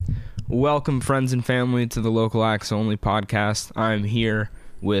Welcome, friends and family, to the Local Acts Only podcast. I'm here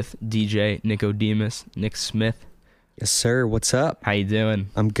with DJ Nicodemus, Nick Smith. Yes, sir. What's up? How you doing?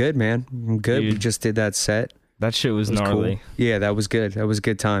 I'm good, man. I'm good. Dude, we just did that set. That shit was It was gnarly. cool. Yeah, that was good. That was a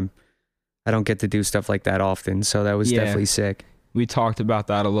good time. I don't get to do stuff like that often, so that was definitely sick. We talked about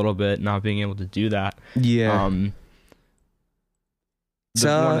that a little bit, not being able to do that. Yeah. It's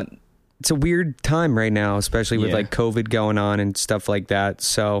a weird time right now, especially with like COVID going on and stuff like that.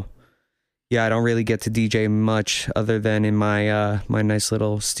 So yeah, I don't really get to DJ much other than in my my nice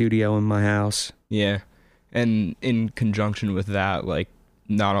little studio in my house. Yeah. And in conjunction with that, like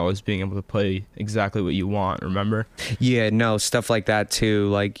not always being able to play exactly what you want, remember? Yeah, no, stuff like that too.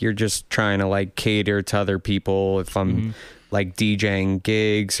 Like you're just trying to like cater to other people. If I'm like DJing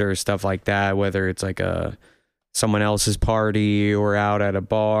gigs or stuff like that, whether it's like someone else's party or out at a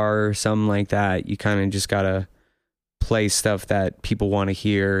bar or something like that, you kind of just gotta play stuff that people want to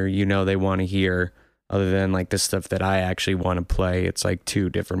hear, they want to hear, other than like the stuff that I actually want to play. It's like two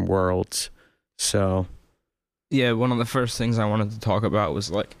different worlds. So yeah, one of the first things I wanted to talk about was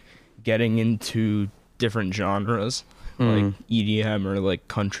like getting into different genres, like EDM or like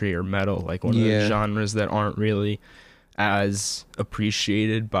country or metal, like one of the genres that aren't really as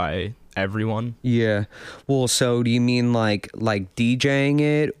appreciated by everyone. Yeah. Well, so do you mean like DJing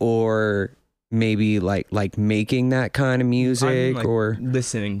it, or maybe like making that kind of music, like or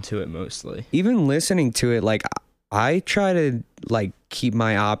listening to it mostly? Even listening to it, like I try to like keep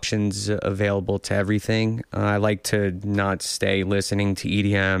my options available to everything. I like to not stay listening to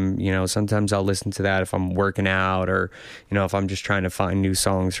EDM. Sometimes I'll listen to that if I'm working out, or if I'm just trying to find new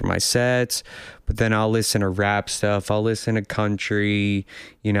songs for my sets. But then I'll listen to rap stuff. I'll listen to country.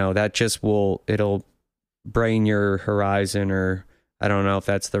 That just it'll brighten your horizon, or I don't know if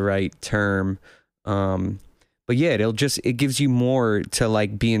that's the right term. But yeah, it gives you more to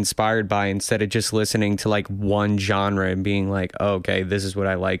like be inspired by, instead of just listening to like one genre and being like, oh, okay, this is what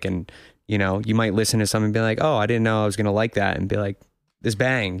I like. And, you might listen to something and be like, oh, I didn't know I was going to like that, and be like, this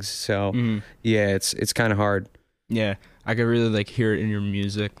bangs. So yeah, it's kind of hard. Yeah. I could really like hear it in your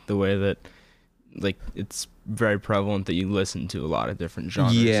music, the way that like it's very prevalent that you listen to a lot of different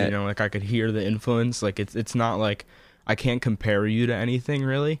genres. Yeah. Like I could hear the influence. Like it's not like I can't compare you to anything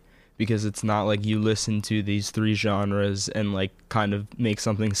really, because it's not like you listen to these three genres and like kind of make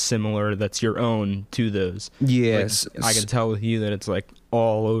something similar that's your own to those. Yes. Like, I can tell with you that it's like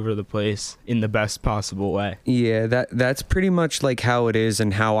all over the place in the best possible way. Yeah, that's pretty much like how it is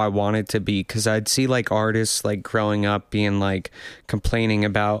and how I want it to be, because I'd see like artists like growing up being like complaining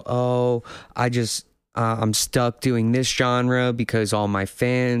about, oh, I'm stuck doing this genre because all my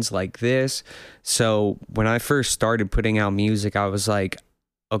fans like this. So when I first started putting out music, I was like,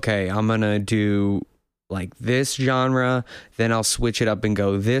 okay, I'm gonna do like this genre, then I'll switch it up and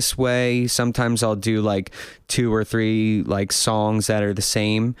go this way. Sometimes I'll do like 2 or 3 like songs that are the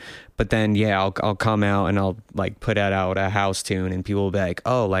same, but then I'll come out and I'll like put out a house tune, and people will be like,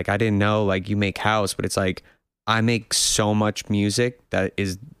 oh, like I didn't know like you make house. But it's like I make so much music that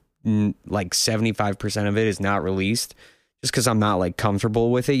is like 75% of it is not released, just because I'm not like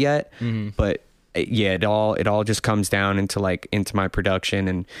comfortable with it yet. But yeah, it all just comes down into my production.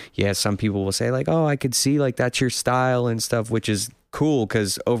 And some people will say like, oh, I could see like that's your style and stuff, which is cool,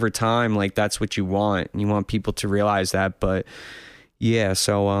 because over time like that's what you want, and you want people to realize that. But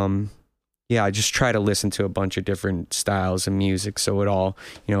so I just try to listen to a bunch of different styles of music, so it all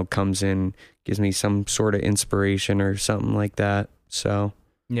comes in, gives me some sort of inspiration or something like that. So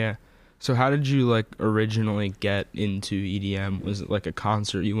yeah. So how did you like originally get into EDM? Was it like a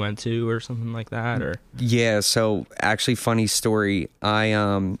concert you went to or something like that, or? Yeah, so actually funny story.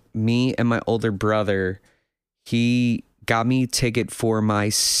 Me and my older brother, he got me a ticket for my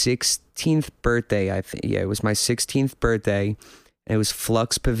 16th birthday. I think it was my 16th birthday. It was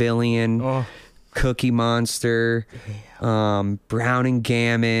Flux Pavilion, Cookie Monster, Brown and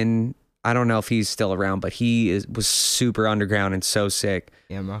Gammon. I don't know if he's still around, but was super underground and so sick.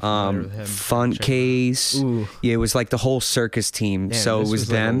 Yeah, I'm not familiar with him. Fun Case. Yeah, it was like the whole circus team. Damn, so it was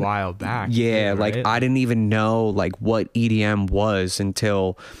them. Like a while back. Yeah, too, like right? I didn't even know like what EDM was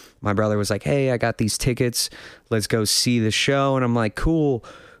until my brother was like, hey, I got these tickets. Let's go see the show. And I'm like, cool.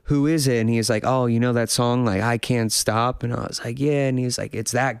 Who is it? And he was like, oh, you know that song, like I Can't Stop? And I was like, yeah. And he was like,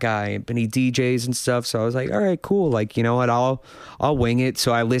 it's that guy. And he DJs and stuff. So I was like, all right, cool. Like, you know what? I'll wing it.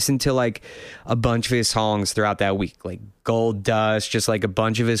 So I listened to like a bunch of his songs throughout that week, like Gold Dust, just like a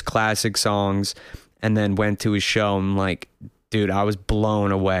bunch of his classic songs, and then went to his show. And like, dude, I was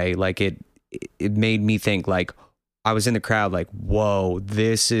blown away. Like it made me think, like, I was in the crowd like, whoa,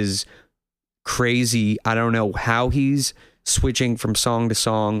 this is crazy. I don't know how he's switching from song to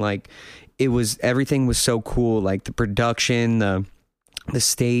song. Like everything was so cool. Like the production, the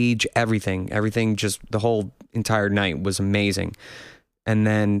stage, everything, just the whole entire night was amazing. And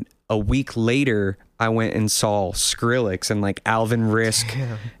then a week later, I went and saw Skrillex and like Alvin Risk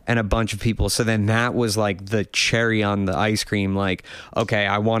and a bunch of people. So then that was like the cherry on the ice cream. Like, okay,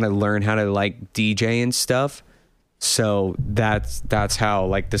 I want to learn how to like DJ and stuff. So that's how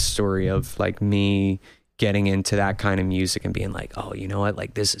like the story of like me getting into that kind of music and being like, oh, you know what?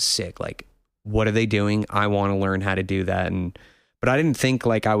 Like, this is sick. Like, what are they doing? I want to learn how to do that. But I didn't think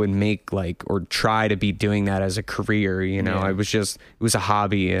like I would make like, or try to be doing that as a career, you know. I was just, it was a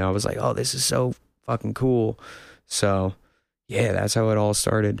hobby, and I was like, oh, this is so fucking cool. So yeah, that's how it all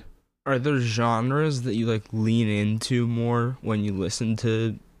started. Are there genres that you like lean into more when you listen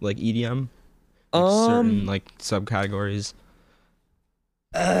to like EDM? Like certain like subcategories?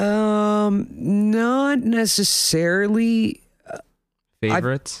 Not necessarily.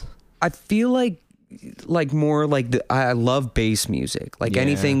 Favorites? I feel like more like I love bass music. Like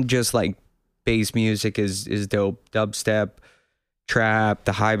anything just like bass music is dope. Dubstep, trap,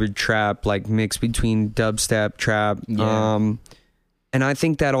 the hybrid trap, like mix between dubstep, trap. And I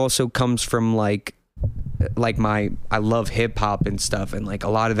think that also comes from like I love hip hop and stuff, and like a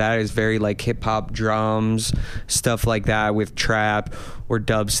lot of that is very like hip hop drums, stuff like that with trap or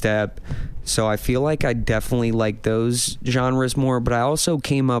dubstep. So I feel like I definitely like those genres more, but I also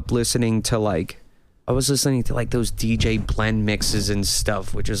came up listening to like those DJ blend mixes and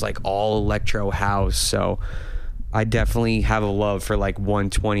stuff, which is like all electro house. So I definitely have a love for like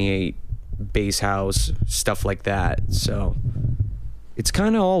 128 bass house, stuff like that. So it's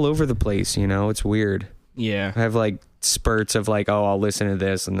kind of all over the place, you know. It's weird. Yeah. I have like spurts of like, oh, I'll listen to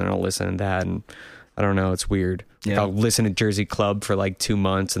this and then I'll listen to that, and I don't know, it's weird. Yeah. Like I'll listen to Jersey Club for like 2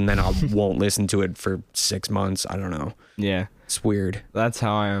 months and then I won't listen to it for 6 months. I don't know. Yeah. It's weird. That's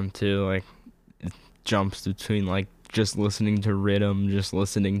how I am too. Like it jumps between like just listening to Rhythm, just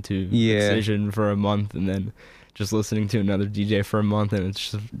listening to Excision for a month, and then just listening to another DJ for a month, and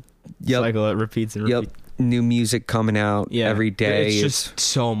it's just cycle it repeats and repeats. New music coming out every day. It's just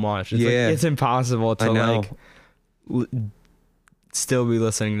so much. It's like, it's impossible to like still be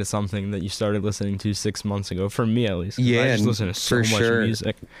listening to something that you started listening to 6 months ago. For me, at least. I just listen to so much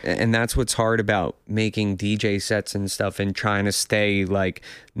music. And that's what's hard about making DJ sets and stuff and trying to stay like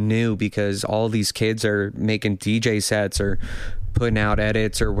new, because all these kids are making DJ sets or putting out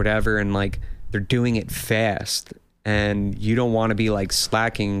edits or whatever, and like they're doing it fast, and you don't want to be like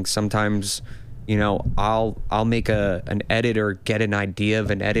slacking. Sometimes, you know, I'll make an edit or get an idea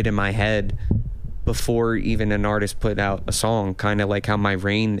of an edit in my head before even an artist put out a song, kind of like how my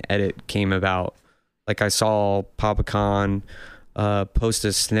Rain edit came about. Like I saw Papa Khan post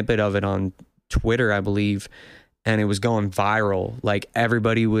a snippet of it on Twitter, I believe, and it was going viral. Like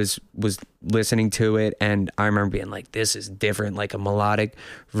everybody was listening to it, and I remember being like, this is different, like a melodic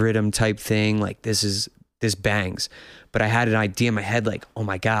rhythm type thing, like this bangs. But I had an idea in my head like, oh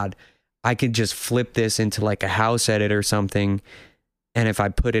my God, I could just flip this into like a house edit or something, and if I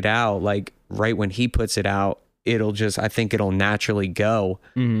put it out like right when he puts it out, I think it'll naturally go.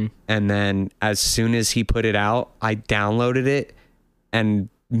 Mm-hmm. And then as soon as he put it out, I downloaded it and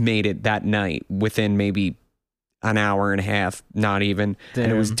made it that night within maybe an hour and a half, not even. Damn.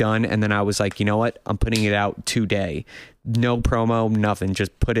 And it was done. And then I was like, you know what? I'm putting it out today. No promo, nothing.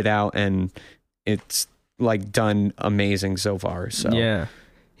 Just put it out, and it's like done amazing so far. So yeah,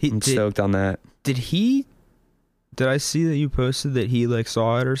 I'm stoked on that. Did I see that you posted that he like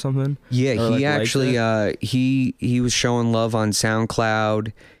saw it or something? Yeah, or, he actually he was showing love on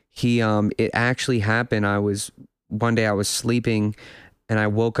SoundCloud. It actually happened. One day I was sleeping, and I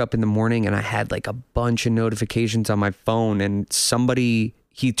woke up in the morning and I had like a bunch of notifications on my phone, and he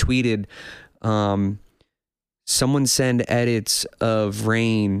tweeted, someone send edits of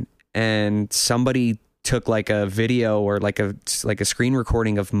Rain, and somebody took like a video or like a screen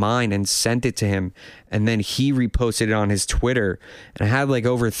recording of mine and sent it to him, and then he reposted it on his Twitter, and I had like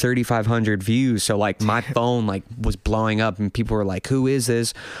over 3,500 views. So like my phone like was blowing up, and people were like, who is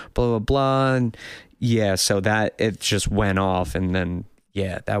this, blah blah blah. And yeah, so that it just went off. And then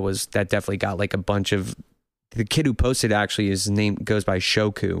that definitely got like a bunch of, the kid who posted, actually his name goes by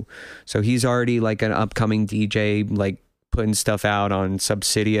Shoku, so he's already like an upcoming DJ, like putting stuff out on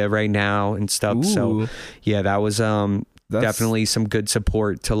Subsidia right now and stuff. Ooh. So yeah, that was definitely some good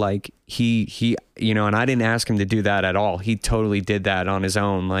support to like he you know, and I didn't ask him to do that at all. He totally did that on his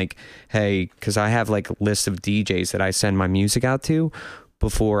own. Like, hey, because I have like a list of DJs that I send my music out to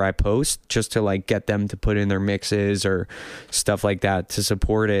before I post, just to like get them to put in their mixes or stuff like that to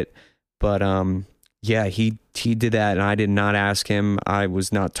support it. But yeah, he did that, and I did not ask him. I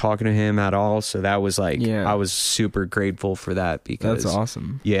was not talking to him at all. So that was like, I was super grateful for that, because that's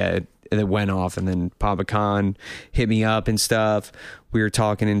awesome. Yeah, it went off, and then Papa Khan hit me up and stuff. We were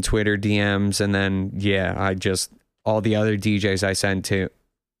talking in Twitter DMs, and then all the other DJs I sent to,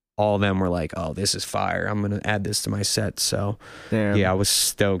 all of them were like, "Oh, this is fire! I'm gonna add this to my set." So, yeah, I was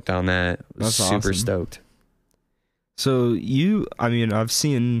stoked on that. That's super awesome. Stoked. So I've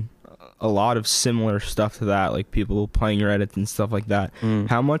seen a lot of similar stuff to that, like people playing your edits and stuff like that.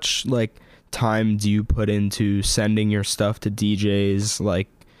 How much like time do you put into sending your stuff to DJs, like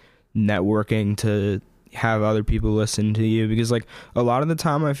networking to have other people listen to you? Because like a lot of the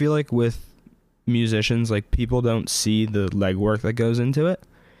time I feel like with musicians, like people don't see the legwork that goes into it,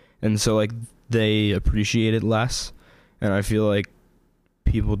 and so like they appreciate it less, and I feel like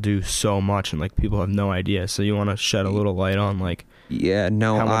people do so much and like people have no idea. So you want to shed a little light on like how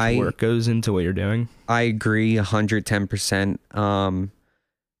much work goes into what you're doing? I agree 110%.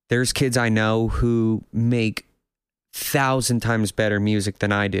 There's kids I know who make 1,000 times better music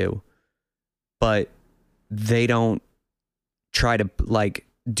than I do, but they don't try to like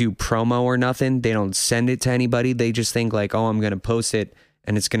do promo or nothing. They don't send it to anybody. They just think like, oh, I'm going to post it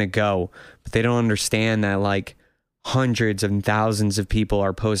and it's going to go. But they don't understand that like hundreds and thousands of people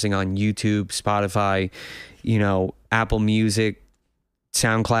are posting on YouTube, Spotify, Apple Music,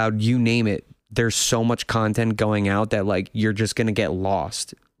 SoundCloud, you name it. There's so much content going out that like you're just going to get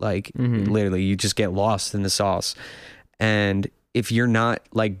lost. Like literally you just get lost in the sauce. And if you're not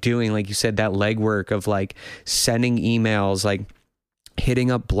like doing, like you said, that legwork of like sending emails, like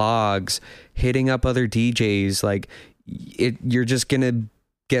hitting up blogs, hitting up other DJs, like you're just going to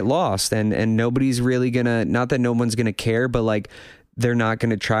get lost, and nobody's really gonna, not that no one's gonna care, but like they're not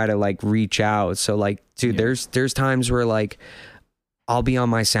gonna try to like reach out. So like, dude, there's times where like I'll be on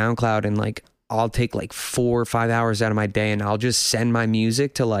my SoundCloud and like I'll take like 4 or 5 hours out of my day and I'll just send my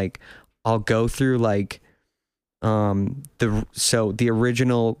music to like, I'll go through like the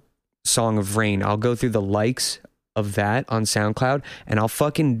original Song of Rain, I'll go through the likes of that on SoundCloud, and I'll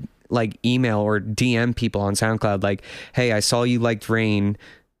fucking like email or DM people on SoundCloud like, hey, I saw you liked Rain,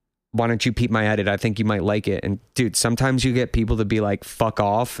 why don't you peep my edit? I think you might like it. And dude, sometimes you get people to be like, fuck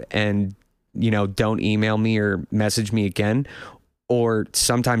off, and don't email me or message me again. Or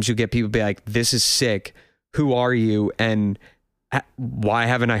sometimes you get people be like, this is sick, who are you, and why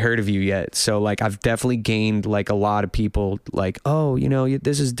haven't I heard of you yet? So like I've definitely gained like a lot of people like, oh,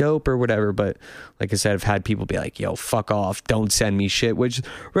 this is dope or whatever. But like I said, I've had people be like, yo, fuck off, don't send me shit, which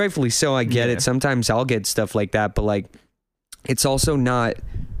rightfully so, I get it. Sometimes I'll get stuff like that, but like it's also not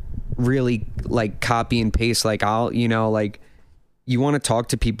really like copy and paste. Like I'll, like you want to talk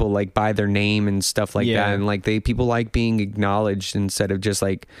to people like by their name and stuff like that. And like people like being acknowledged instead of just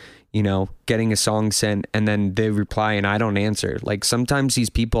like, getting a song sent and then they reply and I don't answer. Like sometimes these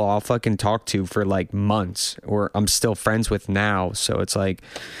people I'll fucking talk to for like months, or I'm still friends with now. So it's like,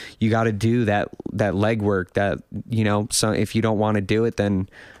 you got to do that legwork that, so if you don't want to do it, then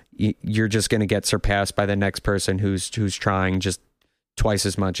you're just going to get surpassed by the next person who's trying just twice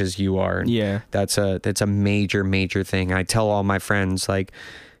as much as you are. And that's a major thing. I tell all my friends, like,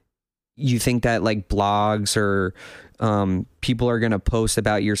 you think that like blogs or people are gonna post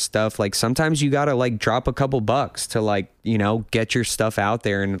about your stuff, like sometimes you gotta like drop a couple bucks to like get your stuff out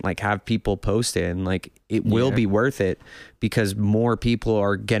there and like have people post it, and like it will be worth it because more people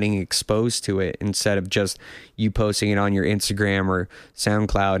are getting exposed to it instead of just you posting it on your Instagram or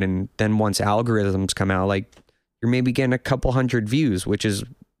SoundCloud. And then once algorithms come out, like you're maybe getting a couple hundred views, which is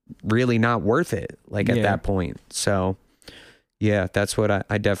really not worth it like at that point. So yeah, that's what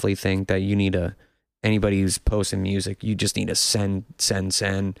I definitely think, that you need to, anybody who's posting music, you just need to send,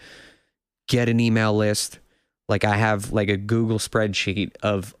 get an email list. Like I have like a Google spreadsheet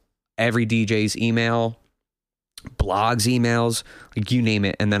of every DJ's email, blogs emails, like you name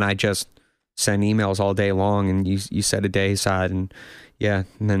it. And then I just send emails all day long, and you set a day aside, and and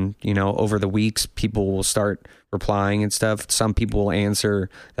then, over the weeks, people will start replying and stuff. Some people will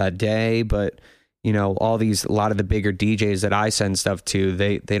answer that day, but a lot of the bigger DJs that I send stuff to,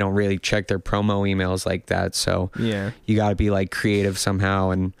 they don't really check their promo emails like that. So you got to be like creative somehow.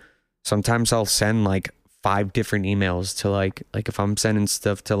 And sometimes I'll send like 5 different emails to like if I'm sending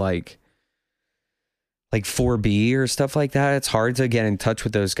stuff to like 4B or stuff like that, it's hard to get in touch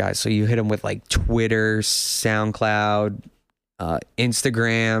with those guys. So you hit them with like Twitter, SoundCloud,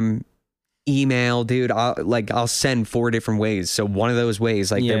 Instagram, email, dude. I'll send 4 different ways. So one of those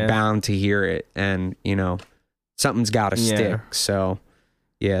ways, like they're bound to hear it, and something's got to stick. So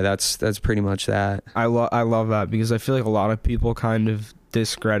that's pretty much that. I love that, because I feel like a lot of people kind of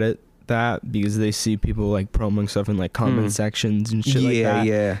discredit that because they see people like promoting stuff in like comment sections and shit like that.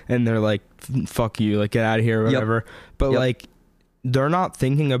 Yeah. And they're like, fuck you, like get out of here or whatever. But like, they're not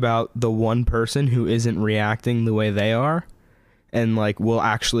thinking about the one person who isn't reacting the way they are and like will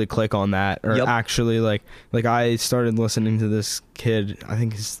actually click on that or actually like I started listening to this kid, I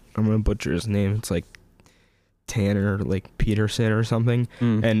think I'm gonna butcher his name, it's like Tanner like Peterson or something,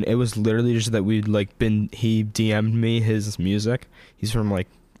 and it was literally just that we'd like he DM'd me his music. He's from like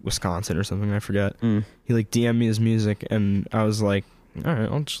Wisconsin or something, I forget. He like DM'd me his music and I was like, all right,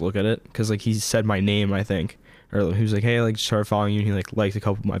 I'll just look at it because like he said my name, I think, or he was like, hey, I like started following you, and he like liked a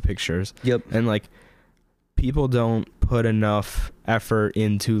couple of my pictures. And like people don't put enough effort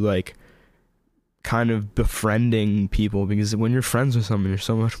into like kind of befriending people, because when you're friends with someone, you're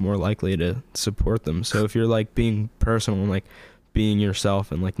so much more likely to support them. So if you're like being personal and like being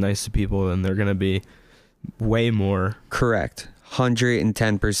yourself and like nice to people, then they're gonna be way more. Correct.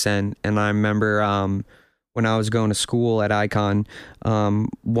 110%. And I remember when I was going to school at Icon,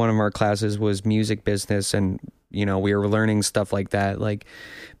 one of our classes was music business, and we were learning stuff like that. Like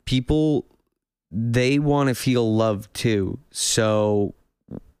people, they want to feel loved too. So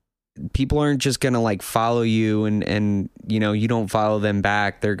people aren't just going to like follow you and you don't follow them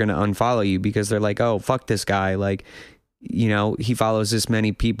back. They're going to unfollow you because they're like, oh, fuck this guy. Like, he follows this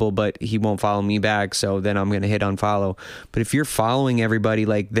many people, but he won't follow me back. So then I'm going to hit unfollow. But if you're following everybody,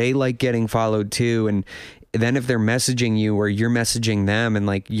 like they like getting followed too. And then if they're messaging you or you're messaging them and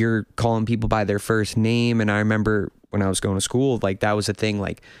like you're calling people by their first name. And I remember when I was going to school, like that was a thing.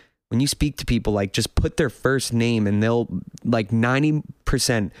 Like when you speak to people, like just put their first name and they'll like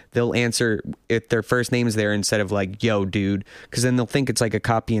 90% they'll answer if their first name is there instead of like, yo, dude, because then they'll think it's like a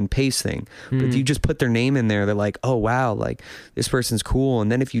copy and paste thing. But if you just put their name in there, they're like, oh, wow, like this person's cool. And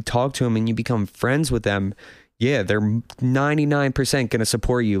then if you talk to them and you become friends with them, yeah, they're 99% going to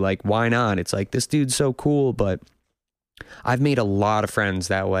support you. Like, why not? It's like, this dude's so cool. But I've made a lot of friends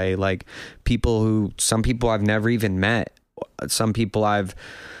that way. Like some people I've never even met, some people I've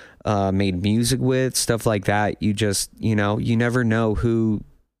made music with, stuff like that. You just, you never know who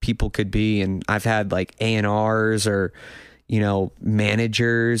people could be. And I've had like A&Rs or,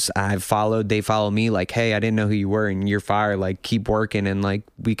 managers they follow me like, hey, I didn't know who you were and you're fire. Like keep working and like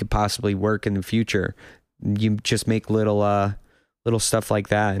we could possibly work in the future. You just make little stuff like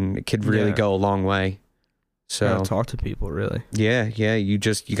that and it could really go a long way. So talk to people really. Yeah. You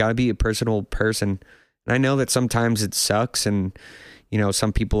got to be a personal person. And I know that sometimes it sucks and,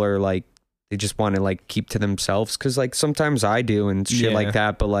 some people are like, they just want to like keep to themselves. Cause like sometimes I do and shit like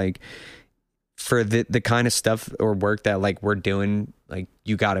that. But like for the kind of stuff or work that like we're doing, like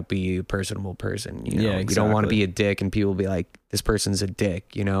you gotta be a personable person, Exactly. You don't want to be a dick and people be like, this person's a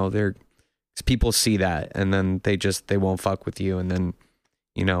dick, people see that and then they won't fuck with you. And then,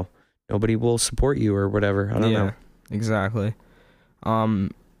 nobody will support you or whatever. I don't know. Exactly.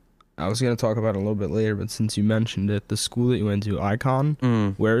 I was going to talk about it a little bit later, but since you mentioned it, the school that you went to, Icon,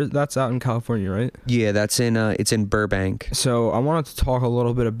 that's out in California, right? Yeah, that's it's in Burbank. So I wanted to talk a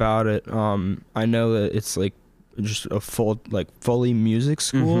little bit about it. I know that it's like just a fully music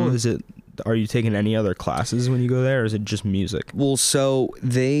school. Are you taking any other classes when you go there, or is it just music? Well, so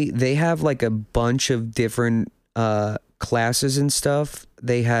they have like a bunch of different classes and stuff.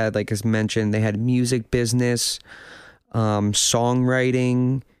 They had, like as mentioned, they had music business,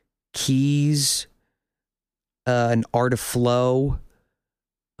 songwriting, keys, an art of flow.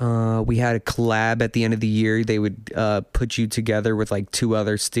 We had a collab at the end of the year. They would put you together with like two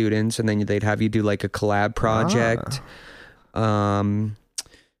other students and then they'd have you do like a collab project.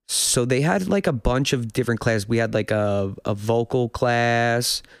 So they had like a bunch of different classes. We had like a vocal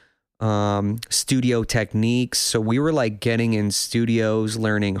class, studio techniques. So we were like getting in studios,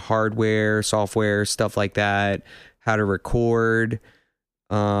 learning hardware, software, stuff like that, how to record.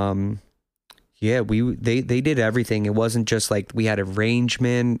 They did everything. It wasn't just like we had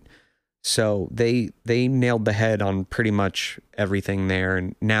arrangement. So they nailed the head on pretty much everything there.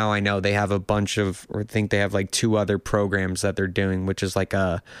 And now I know they have I think they have like two other programs that they're doing, which is like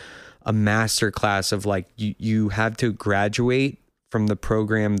a master class of like, you have to graduate from the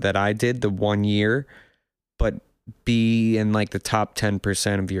program that I did the 1 year, but be in like the top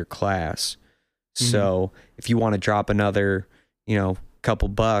 10% of your class. So if you want to drop another, couple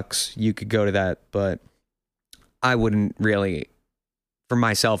bucks, you could go to that. But I wouldn't really, for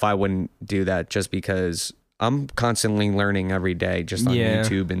myself, I wouldn't do that just because I'm constantly learning every day just on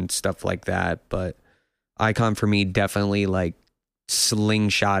YouTube and stuff like that. But Icon for me definitely like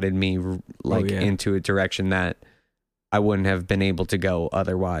slingshotted me like into a direction that I wouldn't have been able to go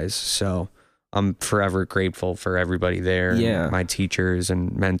otherwise. So I'm forever grateful for everybody there. Yeah. And my teachers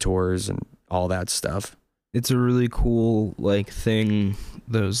and mentors and all that stuff. It's a really cool like thing,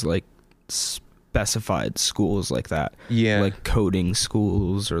 those like specified schools like that. Yeah. Like coding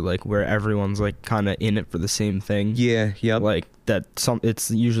schools, or like where everyone's like kind of in it for the same thing. Yeah. Yep. Like that it's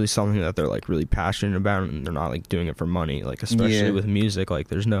usually something that they're like really passionate about, and they're not like doing it for money, like especially with music. Like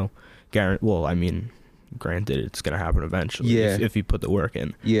there's no guarantee. Well, I mean, granted it's gonna happen eventually if you put the work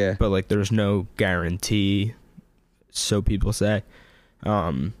in. Yeah. But like there's no guarantee, so people say.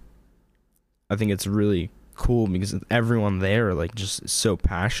 I think it's really cool because everyone there like just is so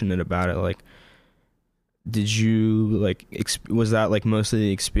passionate about it. Like, did you like was that like mostly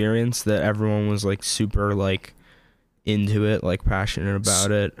the experience that everyone was like super like into it, like passionate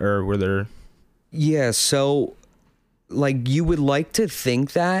about it, or were there? Yeah, so like you would like to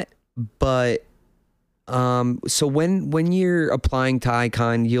think that, but so when you're applying to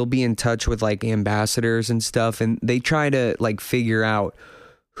Icon, you'll be in touch with like ambassadors and stuff, and they try to like figure out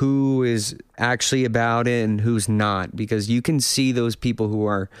who is actually about it and who's not, because you can see those people who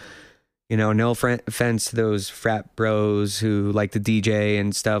are, you know, no offense to those frat bros who like to DJ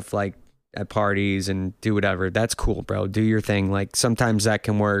and stuff like at parties and do whatever. That's cool, bro. Do your thing. Like sometimes that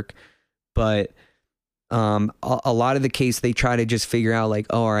can work, but a lot of the case they try to just figure out like,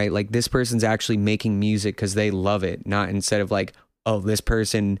 oh, all right, like this person's actually making music because they love it, not instead of like, oh, this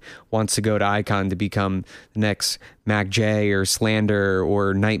person wants to go to Icon to become the next Mac J or Slander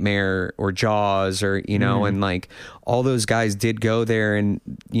or Nightmare or Jaws, or, you know, and like all those guys did go there and,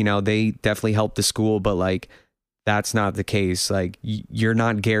 you know, they definitely helped the school, but like that's not the case. Like you're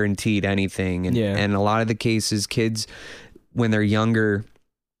not guaranteed anything. And a lot of the cases, kids, when they're younger,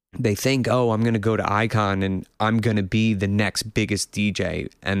 they think, oh, I'm going to go to Icon and I'm going to be the next biggest DJ.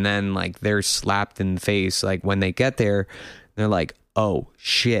 And then like they're slapped in the face. Like when they get there, they're like, oh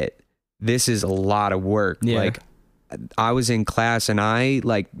shit, this is a lot of work. Yeah. Like I was in class and I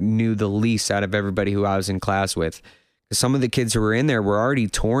like knew the least out of everybody who I was in class with. Some of the kids who were in there were already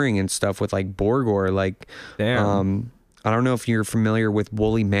touring and stuff with like Borgore. Like, damn. I don't know if you're familiar with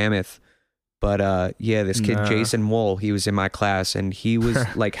Woolly Mammoth, but yeah, this kid, Jason Wool, he was in my class and he was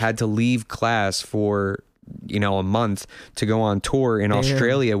like had to leave class for, you know, a month to go on tour in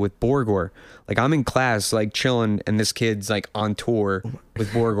Australia with Borgore. Like I'm in class, like chilling, and this kid's like on tour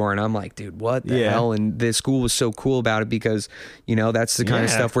with Borgore, and I'm like, dude, what the hell? And the school was so cool about it because, you know, that's the kind of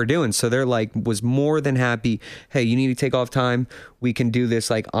stuff we're doing. So they're like, was more than happy. Hey, you need to take off time. We can do this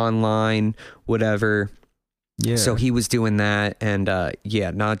like online, whatever. Yeah. So he was doing that, and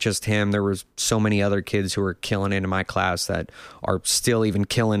yeah, not just him. There was so many other kids who were killing it in my class that are still even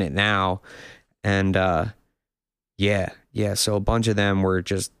killing it now, and yeah. So a bunch of them were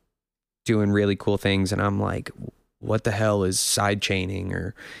just doing really cool things, and I'm like, what the hell is side chaining?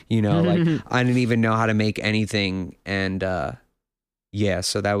 Or, you know, like I didn't even know how to make anything, and yeah,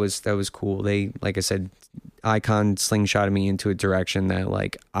 so that was cool. They, like I said, Icon slingshotted me into a direction that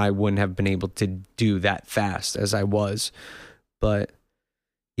like I wouldn't have been able to do that fast as I was. But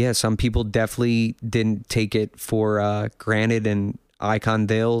yeah, some people definitely didn't take it for granted, and Icon,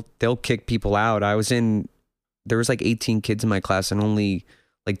 they'll kick people out. There was like 18 kids in my class and only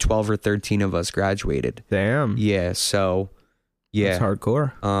like 12 or 13 of us graduated. Damn. Yeah, so yeah. That's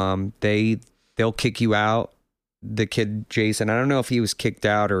hardcore. They'll kick you out. The kid Jason, I don't know if he was kicked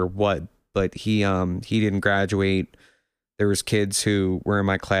out or what, but he didn't graduate. There was kids who were in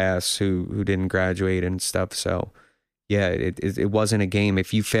my class who didn't graduate and stuff. So yeah, it wasn't a game.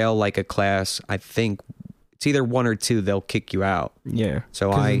 If you fail like a class, I think it's either one or two, they'll kick you out. Yeah.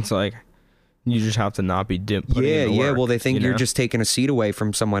 So it's like you just have to not be putting in the work, well, they think you're know? just taking a seat away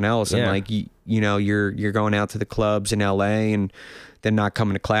from someone else, and like you know, you're going out to the clubs in LA and then not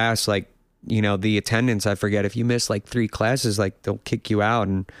coming to class. Like, you know, the attendance, I forget, if you miss like 3 classes, like they'll kick you out,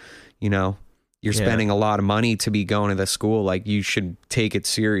 and you know, you're spending a lot of money to be going to the school. Like you should take it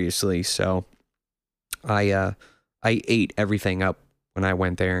seriously. So I ate everything up when I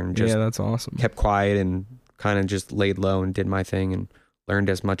went there and just that's awesome. Kept quiet and kind of just laid low and did my thing and learned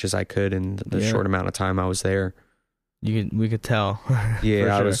as much as I could in the short amount of time I was there. We could tell.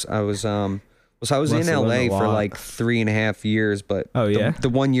 Yeah, I was in LA for like 3.5 years, but the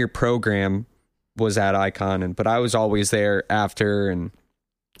 1 year program was at Icon, but I was always there after, and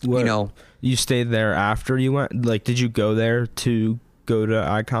you know, you stayed there after you went. Like, did you go there to go to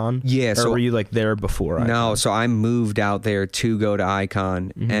Icon? Yeah, or were you like there before Icon? No, so I moved out there to go to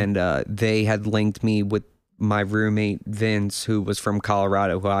Icon, and they had linked me with my roommate Vince, who was from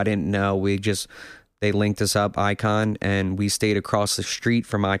Colorado, who I didn't know. They linked us up, Icon, and we stayed across the street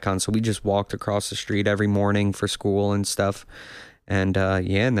from Icon. So we just walked across the street every morning for school and stuff. And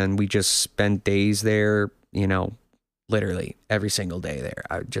and then we just spent days there, literally every single day there.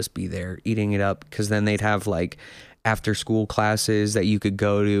 I would just be there eating it up, because then they'd have like after school classes that you could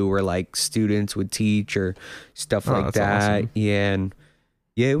go to where like students would teach or stuff like that. Awesome. Yeah, and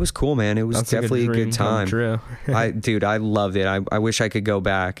it was cool, man. It was definitely a good time. True. I loved it. I wish I could go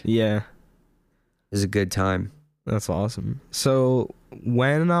back. Yeah. It was a good time. That's awesome. So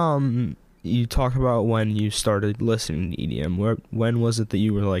when you talk about when you started listening to EDM, when was it that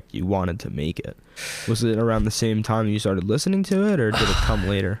you were like you wanted to make it? Was it around the same time you started listening to it, or did it come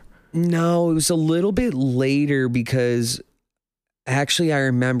later? No, it was a little bit later, because actually I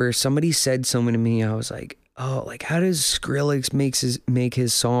remember somebody said something to me. I was like, oh, like how does Skrillex make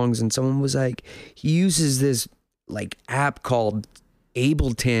his songs? And someone was like, he uses this like app called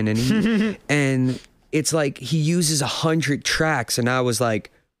Ableton, and he and it's like he uses 100 tracks. And I was like,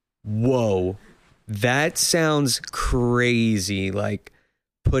 whoa, that sounds crazy. Like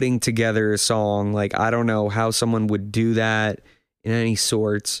putting together a song, like I don't know how someone would do that in any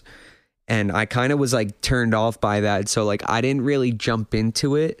sorts. And I kind of was like turned off by that. So like I didn't really jump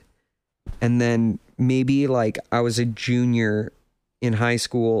into it. And then maybe like I was a junior in high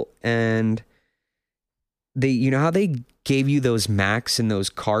school, and they, how they gave you those Macs in those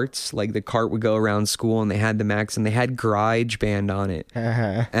carts, like the cart would go around school and they had the Macs and they had GarageBand on it.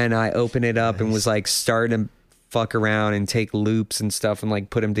 And I opened it up and was like starting to fuck around and take loops and stuff and like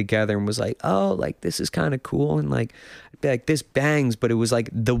put them together, and was like, oh, like this is kind of cool. And like, I'd be like, this bangs, but it was like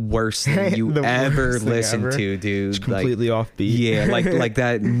the worst thing you ever listened to, dude. It's completely offbeat. Yeah, like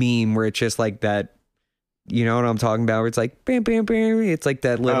that meme where it's just like that. You know what I'm talking about? Where it's like, bam, bam, bam. It's like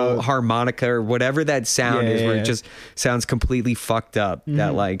that little harmonica or whatever that sound is, where it just sounds completely fucked up. Mm-hmm.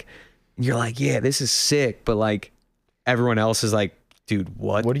 That like, you're like, yeah, this is sick. But like, everyone else is like, dude,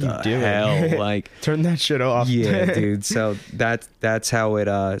 what are you doing? Hell? Like, turn that shit off. Yeah, dude. So that's how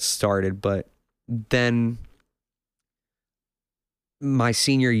it started. But then my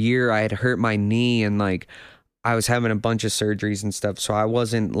senior year, I had hurt my knee, and like, I was having a bunch of surgeries and stuff, so I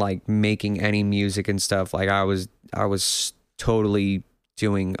wasn't like making any music and stuff. Like I was totally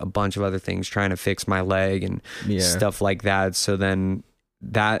doing a bunch of other things, trying to fix my leg and stuff like that. So then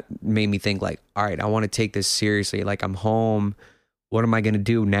that made me think like, all right, I want to take this seriously. Like I'm home. What am I going to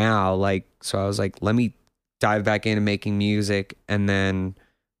do now? Like, so I was like, let me dive back into making music. And then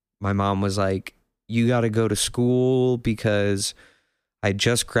my mom was like, you got to go to school, because I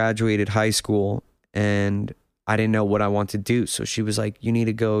just graduated high school and I didn't know what I wanted to do. So she was like, you need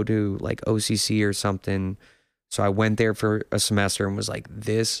to go to like OCC or something. So I went there for a semester and was like,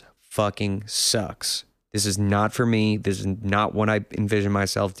 this fucking sucks. This is not for me. This is not what I envision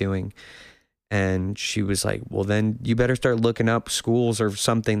myself doing. And she was like, well, then you better start looking up schools or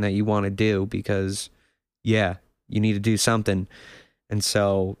something that you want to do, because you need to do something. And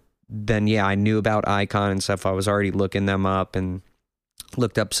so then, I knew about Icon and stuff. I was already looking them up and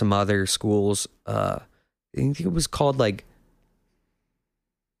looked up some other schools. I think it was called like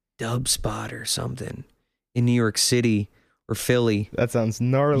Dubspot or something in New York City or Philly. That sounds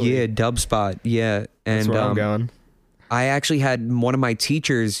gnarly. Yeah, Dubspot. Yeah. And that's where I'm going. I actually had one of my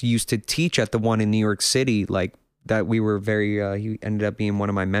teachers used to teach at the one in New York City, like that we were very, he ended up being one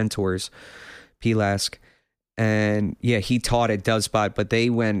of my mentors, Pilask. And he taught at Dubspot, but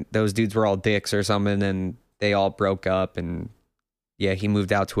those dudes were all dicks or something, and they all broke up, and he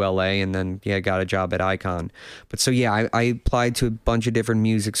moved out to LA, and then got a job at Icon. But so I applied to a bunch of different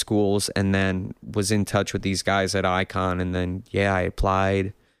music schools, and then was in touch with these guys at Icon, and then I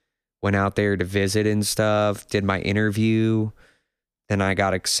applied, went out there to visit and stuff, did my interview. Then I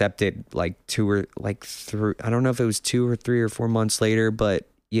got accepted like I don't know if it was 2 or 3 or 4 months later, but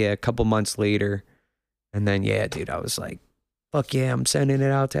a couple months later. And then dude, I was like, fuck yeah, I'm sending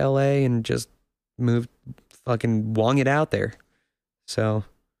it out to LA, and just fucking wung it out there. So,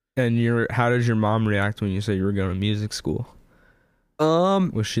 and how did your mom react when you said you were going to music school?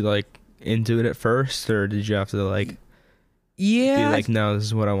 Was she like into it at first, or did you have to like, be like, no, this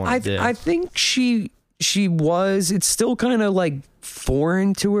is what I want to do? I think she was. It's still kind of like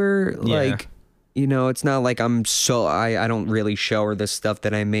foreign to her. Like, it's not like I don't really show her the stuff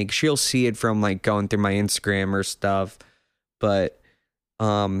that I make. She'll see it from like going through my Instagram or stuff, but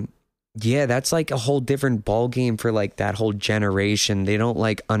that's like a whole different ball game for like that whole generation. They don't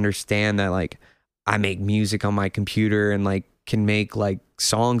like understand that like I make music on my computer and like can make like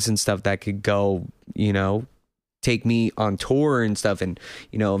songs and stuff that could go, take me on tour and stuff, and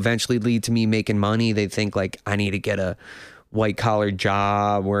eventually lead to me making money. They think like I need to get a white collar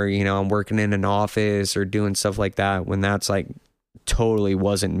job where I'm working in an office or doing stuff like that, when that's like totally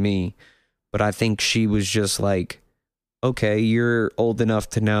wasn't me. But I think she was just like, okay, you're old enough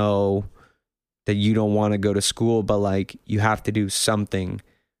to know that you don't want to go to school, but like you have to do something.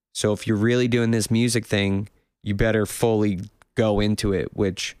 So if you're really doing this music thing, you better fully go into it,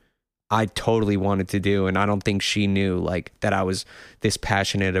 which I totally wanted to do. And I don't think she knew like that I was this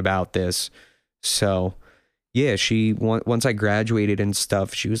passionate about this. So yeah, once I graduated and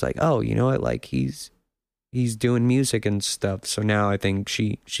stuff, she was like, oh, you know what? Like he's doing music and stuff. So now I think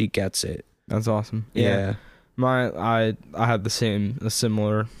she gets it. That's awesome. Yeah. I had a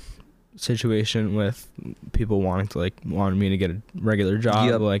similar situation with people wanted me to get a regular job.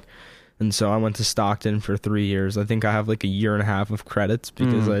 Yep. Like, and so I went to Stockton for 3 years. I think I have like a year and a half of credits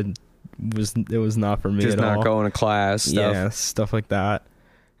because it was not for me just at all. Just not going to class stuff. Yeah, stuff like that.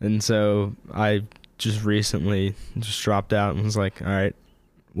 And so I just recently just dropped out and was like, all right,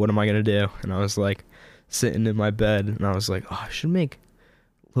 what am I going to do? And I was like sitting in my bed and I was like, oh, I should make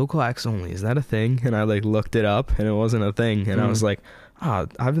local acts only. Is that a thing? And I like looked it up and it wasn't a thing. And I was like,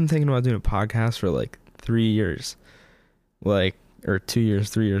 I've been thinking about doing a podcast for like 3 years, like, or 2 years,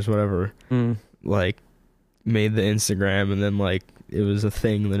 3 years, whatever. Like, made the Instagram and then like it was a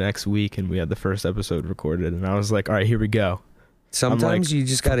thing the next week and we had the first episode recorded and I was like, all right, here we go. Sometimes you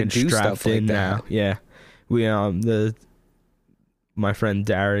just got to do stuff like that. Now. Yeah. We, my friend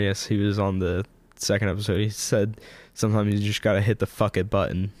Darius, he was on the second episode. He said sometimes you just got to hit the fuck it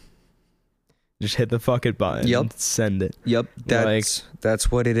button. Just hit the fuck it button. Yep. And send it. Yep.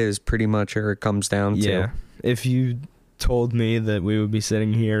 That's what it is pretty much, or it comes down to. Yeah. If you told me that we would be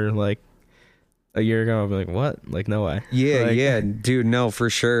sitting here like a year ago, I'd be like, what? Like, no way. Yeah. Like, yeah. Dude, no, for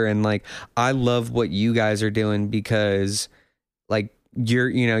sure. And like, I love what you guys are doing because like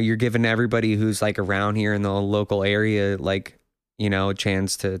you're giving everybody who's like around here in the local area, like, you know, a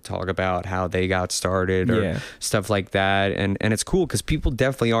chance to talk about how they got started or stuff like that. And it's cool because people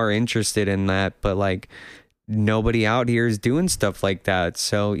definitely are interested in that, but like nobody out here is doing stuff like that.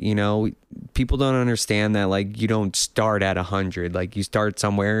 So, you know, people don't understand that like you don't start at 100, like you start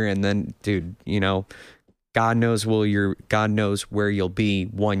somewhere and then, dude, you know, God knows where you'll be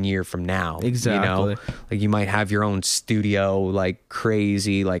 1 year from now. Exactly. You know, like you might have your own studio, like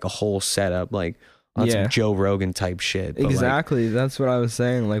crazy, like a whole setup, like on some Joe Rogan type shit. But exactly. Like, that's what I was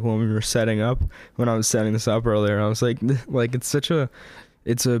saying. Like when we were when I was setting this up earlier, I was like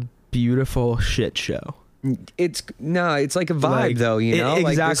it's a beautiful shit show. It's like a vibe like, though, you know?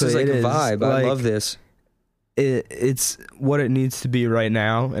 Exactly. Like this is like a vibe. Like, I love this. It's what it needs to be right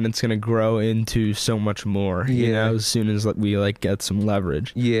now, and it's gonna grow into so much more. You know, as soon as we like get some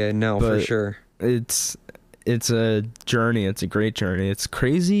leverage. Yeah, no, but for sure. It's a journey. It's a great journey. It's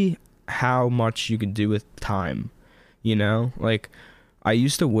crazy how much you can do with time. You know, like I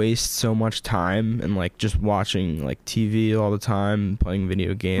used to waste so much time and like just watching like TV all the time, playing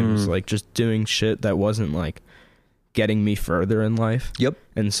video games, like just doing shit that wasn't like getting me further in life. Yep.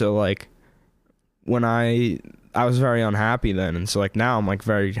 And so like when I was very unhappy then, and so like now I'm like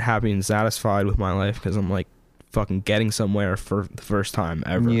very happy and satisfied with my life because I'm like fucking getting somewhere for the first time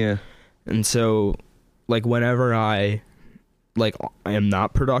ever. Yeah. And so like whenever I am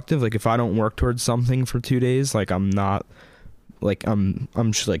not productive, like if I don't work towards something for 2 days, like I'm not like I'm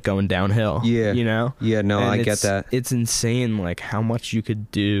just like going downhill. Yeah. You know? Yeah, no, I get that. It's insane like how much you could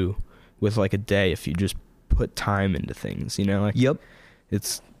do with like a day if you just put time into things, you know? Like yep.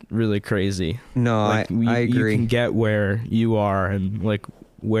 It's really crazy. No, like, I agree. You can get where you are and like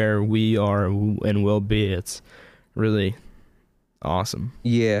where we are and will be. It's really awesome.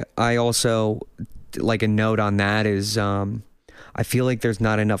 Yeah, I also like a note on that is I feel like there's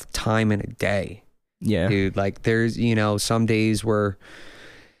not enough time in a day. Yeah. Dude, like there's, you know, some days where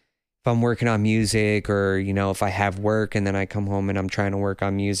if I'm working on music or, you know, if I have work and then I come home and I'm trying to work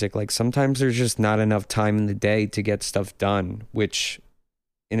on music, like sometimes there's just not enough time in the day to get stuff done, which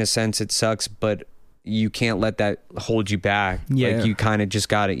in a sense it sucks, but you can't let that hold you back. Yeah. Like you kind of just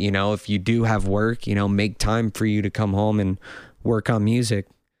got to, you know, if you do have work, you know, make time for you to come home and work on music.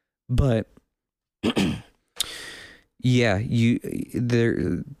 But yeah,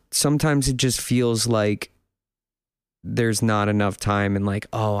 sometimes it just feels like there's not enough time and like,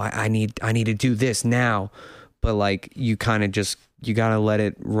 oh, I need to do this now. But like you kind of just, you got to let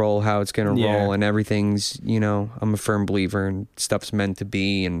it roll how it's going to roll, and everything's, you know, I'm a firm believer and stuff's meant to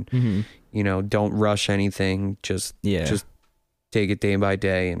be, and you know, don't rush anything. Just take it day by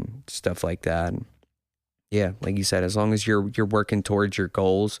day and stuff like that. And yeah, like you said, as long as you're working towards your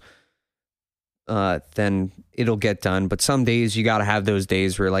goals, then it'll get done. But some days you got to have those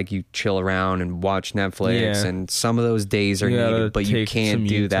days where like you chill around and watch Netflix, and some of those days are needed, but you can't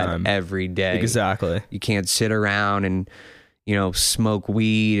do that every day. Exactly. You can't sit around and, you know, smoke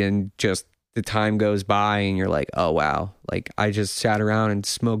weed and just the time goes by and you're like, oh wow, like I just sat around and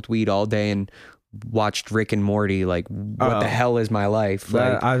smoked weed all day and watched Rick and Morty. Like, what the hell is my life?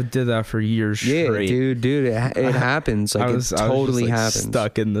 Like, I did that for years straight. Dude, it happens. Like, it totally happens.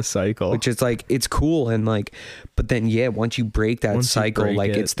 Stuck in the cycle, which is like, it's cool. And like, but then once you break that cycle,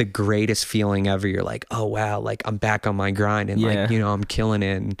 like it's the greatest feeling ever. You're like, oh wow, like I'm back on my grind, and like, you know, I'm killing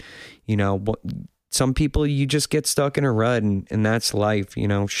it. And you know, some people, you just get stuck in a rut, and that's life. You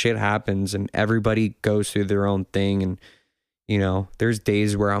know, shit happens, and everybody goes through their own thing. And you know, there's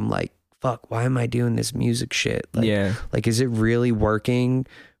days where I'm like, fuck, why am I doing this music shit? Like, like, is it really working?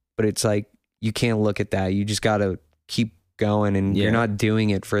 But it's like, you can't look at that. You just got to keep going, and you're not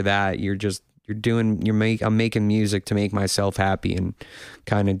doing it for that. I'm making music to make myself happy and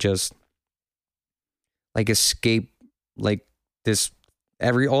kind of just like escape like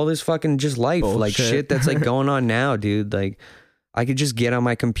all this fucking just life, bullshit. Like shit that's like going on now, dude. Like, I could just get on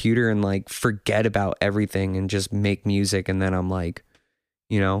my computer and like forget about everything and just make music. And then I'm like,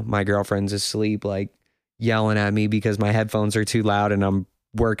 you know, my girlfriend's asleep, like yelling at me because my headphones are too loud, and I'm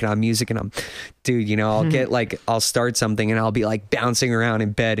working on music, and dude, you know, I'll start something and I'll be like bouncing around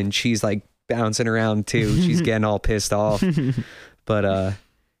in bed, and she's like bouncing around too. She's getting all pissed off. But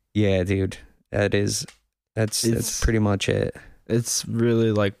yeah, dude, that's pretty much it. It's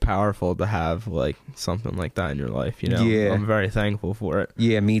really like powerful to have like something like that in your life, you know? Yeah. I'm very thankful for it.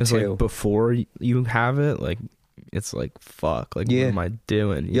 Yeah, me too. Like, before you have it, like, it's like, fuck, like, what am I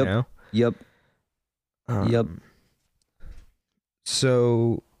doing, you know? Yep.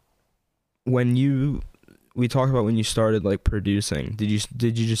 So we talked about when you started like producing, did you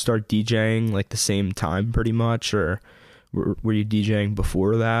just start DJing like the same time pretty much, or were you DJing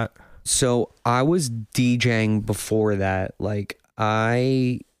before that? So I was DJing before that. Like,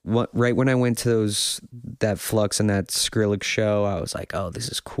 right when I went to that Flux and that Skrillex show, I was like, oh, this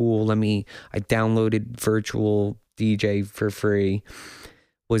is cool. I downloaded Virtual DJ for free,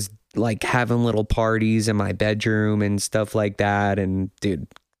 was like having little parties in my bedroom and stuff like that. And dude,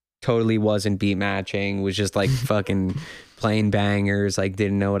 totally wasn't beat matching, was just like fucking playing bangers, like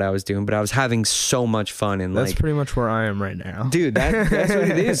didn't know what I was doing, but I was having so much fun. And that's like, pretty much where I am right now, dude. That's what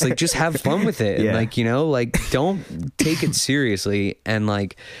it is. Like, just have fun with it. And like, you know, like, don't take it seriously. And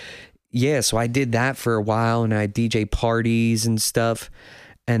like, so I did that for a while, and I DJ parties and stuff.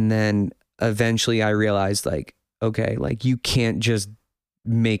 And then eventually I realized, like, okay, like, you can't just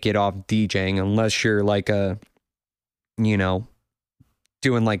make it off DJing unless you're like you know,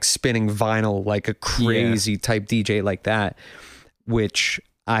 doing like spinning vinyl, like a crazy type DJ like that, which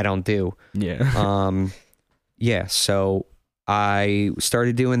I don't do. So I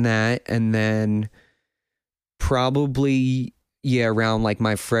started doing that, and then probably around like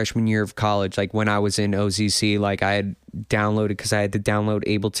my freshman year of college, like when I was in OZC, like I had downloaded, because I had to download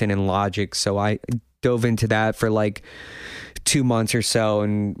Ableton and Logic, so I dove into that for like 2 months or so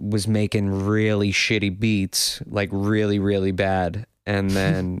and was making really shitty beats, like really, really bad. And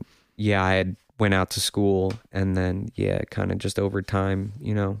then, I had went out to school, and then, kind of just over time,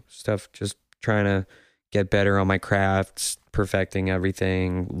 you know, stuff, just trying to get better on my crafts, perfecting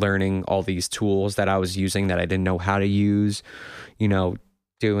everything, learning all these tools that I was using that I didn't know how to use, you know,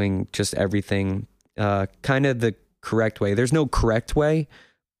 doing just everything kind of the correct way. There's no correct way,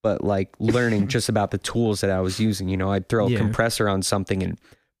 but like learning just about the tools that I was using. You know, I'd throw a compressor on something and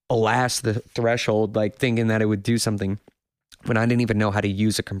blast the threshold, like thinking that it would do something, when I didn't even know how to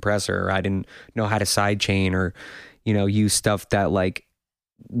use a compressor, or I didn't know how to sidechain, or, you know, use stuff that like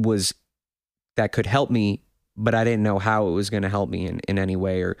that could help me, but I didn't know how it was going to help me in any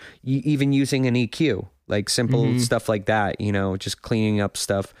way, or even using an EQ, like simple stuff like that, you know, just cleaning up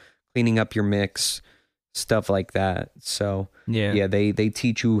your mix, stuff like that. So they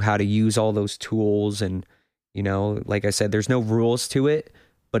teach you how to use all those tools. And, you know, like I said, there's no rules to it,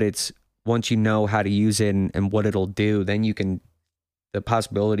 but it's, once you know how to use it and what it'll do, then the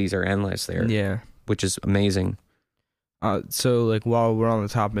possibilities are endless there. Yeah. Which is amazing. So like, while we're on the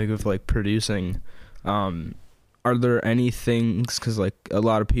topic of like producing, are there any things, cause like a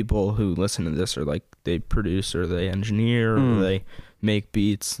lot of people who listen to this are like, they produce or they engineer or they make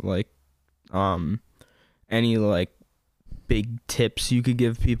beats, like, any like big tips you could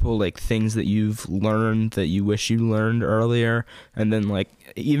give people, like things that you've learned that you wish you learned earlier, and then like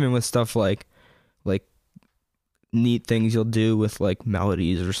even with stuff like neat things you'll do with like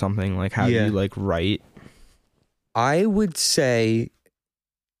melodies or something, like how do you like write? I would say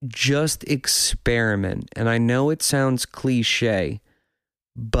just experiment. And I know it sounds cliche,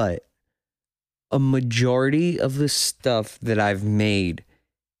 but a majority of the stuff that I've made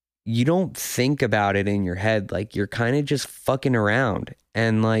you don't think about it in your head. Like, you're kind of just fucking around,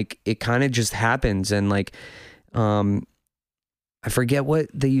 and like it kind of just happens. And like I forget what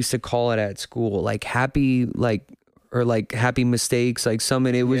they used to call it at school, like happy, like, or like happy mistakes, like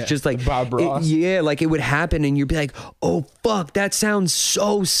something. It was just like Bob Ross. like it would happen, and you'd be like, "Oh fuck, that sounds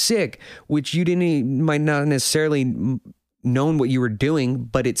so sick," which you might not necessarily known what you were doing,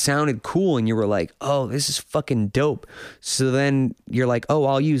 but it sounded cool, and you were like, "Oh, this is fucking dope." So then you're like, "Oh,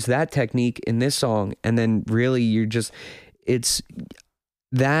 I'll use that technique in this song," and then really it's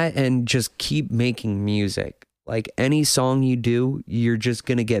that, and just keep making music. Like any song you do, you're just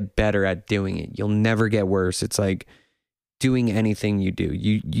going to get better at doing it. You'll never get worse. It's like doing anything you do.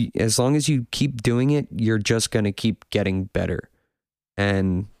 You as long as you keep doing it, you're just going to keep getting better.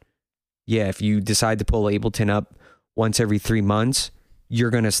 And yeah, if you decide to pull Ableton up once every 3 months, you're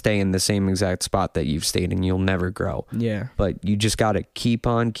going to stay in the same exact spot that you've stayed in. You'll never grow. Yeah. But you just got to keep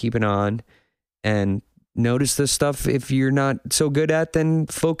on keeping on, and notice the stuff if you're not so good at, then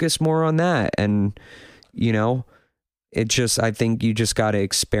focus more on that. And you know, I think you just got to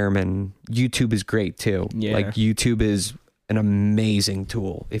experiment. YouTube is great too. Yeah. Like YouTube is an amazing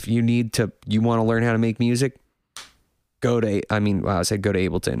tool. If you want to learn how to make music, go to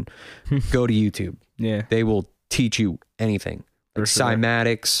Ableton. Go to YouTube. Yeah. They will teach you anything. Like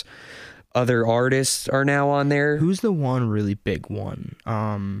Cymatics, other artists are now on there. Who's the one really big one?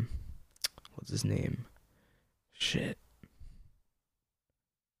 What's his name? Shit.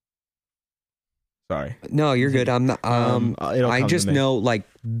 Sorry. No, you're good. I'm not. I just know like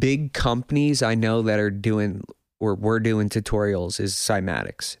big companies I know that are doing or were doing tutorials is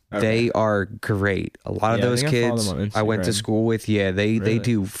Cymatics. Okay. They are great. A lot of those kids I went to school with. Yeah, they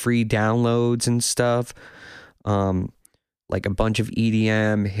do free downloads and stuff. Like a bunch of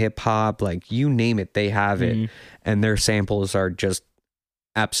EDM, hip hop, like you name it, they have it, and their samples are just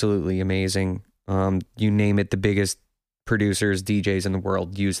absolutely amazing. You name it, the biggest producers, DJs in the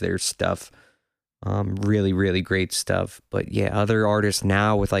world use their stuff. Really, really great stuff. But yeah, other artists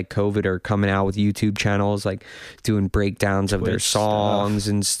now with like COVID are coming out with YouTube channels, like doing breakdowns of their songs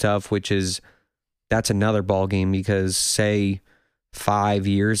and stuff, that's another ball game, because say 5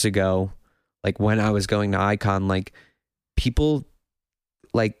 years ago, like when I was going to Icon, like people,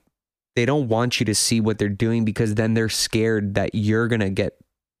 like they don't want you to see what they're doing, because then they're scared that you're going to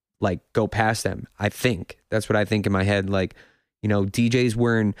go past them. I think that's what I think in my head. Like, you know, DJs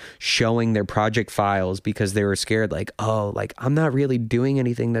weren't showing their project files because they were scared, like, oh, like I'm not really doing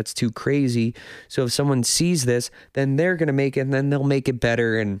anything that's too crazy. So if someone sees this, then they're going to make it, and then they'll make it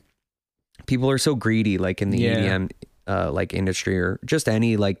better. And people are so greedy, like in the EDM like industry, or just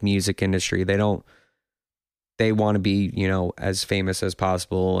any like music industry. They want to be, you know, as famous as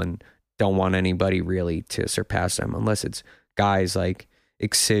possible, and don't want anybody really to surpass them, unless it's guys like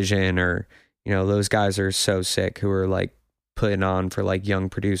Excision, or, you know, those guys are so sick who are like putting on for like young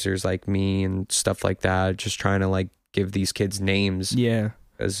producers like me and stuff like that, just trying to like give these kids names. Yeah,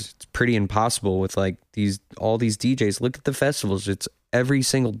 because it's pretty impossible with like all these DJs. Look at the festivals, it's every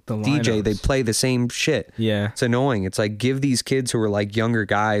single DJ, they play the same shit. Yeah, it's annoying. It's like, give these kids who are like younger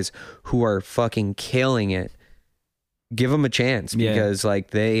guys who are fucking killing it, give them a chance, because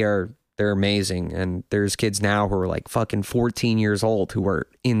like they're amazing. And there's kids now who are like fucking 14 years old who are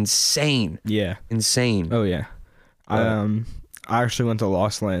insane. Yeah, insane. Oh yeah. I actually went to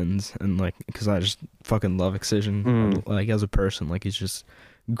Lost Lands, and like, because I just fucking love Excision, like as a person. Like he's just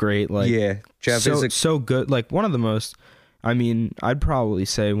great. Like, yeah, Jeff is so good. Like one of the most, I mean, I'd probably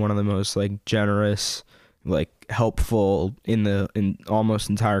say one of the most like generous, like helpful in almost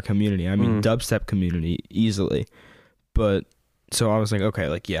entire community. I mean, dubstep community easily. But so I was like, okay,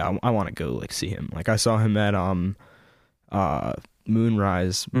 like yeah, I want to go like see him. Like I saw him at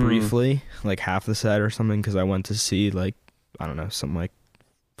Moonrise briefly, like half the set or something, because I went to see like, I don't know, some like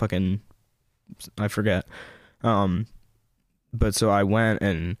fucking, I forget. But so I went,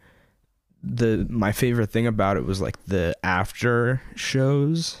 and my favorite thing about it was like the after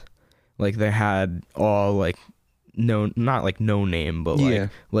shows. Like they had all like not like no name, but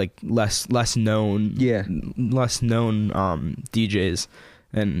like less known DJs,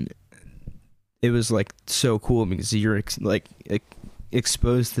 and it was like so cool, because you're like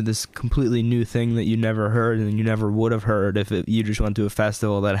exposed to this completely new thing that you never heard, and you never would have heard if you just went to a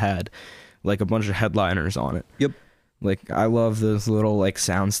festival that had like a bunch of headliners on it. Yep. Like I love those little like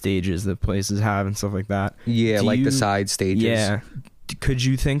sound stages that places have and stuff like that. Yeah, the side stages. Yeah. Could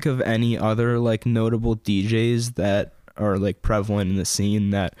you think of any other like notable DJs that are like prevalent in the scene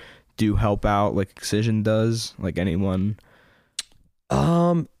that do help out like Excision does? Like anyone?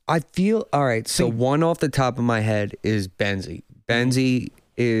 I feel all right. So one off the top of my head is Benzi. Benzi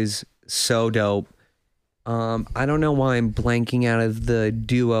is so dope. I don't know why I'm blanking out of the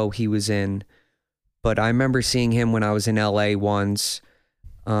duo he was in, but I remember seeing him when I was in LA once.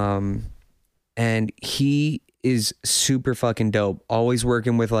 And he is super fucking dope. Always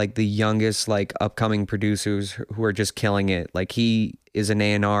working with like the youngest like upcoming producers who are just killing it. Like he is an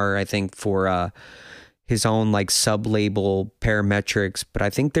A&R, I think, for his own like sub label Parametrics, but I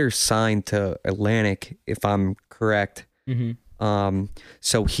think they're signed to Atlantic if I'm correct.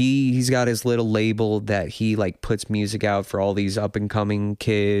 So he's got his little label that he like puts music out for all these up and coming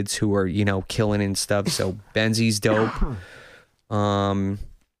kids who are, you know, killing and stuff. So Benzi's dope. I'm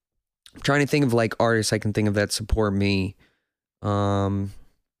trying to think of like artists I can think of that support me.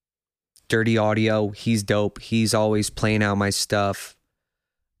 Dirty Audio, he's dope. He's always playing out my stuff.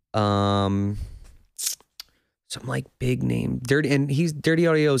 Some like big name Dirty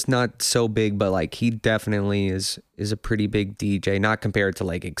Audio is not so big, but like he definitely is a pretty big DJ. Not compared to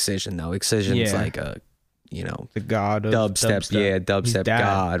like Excision though. Excision's like a, you know, the god of dubstep. Yeah, dubstep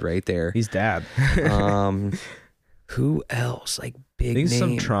god right there. He's dad. Who else? Like big I think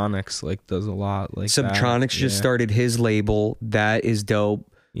name. Subtronics like does a lot like Subtronics just started his label. That is dope.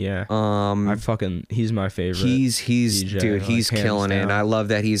 Yeah. He's my favorite. He's DJ, dude, he's killing it. And I love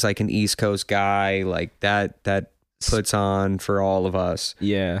that he's like an East Coast guy, like that puts on for all of us.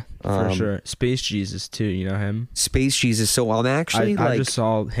 Yeah, for sure. Space Jesus too, you know him? Space Jesus. So I'm actually I just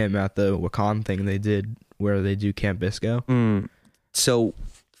saw him at the Wakan thing they did where they do Camp Bisco. So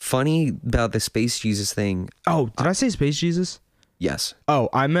funny about the Space Jesus thing. Oh, did I say Space Jesus? Yes. Oh,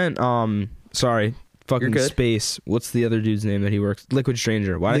 I meant sorry. Fucking Space. What's the other dude's name that he works? Liquid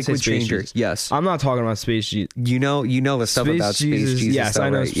Stranger. Why did I say Space Jesus? Yes. I'm not talking about Space Jesus. You know the stuff about Space Jesus. Yes, though, I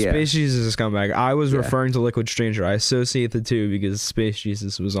know. Right? Space Jesus is a scumbag. I was referring to Liquid Stranger. I associate the two because Space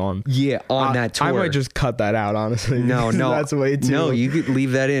Jesus was on. Yeah, on that tour. I might just cut that out, honestly. No, that's way too. No, you could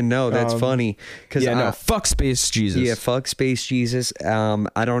leave that in. No, that's funny. No, fuck Space Jesus. Yeah, fuck Space Jesus.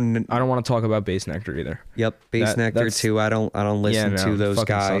 I don't want to talk about Bass Nectar either. Yep, Bass Nectar too. I don't listen to those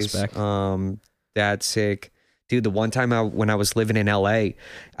guys. Suspect. That's sick. Dude, the one time when I was living in LA, I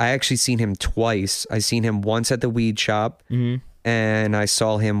actually seen him twice. I seen him once at the weed shop, and I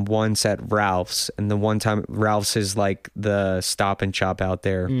saw him once at Ralph's. And the one time, Ralph's is like the Stop and Shop out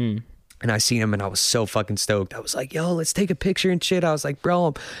there. And I seen him and I was so fucking stoked. I was like, yo, let's take a picture and shit. I was like, bro,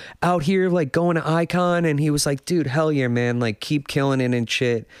 I'm out here like going to Icon. And he was like, dude, hell yeah, man. Like keep killing it and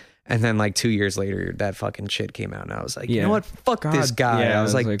shit. And then like 2 years later, that fucking shit came out. And I was like, you know what? Fuck this guy. Yeah, I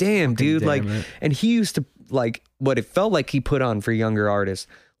was like, damn, dude. Like, and he used to like what it felt like he put on for younger artists,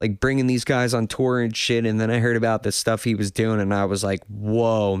 like bringing these guys on tour and shit. And then I heard about the stuff he was doing and I was like,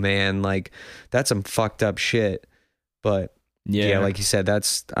 whoa, man, like that's some fucked up shit. But yeah, like you said, I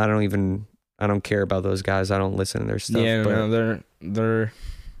don't care about those guys. I don't listen to their stuff. Yeah, no, they're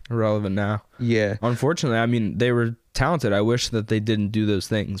irrelevant now. Yeah. Unfortunately, I mean, they were talented. I wish that they didn't do those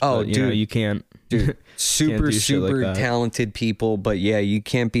things. Oh, but, you dude. know, you can't. Dude, super like talented people, but yeah, you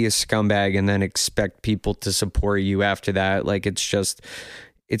can't be a scumbag and then expect people to support you after that. Like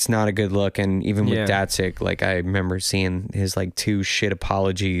it's not a good look. And even with Datsik, like I remember seeing his like 2 shit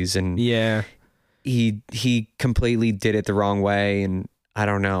apologies and he completely did it the wrong way. And I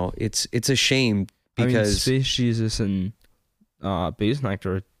don't know. It's a shame because Space Jesus and Bass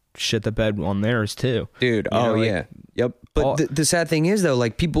Nectar shit the bed on theirs too, dude. Yep. But the sad thing is though,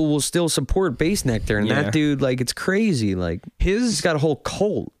 like people will still support Bass Nectar and that dude, like it's crazy. Like he's got a whole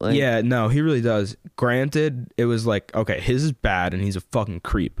cult. Like, no, he really does. Granted, it was like, okay, his is bad and he's a fucking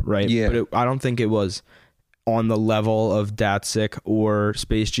creep, right? Yeah. But I don't think it was on the level of Datsik or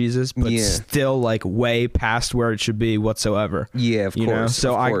Space Jesus, but still like way past where it should be whatsoever. Yeah, of course.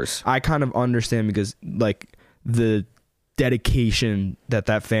 So I kind of understand because like the dedication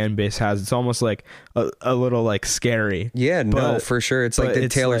that fan base has, it's almost like a little like scary. Yeah, no, for sure. It's like the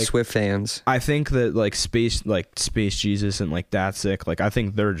Taylor Swift fans. I think that like Space Jesus and like Datsik, like I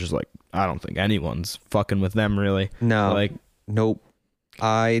think they're just like, I don't think anyone's fucking with them really. No, like nope.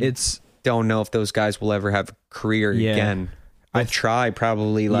 Don't know if those guys will ever have a career again. I try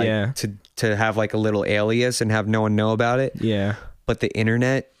probably like to have like a little alias and have no one know about it. Yeah, but the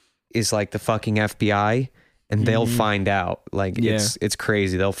internet is like the fucking FBI. And they'll find out, like it's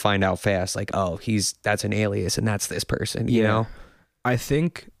crazy. They'll find out fast, like, oh, that's an alias, and that's this person. You know, I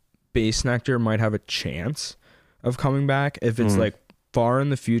think Bass Nectar might have a chance of coming back if it's like far in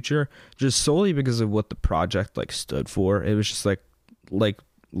the future, just solely because of what the project like stood for. It was just like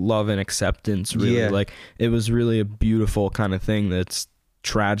love and acceptance. Really, like it was really a beautiful kind of thing. That's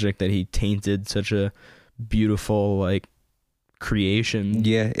tragic that he tainted such a beautiful like creation.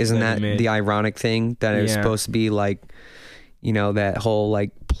 Isn't that the ironic thing that it was supposed to be like you know, that whole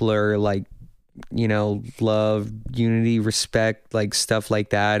like plur, like, you know, love, unity, respect, like stuff like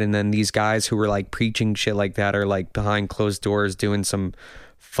that. And then these guys who were like preaching shit like that are like behind closed doors doing some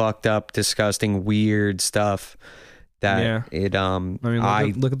fucked up, disgusting, weird stuff that I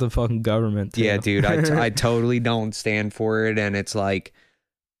mean, look at the fucking government too. Yeah, dude, I totally don't stand for it. And it's like,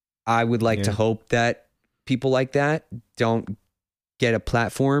 I would like to hope that people like that don't get a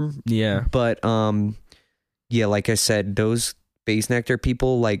platform. Yeah. But yeah, like I said, those Base Nectar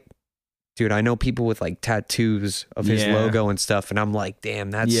people, like, dude, I know people with like tattoos of his logo and stuff, and I'm like,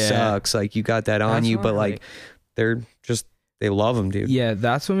 damn, that sucks. Like, you got that on you, but like they're just, they love him, dude. Yeah,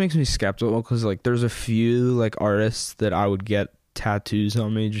 that's what makes me skeptical, because like there's a few like artists that I would get tattoos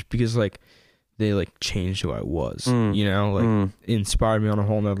on me just because like they like changed who I was, you know, like inspired me on a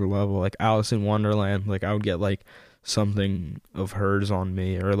whole nother level. Like Alice in Wonderland, like I would get like something of hers on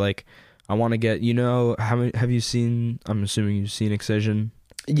me, or like I want to get, you know, have you seen, I'm assuming you've seen Excision.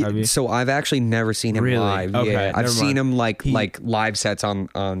 Yeah, so I've actually never seen him live. Okay, yeah, I've seen him like live sets on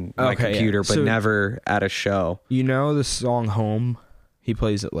my computer, but never at a show. You know the song Home? He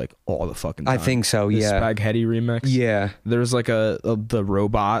plays it like all the fucking time. I think so, the Spaghetti remix. Yeah. There's like the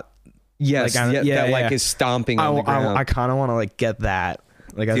robot. Yes, like, like is stomping on the ground. I kind of want to like get that.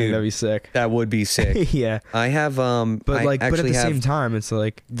 Like, I think that'd be sick. That would be sick. Yeah. I have but like, but at the same time, it's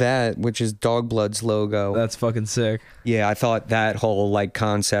like that, which is Dogblood's logo. That's fucking sick. Yeah, I thought that whole like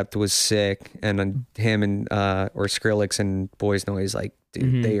concept was sick, and him and or Skrillex and Boys Noise, like,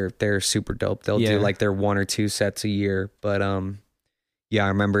 dude, they're super dope. They'll do like their 1 or 2 sets a year. But yeah, I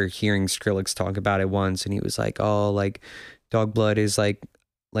remember hearing Skrillex talk about it once, and he was like, "Oh, like Dogblood is like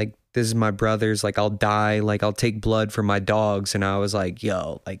this is my brother's, like I'll die, like I'll take blood for my dogs." And I was like,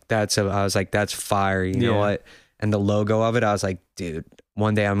 yo, like that's fire, you know what? And the logo of it, I was like, dude,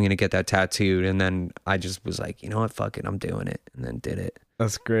 one day I'm gonna get that tattooed. And then I just was like, you know what, fuck it, I'm doing it, and then did it.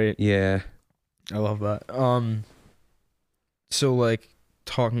 That's great. Yeah, I love that. So like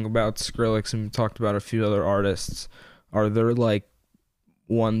talking about Skrillex, and we talked about a few other artists, are there like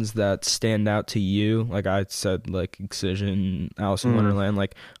ones that stand out to you? Like I said, like Excision, Alice in Wonderland,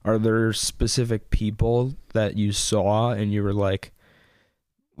 like are there specific people that you saw and you were like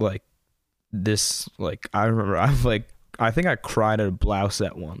this, like I remember I think I cried at a Blouse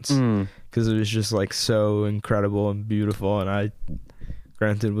at once because it was just like so incredible and beautiful, and I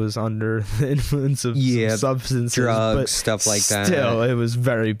granted was under the influence of some substances, drugs, but stuff like that. Still, it was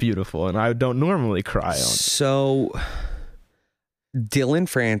very beautiful, and I don't normally cry on it. So Dylan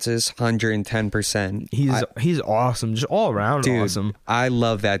Francis, 110%. He's awesome, just all around awesome. I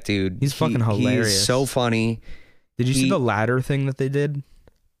love that dude. He's fucking hilarious. He's so funny. Did you see the ladder thing that they did?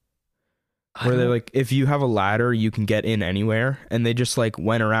 Where they're like, if you have a ladder, you can get in anywhere, and they just like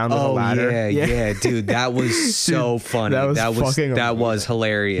went around with a ladder. Yeah, dude, that was so funny. That was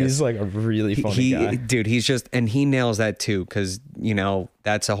hilarious. He's like a really funny guy, dude. He's just, and he nails that too, because you know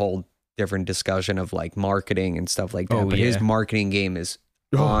that's a whole different discussion of like marketing and stuff like that. But his marketing game is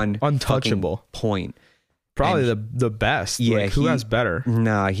untouchable point. Probably the best. Yeah, like, who has better?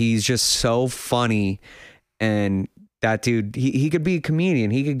 Nah, he's just so funny, and that dude, he could be a comedian.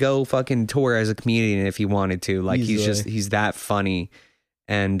 He could go fucking tour as a comedian if he wanted to. Like he's that funny.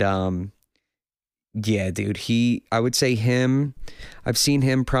 And yeah, dude, I would say him. I've seen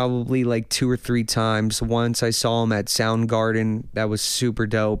him probably like 2 or 3 times. Once I saw him at Soundgarden. That was super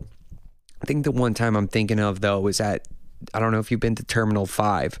dope. I think the one time I'm thinking of though was I don't know if you've been to Terminal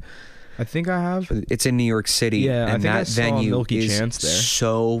 5. I think I have. It's in New York City. Yeah, and I think that I saw venue Milky is Chance there.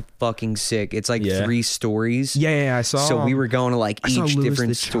 So fucking sick. It's like 3 stories. Yeah, I saw. So we were going to like each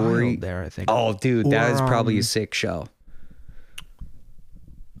different story there, I think. Oh, dude, that is probably a sick show.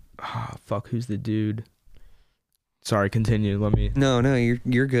 Oh, fuck, who's the dude? Sorry, continue. Let me. No,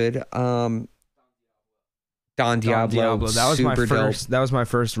 you're good. Don Diablo. That was my first. Dope. That was my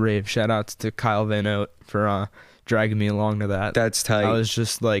first rave. Shout outs to Kyle Van Oat for dragging me along to that. That's tight. I was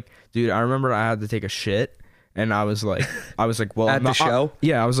just like, dude, I remember I had to take a shit, and I was like, well, at the show.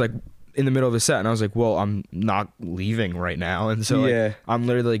 I was like in the middle of a set, and I was like, well, I'm not leaving right now, and so like, I'm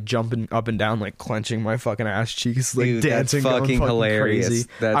literally like jumping up and down, like clenching my fucking ass cheeks, like dude, dancing, that's fucking hilarious. Crazy.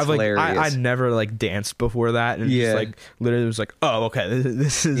 That's hilarious. I never like danced before that, and just like literally was like, oh, okay,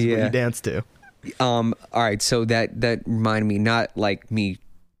 this is what you dance to. All right, so that reminded me, not like me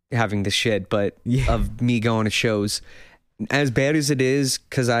having the shit, but of me going to shows. As bad as it is,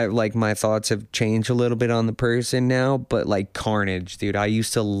 because I like my thoughts have changed a little bit on the person now, but like Carnage, dude, I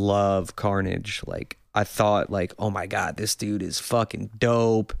used to love Carnage. Like I thought like, oh my god, this dude is fucking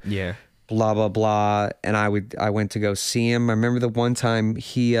dope. Yeah. Blah blah blah. And I went to go see him. I remember the one time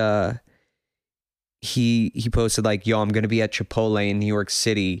he he posted like, yo, I'm gonna be at Chipotle in New York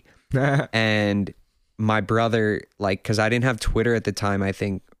City. And my brother, like, because I didn't have Twitter at the time, I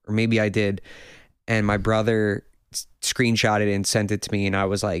think, or maybe I did, and my brother screenshotted it and sent it to me, and I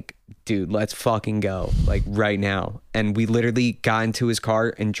was like, dude, let's fucking go, like, right now. And we literally got into his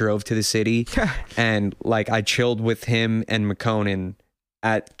car and drove to the city. And like, I chilled with him and McConan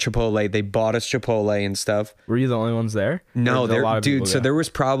at Chipotle. They bought us Chipotle and stuff. Were you the only ones there? No, dude. So there was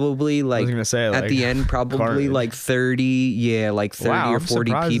probably like, I was gonna say, like, at the end, probably carnage. Like 30, like 30 wow, or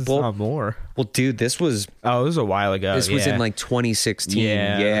 40 people. It's not more. Well, dude, this was a while ago. This was in like 2016.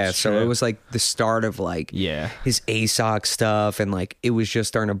 Yeah. So it was like the start of like his ASOC stuff, and like it was just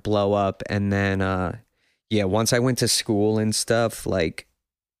starting to blow up. And then once I went to school and stuff, like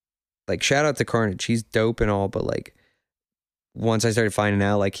shout out to Carnage, he's dope and all, but like, once I started finding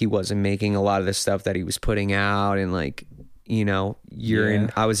out like he wasn't making a lot of the stuff that he was putting out, and like, you know,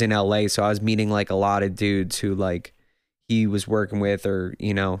 I was in LA, so I was meeting like a lot of dudes who like he was working with, or,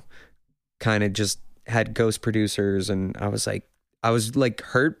 you know, kind of just had ghost producers, and I was like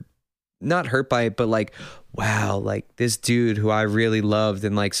not hurt by it, but like, wow, like this dude who I really loved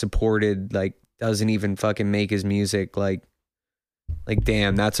and like supported, like doesn't even fucking make his music, like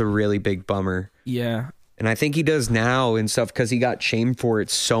damn, that's a really big bummer. Yeah. And I think he does now and stuff, because he got shamed for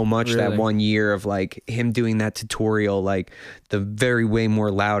it so much that one year of like him doing that tutorial, like the very way more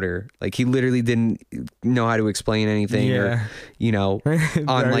louder. Like he literally didn't know how to explain anything, or, you know,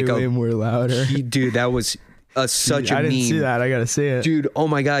 on like a way more louder. Dude, that was such a meme. I didn't see that. I gotta see it, dude. Oh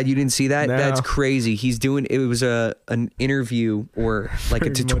my god, you didn't see that? No. That's crazy. He's doing it. Was an interview or like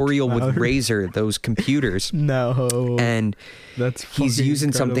a tutorial with Razer, those computers. No, and he's using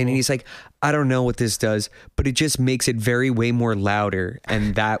incredible. Something, and he's like, I don't know what this does, but it just makes it way more louder.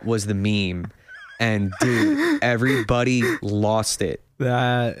 And that was the meme. And dude, everybody lost it.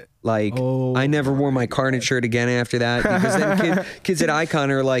 I never wore my Carnage shirt again after that, because then kids at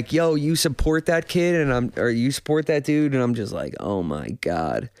Icon are like, yo, you support that kid, or you support that dude, and I'm just like, oh my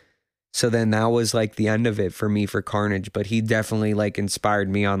god. So then that was like the end of it for me for Carnage, but he definitely like inspired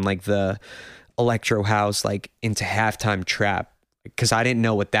me on like the electro house, like into halftime trap, because I didn't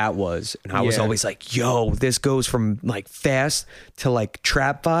know what that was, and I was always like, yo, this goes from like fast to like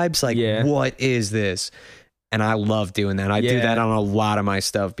trap vibes, like what is this? And I love doing that. I do that on a lot of my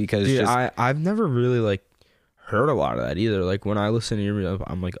stuff, because I've never really like heard a lot of that either. Like when I listen to your,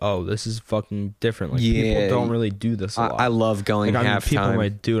 I'm like, oh, this is fucking different. Like people don't really do this a lot. I love going like, halftime. People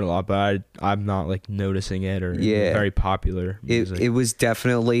might do it a lot, but I'm not like noticing it, or very popular music. It was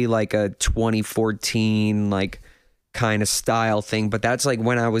definitely like a 2014 like kind of style thing, but that's like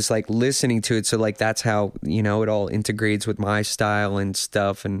when I was like listening to it. So like that's how, you know, it all integrates with my style and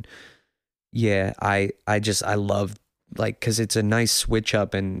stuff. And yeah, I love, like, because it's a nice switch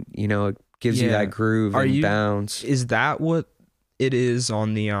up, and, you know, it gives you that groove and bounce. Is that what it is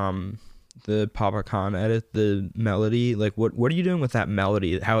on the Papa Khan edit, the melody? Like, what are you doing with that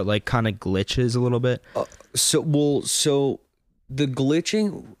melody? How it like kind of glitches a little bit? So the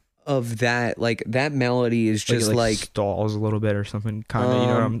glitching of that, like that melody is just like stalls a little bit or something, kind of,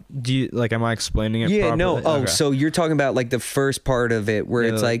 you know. Am I explaining it properly? No. Okay. So you're talking about like the first part of it where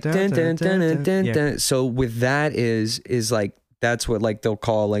it's like dun, dun, dun, dun, dun, dun. So with that is like, that's what like they'll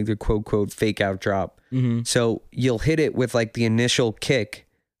call like the quote fake out drop. Mm-hmm. So you'll hit it with like the initial kick,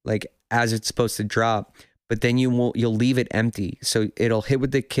 like as it's supposed to drop, but then you'll leave it empty. So it'll hit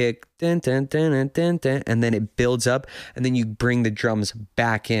with the kick, dun, dun, dun, dun, dun, dun, and then it builds up, and then you bring the drums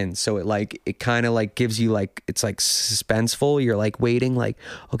back in. So it kind of like gives you like, it's like suspenseful. You're like waiting, like,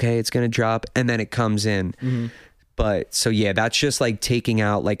 okay, it's going to drop, and then it comes in. Mm-hmm. But so yeah, that's just like taking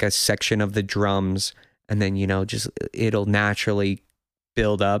out like a section of the drums, and then, you know, just it'll naturally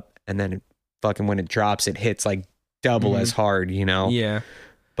build up, and then fucking when it drops, it hits like double as hard, you know? Yeah.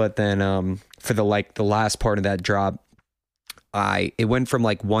 But then for the last part of that drop, it went from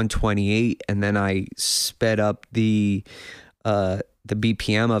like 128, and then I sped up the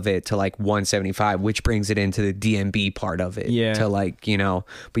BPM of it to like 175, which brings it into the DMB part of it. Yeah. To like, you know,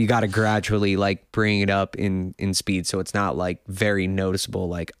 but you got to gradually like bring it up in speed, so it's not like very noticeable.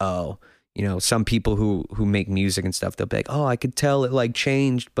 Like, oh, you know, some people who make music and stuff, they'll be like, oh, I could tell it like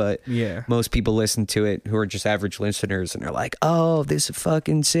changed, but most people listen to it who are just average listeners, and they're like, oh, this is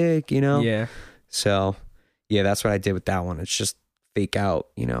fucking sick, you know? Yeah. So yeah, that's what I did with that one. It's just fake out,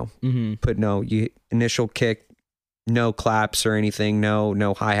 you know, put initial kick, no claps or anything,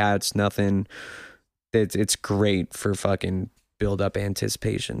 no hi-hats, nothing. It's great for fucking build up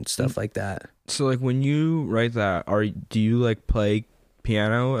anticipation, stuff like that. So like when you write that, do you like play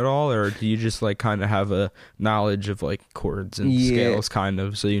piano at all, or do you just like kind of have a knowledge of like chords and scales, kind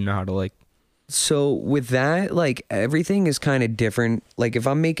of, so you know how to like So with that, like everything is kind of different. Like if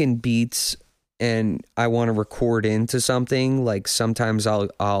I'm making beats and I want to record into something, like sometimes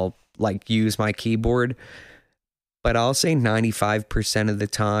I'll like use my keyboard, but I'll say 95% of the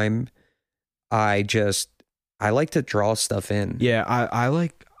time I like to draw stuff in. Yeah,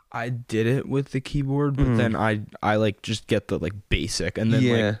 I did it with the keyboard, but then I like just get the like basic and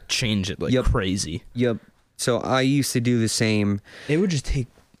then like change it like crazy. Yep. So I used to do the same. It would just take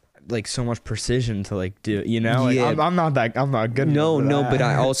like so much precision to like do, you know? Like, I'm not good. No, but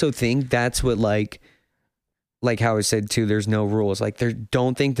I also think that's what like how I said too, there's no rules. Like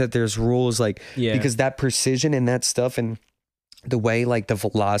don't think that there's rules, like because that precision and that stuff and the way like the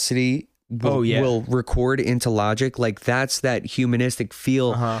velocity will record into Logic, like that's that humanistic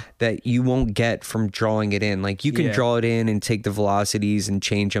feel that you won't get from drawing it in. Like you can draw it in and take the velocities and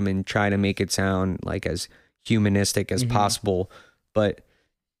change them and try to make it sound like as humanistic as possible, but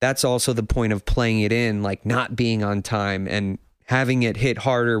that's also the point of playing it in, like not being on time and having it hit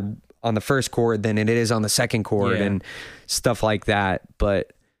harder on the first chord than it is on the second chord and stuff like that.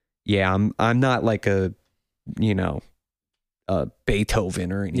 But yeah, I'm not like a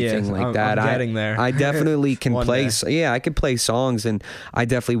Beethoven or anything like that. I'm getting there. I definitely can play. Day. I could play songs, and I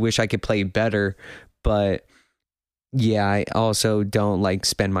definitely wish I could play better. But yeah, I also don't like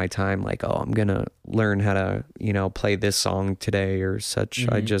spend my time like, oh, I'm gonna learn how to play this song today or such.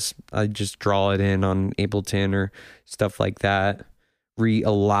 I just draw it in on Ableton or stuff like that.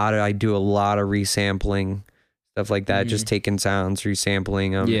 I do a lot of resampling, stuff like that. Just taking sounds,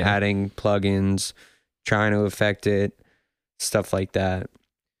 resampling them, adding plugins, trying to affect it. Stuff like that.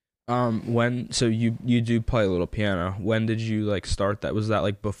 So you do play a little piano. When did you like start that? Was that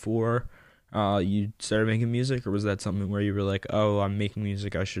like before you started making music, or was that something where you were like, oh, I'm making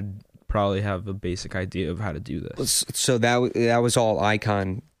music, I should probably have a basic idea of how to do this? So that was all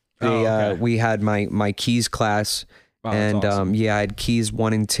Icon. We had my keys class, and awesome. I had keys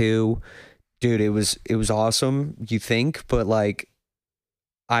 1 and 2. Dude, it was awesome. You think, but like,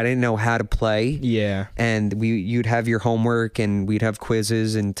 I didn't know how to play. Yeah. And you'd have your homework and we'd have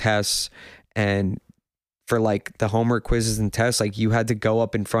quizzes and tests. And for like the homework, quizzes and tests, like you had to go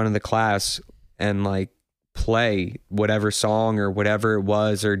up in front of the class and like play whatever song or whatever it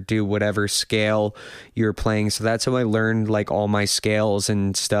was, or do whatever scale you were playing. So that's how I learned like all my scales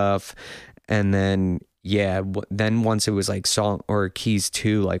and stuff. And then then once it was like song or keys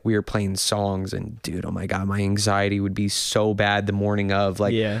 2, like we were playing songs, and dude, oh my god, my anxiety would be so bad the morning of,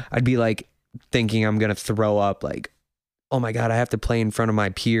 like I'd be like thinking I'm gonna throw up, like, oh my god, I have to play in front of my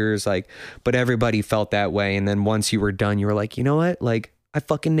peers, like, but everybody felt that way. And then once you were done, you were like, you know what, like I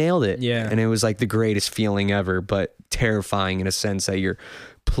fucking nailed it. And it was like the greatest feeling ever, but terrifying in a sense that you're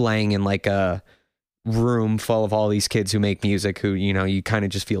playing in like a room full of all these kids who make music, who you kind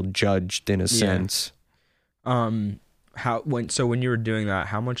of just feel judged in a sense. When you were doing that,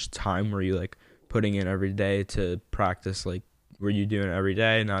 how much time were you like putting in every day to practice? Like, were you doing it every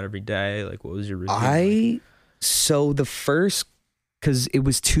day, not every day? Like, what was your routine? So the first, because it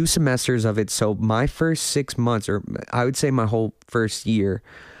was 2 semesters of it, so my first 6 months, or I would say my whole first year,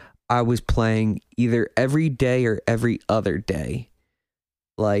 I was playing either every day or every other day.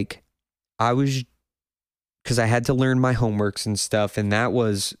 Like, because I had to learn my homeworks and stuff, and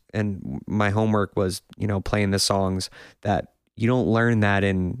my homework was, playing the songs that you don't learn that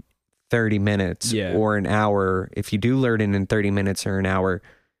in 30 minutes or an hour. If you do learn it in 30 minutes or an hour,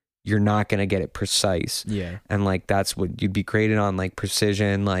 you're not going to get it precise. And like, that's what you'd be graded on, like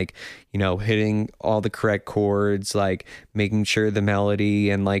precision, like, hitting all the correct chords, like making sure the melody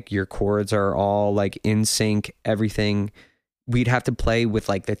and like your chords are all like in sync, everything. We'd have to play with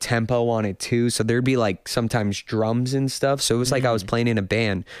like the tempo on it too. So there'd be like sometimes drums and stuff. So it was like I was playing in a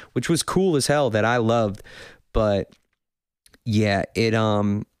band, which was cool as hell, that I loved. But yeah,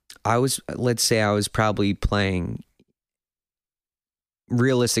 let's say I was probably playing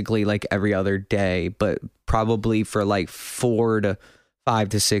realistically like every other day, but probably for like 4 to 5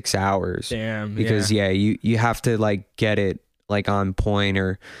 to 6 hours. Damn. Because you have to like get it like on point,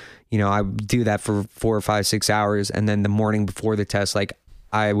 or I would do that for 4 or 5, 6 hours. And then the morning before the test, like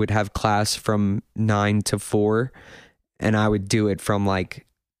I would have class from 9 to 4, and I would do it from like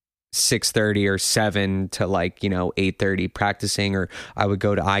 6:30 or 7 to like 8:30 practicing. Or I would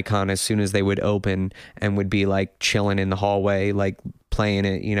go to Icon as soon as they would open and would be like chilling in the hallway, like playing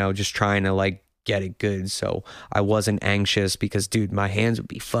it, just trying to like get it good. So I wasn't anxious, because dude, my hands would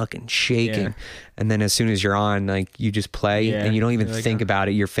be fucking shaking. And then as soon as you're on, like you just play and you don't even think about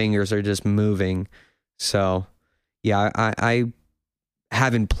it. Your fingers are just moving. So yeah, I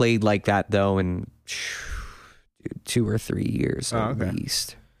haven't played like that though in 2 or 3 years at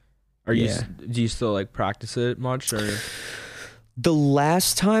least. Do you still like practice it much or? The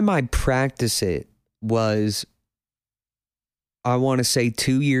last time I practiced it was, I want to say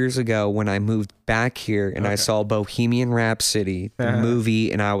 2 years ago when I moved back here and I saw Bohemian Rhapsody, the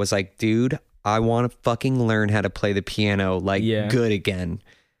movie, and I was like, dude, I want to fucking learn how to play the piano like good again.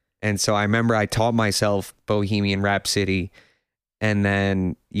 And so I remember I taught myself Bohemian Rhapsody, and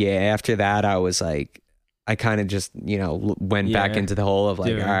then after that I was like, I kind of just, went back into the hole of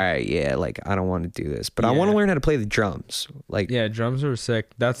like, all right, like I don't want to do this, but I want to learn how to play the drums. Like, drums are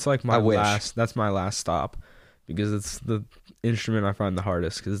sick. That's like my last stop, because it's the instrument I find the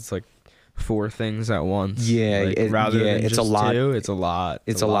hardest, because it's like 4 things at once. Rather than it's just a lot. 2, it's a lot.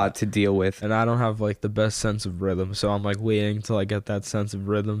 It's a lot to deal with, and I don't have like the best sense of rhythm, so I'm like waiting till I get that sense of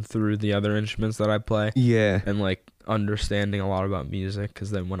rhythm through the other instruments that I play. And like understanding a lot about music,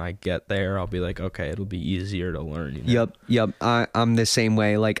 because then when I get there I'll be like, okay, it'll be easier to learn. Yep. I'm the same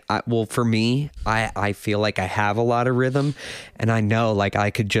way. Like, for me, I feel like I have a lot of rhythm, and I know like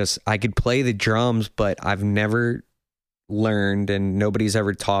I could play the drums, but I've never learned, and nobody's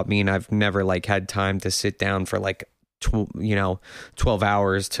ever taught me, and I've never like had time to sit down for like 12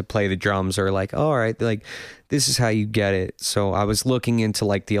 hours to play the drums, or like, all right, like this is how you get it. So I was looking into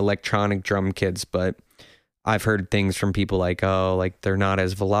like the electronic drum kits, but I've heard things from people like, oh, like they're not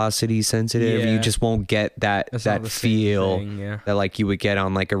as velocity sensitive. You just won't get that feel that like you would get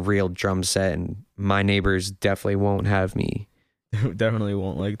on like a real drum set. And my neighbors definitely won't have me. Definitely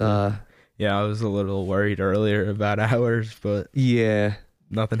won't like that. I was a little worried earlier about ours, but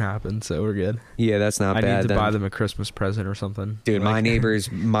nothing happened, so we're good. That's not bad. I need to buy them a Christmas present or something. Dude,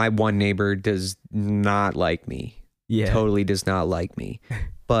 my one neighbor does not like me. Totally does not like me.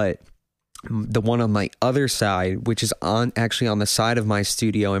 But the one on my other side, which is actually on the side of my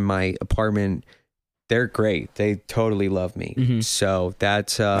studio in my apartment, they're great. They totally love me. So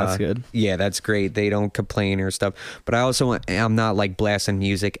that's good. Yeah, that's great. They don't complain or stuff. But I'm not like blasting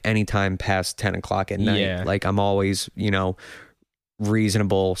music anytime past 10 o'clock at night. Like I'm always,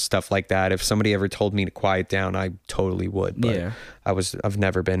 reasonable, stuff like that. If somebody ever told me to quiet down, I totally would. But I've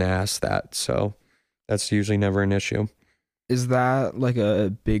never been asked that. So that's usually never an issue. Is that like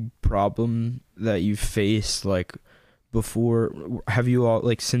a big problem that you faced like before? Have you all,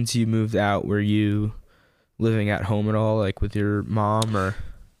 like, since you moved out, were you living at home at all, like with your mom or?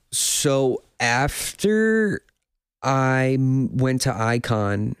 So after I went to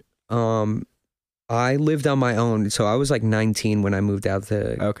Icon, I lived on my own. So I was like 19 when I moved out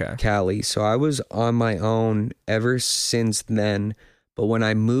to Cali. So I was on my own ever since then. But when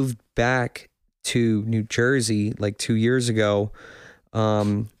I moved back to New Jersey like 2 years ago,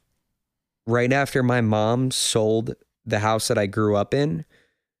 right after my mom sold the house that I grew up in,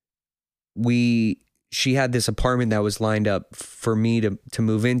 she had this apartment that was lined up for me to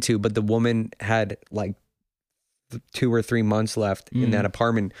move into, but the woman had like 2 or 3 months left in that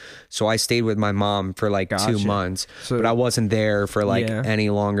apartment, so I stayed with my mom for like 2 months. But I wasn't there for like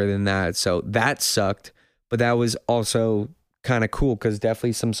any longer than that, so that sucked. But that was also kind of cool, because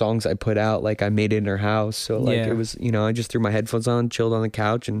definitely some songs I put out, like I made it in her house, so like it was, I just threw my headphones on, chilled on the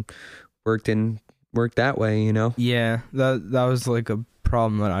couch, and worked that way. That was like a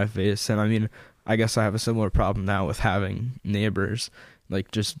problem that I faced, and I mean, I guess I have a similar problem now with having neighbors,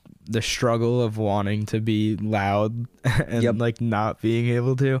 like just the struggle of wanting to be loud and like not being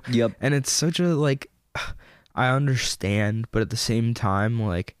able to. And it's such a, like, I understand, but at the same time,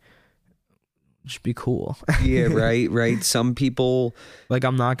 like, just be cool. Right. Some people, like,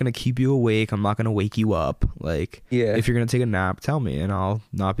 I'm not gonna keep you awake, I'm not gonna wake you up. Like, if you're gonna take a nap, tell me and I'll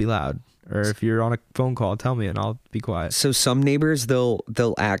not be loud. Or if you're on a phone call, tell me and I'll be quiet. So some neighbors, they'll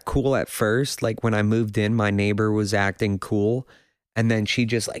act cool at first. Like when I moved in, my neighbor was acting cool, and then she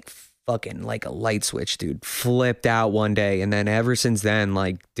just like fucking like a light switch, dude, flipped out one day. And then ever since then,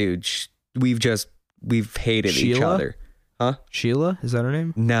 like, dude, we've hated each other. Huh? Sheila? Is that her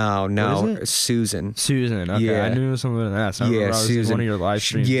name? No. Susan. Okay. I knew it was something with an S. I remember I was in one of your live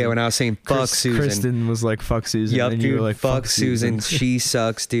streams. Yeah, when I was saying fuck Susan. Kristen was like, fuck Susan. Yep, and dude, you were like, fuck Susan. She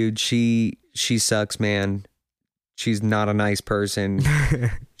sucks, dude. She sucks, man. She's not a nice person.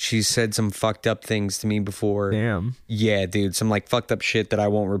 She said some fucked up things to me before. Damn. Yeah, dude. Some like fucked up shit that I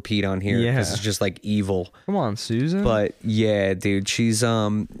won't repeat on here because it's just like evil. Come on, Susan. But yeah, dude. She's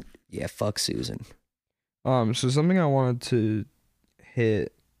fuck Susan. So something I wanted to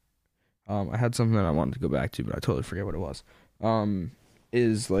hit, I had something that I wanted to go back to, but I totally forget what it was.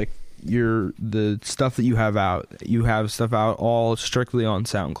 Is like the stuff that you have out. You have stuff out all strictly on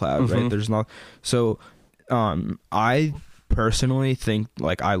SoundCloud, right? There's not. So, I personally think,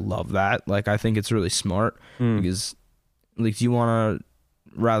 like, I love that. Like, I think it's really smart because, like, do you want to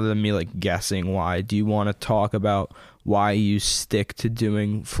rather than me like guessing why, do you want to talk about why you stick to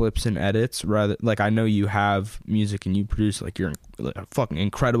doing flips and edits rather, like, I know you have music and you produce, like, you're a fucking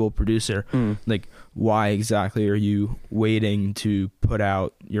incredible producer. Like, why exactly are you waiting to put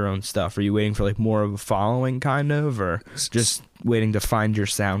out your own stuff? Are you waiting for like more of a following kind of, or just waiting to find your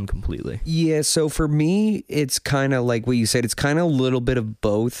sound completely? Yeah, so for me, it's kind of like what you said, it's kind of a little bit of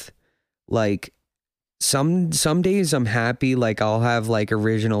both. Like some days I'm happy, like I'll have like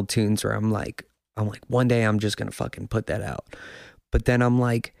original tunes where I'm like one day I'm just gonna fucking put that out. But then I'm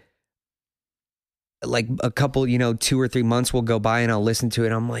like a couple, 2 or 3 months will go by and I'll listen to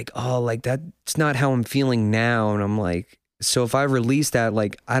it. I'm like, oh, like that's not how I'm feeling now. And I'm like, so if I release that,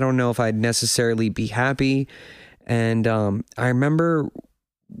 like, I don't know if I'd necessarily be happy. And I remember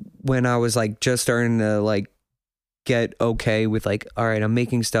when I was like just starting to like get okay with like, all right, I'm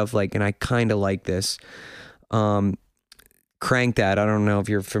making stuff like, and I kind of like this. Crank That, I don't know if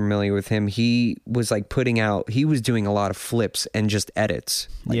you're familiar with him. He was like he was doing a lot of flips and just edits,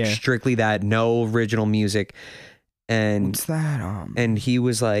 like strictly that, no original music. And what's that? And he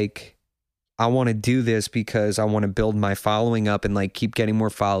was like, I want to do this because I want to build my following up and like keep getting more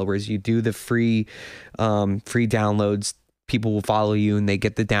followers. You do the free downloads, people will follow you and they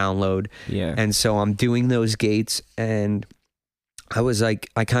get the download. Yeah. And so I'm doing those gates, and I was like,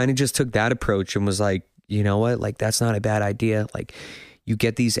 I kind of just took that approach and was like, you know what? Like, that's not a bad idea. Like, you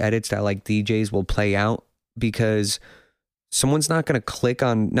get these edits that like DJs will play out, because someone's not going to click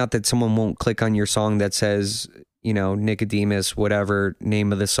on, not that someone won't click on your song that says, Nicodemus, whatever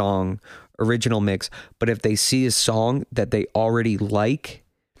name of the song, original mix. But if they see a song that they already like,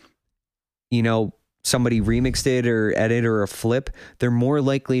 somebody remixed it or edit or a flip, they're more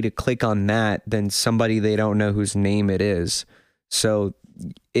likely to click on that than somebody they don't know whose name it is. So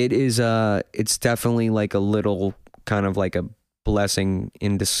it is it's definitely like a little kind of like a blessing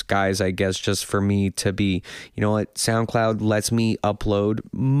in disguise, I guess, just for me to be, what, SoundCloud lets me upload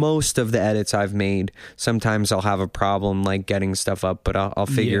most of the edits I've made. Sometimes I'll have a problem like getting stuff up, but I'll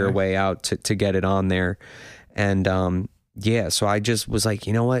figure a way out to get it on there. And so I just was like,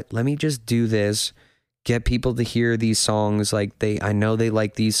 you know what, let me just do this, get people to hear these songs. Like I know they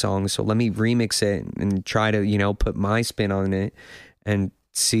like these songs, so let me remix it and try to, put my spin on it and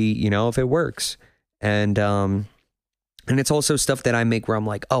see, if it works. And it's also stuff that I make where I'm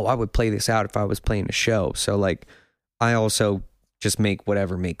like, oh, I would play this out if I was playing a show. So like, I also just make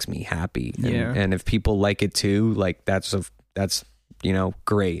whatever makes me happy. And if people like it too, like that's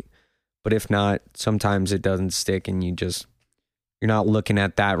great. But if not, sometimes it doesn't stick and you're not looking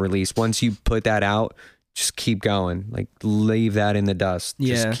at that release. Once you put that out, just keep going. Like, leave that in the dust.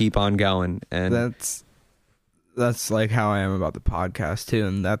 Just keep on going. And that's like how I am about the podcast too.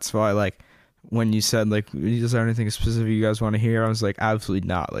 And that's why, like, when you said like, is there anything specific you guys want to hear? I was like, absolutely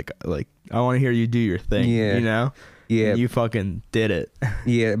not. Like I want to hear you do your thing. Yeah. Yeah. And you fucking did it.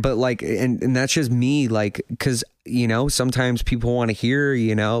 Yeah. But like, and that's just me, like, cause sometimes people want to hear,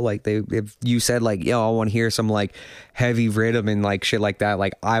 like if you said like, yo, I want to hear some like heavy rhythm and like shit like that,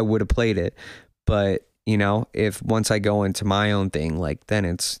 like I would have played it. But if once I go into my own thing, like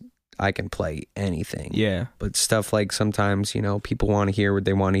then I can play anything. Yeah. But stuff like sometimes, people want to hear what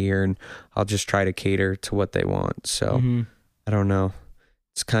they want to hear, and I'll just try to cater to what they want. So I don't know.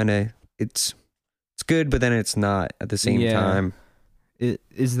 It's kind of, it's good, but then it's not at the same time.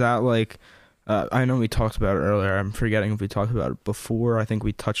 Is that like, I know we talked about it earlier. I'm forgetting if we talked about it before. I think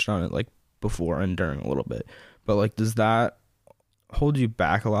we touched on it like before and during a little bit. But like, does that hold you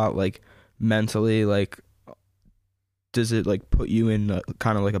back a lot, like mentally? Like, does it like put you in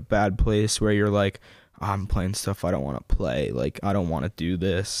kind of like a bad place where you're like, I'm playing stuff I don't want to play, like I don't want to do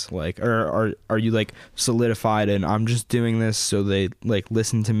this, like, or are you like solidified and I'm just doing this so they like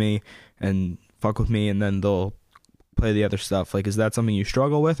listen to me and fuck with me and then they'll play the other stuff? Like, is that something you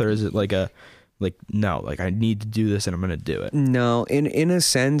struggle with, or is it like no, like I need to do this and I'm gonna do it? No, in a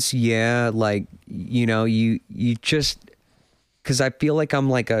sense, yeah. Like, you just, because I feel like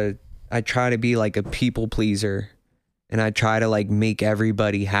I try to be like a people pleaser. And I try to like make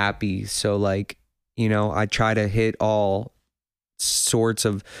everybody happy. So like, I try to hit all sorts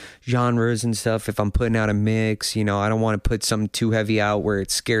of genres and stuff. If I'm putting out a mix, I don't want to put something too heavy out where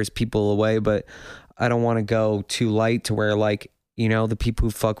it scares people away, but I don't want to go too light to where like, the people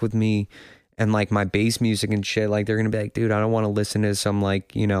who fuck with me and like my bass music and shit, like they're going to be like, dude, I don't want to listen to some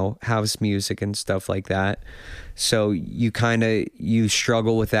like, house music and stuff like that. So you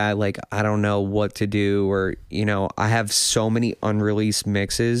struggle with that. Like, I don't know what to do, or, I have so many unreleased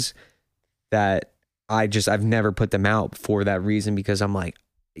mixes that I've never put them out for that reason, because I'm like,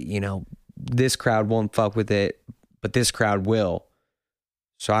 this crowd won't fuck with it, but this crowd will.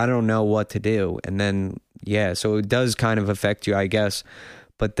 So I don't know what to do. And then, yeah, so it does kind of affect you, I guess.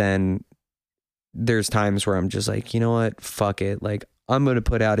 But then there's times where I'm just like, you know what? Fuck it. Like, I'm going to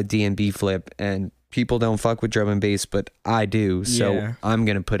put out a D&B flip, and people don't fuck with drum and bass, but I do. So I'm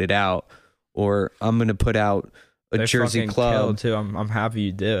going to put it out. Or I'm going to put out a They Jersey fucking club kill, too. I'm happy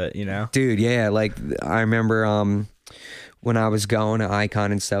you do it, you know? Dude, yeah, like I remember when I was going to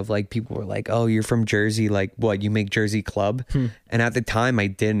Icon and stuff, like people were like, "Oh, you're from Jersey, like what, you make Jersey Club?" And at the time I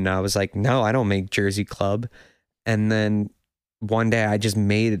didn't. I was like, "No, I don't make Jersey Club." And then one day I just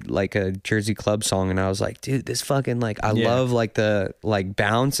made like a Jersey Club song, and I was like, "Dude, this fucking like I love like the like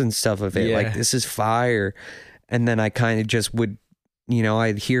bounce and stuff of it. Like this is fire." And then I kind of just would, you know,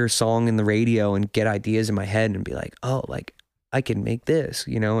 I'd hear a song in the radio and get ideas in my head and be like, "Oh, like I can make this,"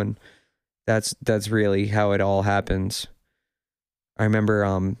 you know, and that's really how it all happens. I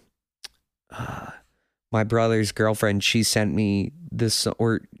remember my brother's girlfriend, she sent me this,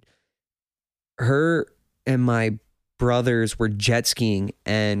 or her and my brothers were jet skiing,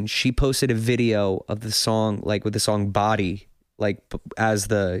 and she posted a video of the song, like with the song Body, like as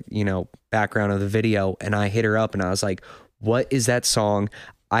the, you know, background of the video. And I hit her up and I was like, "What is that song?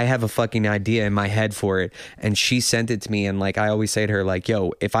 I have a fucking idea in my head for it." And she sent it to me, and like I always say to her, like,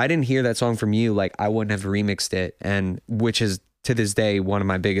 "Yo, if I didn't hear that song from you, like I wouldn't have remixed it." And which is to this day one of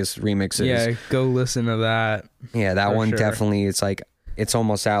my biggest remixes. Yeah, go listen to that. Yeah, that one definitely, it's like it's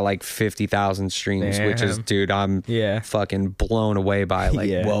almost at like 50,000 streams. Damn. Which is, dude, I'm fucking blown away by it.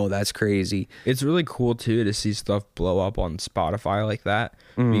 Like, whoa, that's crazy. It's really cool too to see stuff blow up on Spotify like that.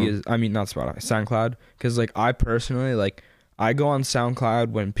 Because I mean, not Spotify, SoundCloud. Because like I personally, like, I go on SoundCloud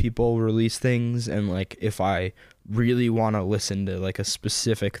when people release things, and like if I really want to listen to like a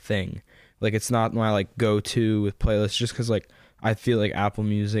specific thing, like it's not my like go-to with playlists, just because like I feel like Apple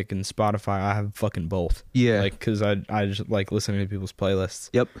Music and Spotify, I have fucking both. Yeah. Like, because I just like listening to people's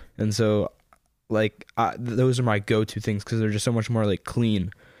playlists. Yep. And so like those are my go-to things because they're just so much more like clean.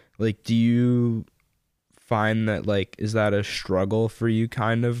 Like, do you find that, like, is that a struggle for you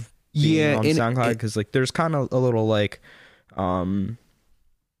kind of being on SoundCloud? Because like there's kind of a little like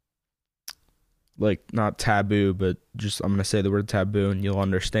not taboo, but just I'm gonna say the word taboo and you'll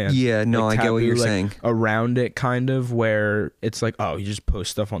understand. Yeah, no, like, I get what you're saying. Around it, kind of, where it's like, oh, you just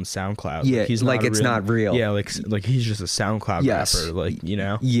post stuff on SoundCloud. Yeah, like, he's like it's not real. Yeah, like he's just a SoundCloud rapper, like, you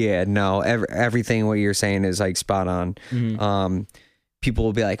know. Yeah, no, everything what you're saying is like spot on. Mm-hmm. People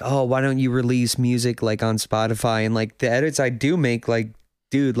will be like, oh, why don't you release music like on Spotify? And like the edits I do make, like,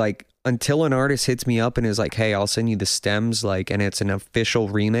 dude, like, until an artist hits me up and is like, hey, I'll send you the stems, like, and it's an official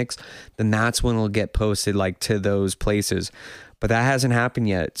remix, then that's when it'll get posted like to those places. But that hasn't happened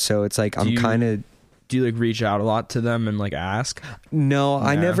yet. So it's like, do you like reach out a lot to them and like ask? No,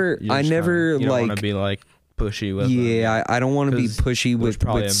 I never you don't like want to be like pushy with them. Yeah, I don't want to be pushy with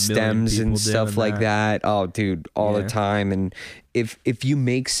stems and stuff like that. Oh, dude, all the time. And if you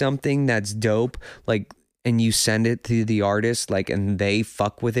make something that's dope, like, and you send it to the artist, like, and they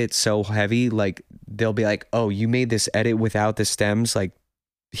fuck with it so heavy, like, they'll be like, oh, you made this edit without the stems, like,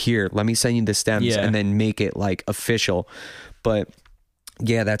 here, let me send you the stems, and then make it like official. But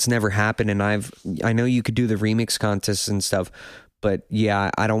yeah, that's never happened. And I know you could do the remix contests and stuff, but yeah,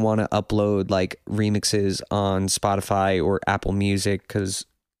 I don't want to upload like remixes on Spotify or Apple Music, because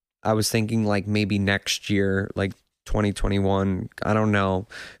I was thinking like maybe next year, like 2021, I don't know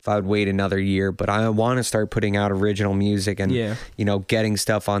if I would wait another year, but I want to start putting out original music and you know, getting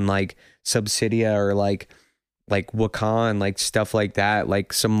stuff on like Subsidia or like Wakan, like stuff like that,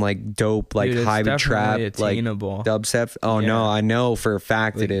 like some like dope like hybrid trap attainable. Like dubstep. No, I know for a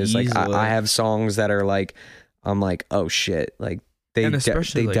fact like, it is easily. Like I have songs that are like, I'm like, oh shit, like they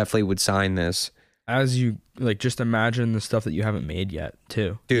definitely would sign this. As you like, just imagine the stuff that you haven't made yet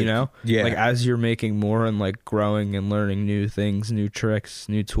too. Dude, you know, yeah, like as you're making more and like growing and learning new things, new tricks,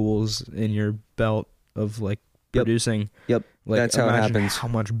 new tools in your belt of like producing. Like, that's how it happens. How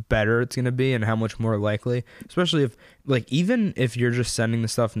much better it's gonna be and how much more likely, especially if like, even if you're just sending the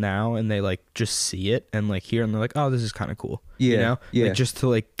stuff now and they like just see it and like hear and they're like, oh, this is kind of cool. You know, like, just to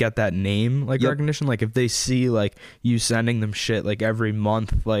like get that name like recognition. Like if they see like you sending them shit like every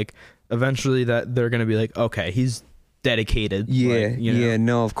month, like eventually that they're gonna be like, okay, he's dedicated. Like, you know?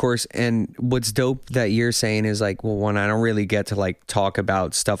 No, of course. And what's dope that you're saying is like, well, one, I don't really get to like talk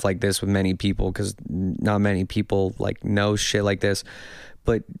about stuff like this with many people because not many people like know shit like this,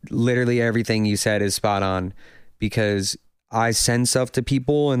 but literally everything you said is spot on, because I send stuff to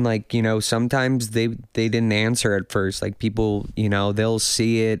people and like, you know, sometimes they didn't answer at first. Like people, you know, they'll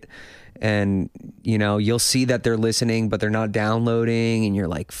see it and, you know, you'll see that they're listening, but they're not downloading, and you're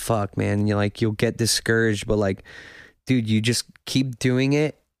like, fuck, man. And you're like, you'll get discouraged, but like, dude, you just keep doing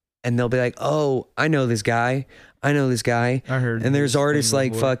it, and they'll be like, oh, I know this guy. I heard. And there's artists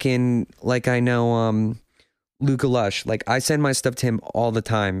like fucking, like I know Luca Lush. Like I send my stuff to him all the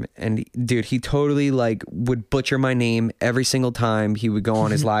time, and dude, he totally like would butcher my name every single time he would go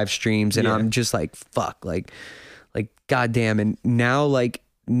on his live streams, and I'm just like, fuck, like goddamn. And now, like,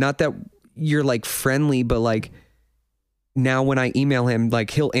 not that you're like friendly, but like now when I email him, like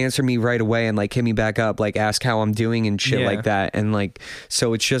he'll answer me right away and like hit me back up, like ask how I'm doing and shit like that. And like,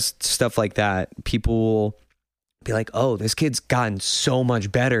 so it's just stuff like that. People will be like, oh, this kid's gotten so much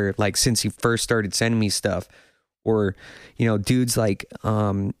better, like since he first started sending me stuff. Or, you know, dudes like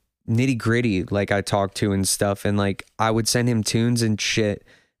Nitty Gritty, like I talked to and stuff, and like I would send him tunes and shit,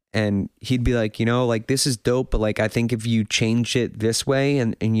 and he'd be like, you know, like this is dope, but like I think if you changed it this way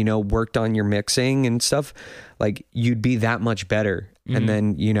and you know, worked on your mixing and stuff, like you'd be that much better. And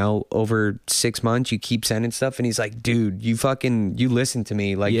then, you know, over 6 months you keep sending stuff, and he's like, dude, you listen to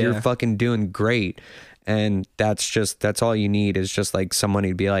me, like you're fucking doing great. And that's all you need, is just like somebody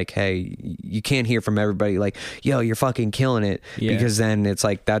to be like, hey, you can't hear from everybody like, yo, you're fucking killing it, because then it's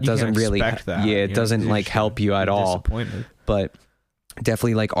like that doesn't really it doesn't like help you at all. But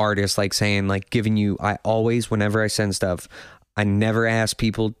definitely like artists, like saying, like giving you, I always, whenever I send stuff, I never ask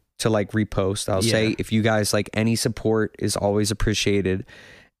people to like repost. I'll say, if you guys like, any support is always appreciated,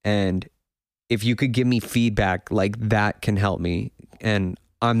 and if you could give me feedback, like that can help me. And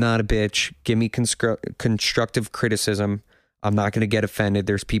I'm not a bitch. Give me constructive criticism. I'm not going to get offended.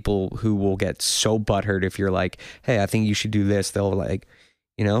 There's people who will get so butthurt if you're like, hey, I think you should do this. They'll like,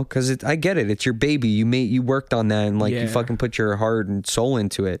 you know, because I get it. It's your baby. You worked on that, and like you fucking put your heart and soul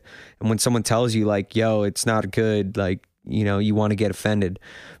into it. And when someone tells you like, yo, it's not good, like, you know, you want to get offended.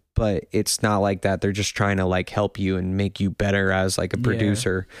 But it's not like that. They're just trying to like help you and make you better as like a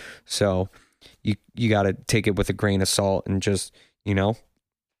producer. So you got to take it with a grain of salt and just, you know,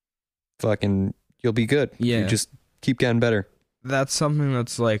 fucking, you'll be good. You just keep getting better. That's something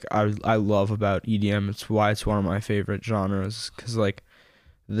that's like I love about EDM. It's why it's one of my favorite genres, because like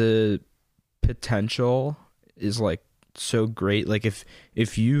the potential is like so great. Like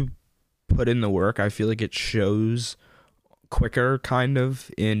if you put in the work, I feel like it shows quicker kind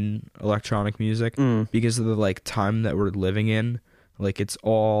of in electronic music because of the like time that we're living in. Like it's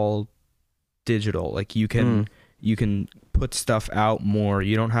all digital. Like you can put stuff out more.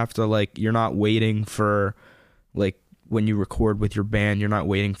 You don't have to like, you're not waiting for like when you record with your band, you're not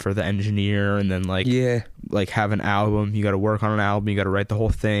waiting for the engineer and then like have an album. You got to work on an album. You got to write the whole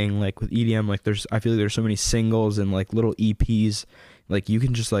thing. Like with EDM, like I feel like there's so many singles and like little EPs. Like you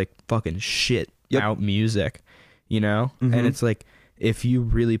can just like fucking shit out music, you know? And it's like, if you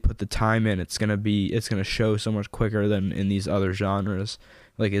really put the time in, it's going to show so much quicker than in these other genres.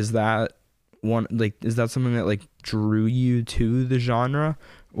 Like, is that something that like drew you to the genre,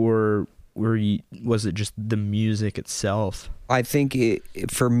 or was it just the music itself? I think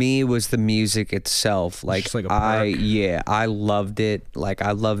for me, it was the music itself. Like, just like I loved it. Like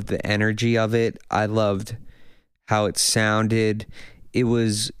I loved the energy of it. I loved how it sounded. It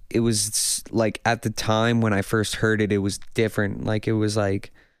was like at the time when I first heard it, it was different. Like it was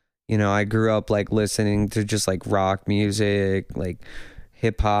like, you know, I grew up like listening to just like rock music, like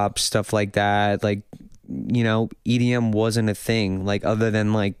hip hop, stuff like that. Like, you know, EDM wasn't a thing, like other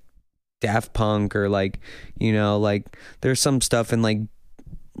than like Daft Punk or like, you know, like there's some stuff in like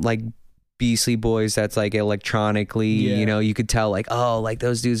Beastie Boys that's like electronically, you know, you could tell like, oh, like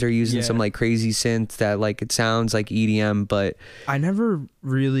those dudes are using some like crazy synth that like it sounds like EDM. But I never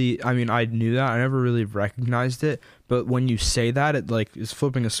really, I mean, I knew that, I never really recognized it, but when you say that, it like is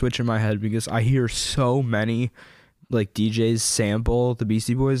flipping a switch in my head, because I hear so many like DJs sample the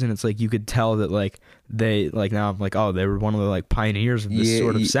Beastie Boys, and it's like you could tell that like they like, now I'm like, oh, they were one of the like pioneers of this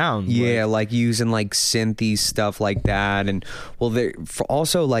sort of sound. Like using like synthy stuff like that. And well, there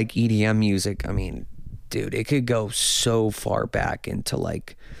also like EDM music, I mean, dude, it could go so far back into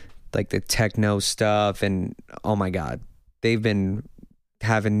like the techno stuff, and oh my god, they've been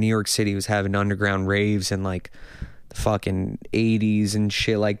having, New York City was having underground raves in like the fucking 80s and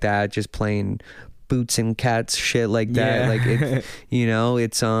shit like that, just playing Boots and Cats shit like that. Like it, you know,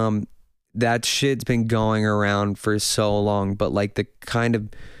 it's that shit's been going around for so long. But like the kind of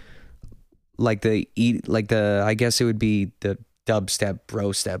like the I guess it would be the dubstep,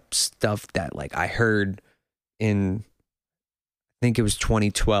 bro step stuff that like I heard in, I think it was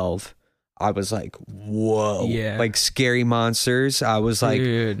 2012. I was like, whoa, like Scary Monsters. I was like,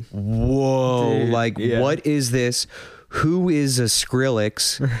 dude, whoa, dude, like what is this? Who is a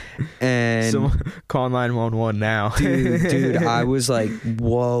Skrillex? And so, call 911 now. dude, I was like,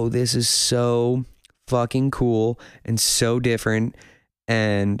 whoa, this is so fucking cool and so different.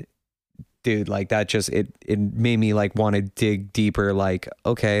 And dude, like that just it made me like want to dig deeper. Like,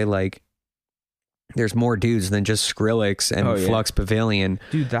 okay, like there's more dudes than just Skrillex and Flux Pavilion.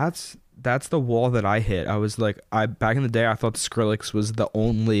 Dude, that's the wall that I hit. I was like, back in the day I thought Skrillex was the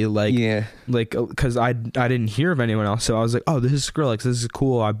only because I didn't hear of anyone else, so I was like, oh, this is Skrillex, this is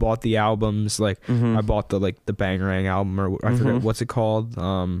cool. I bought the albums, like I bought the Bangarang album, or I forget what's it called,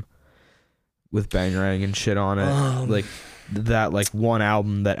 with Bangarang and shit on it, like that like one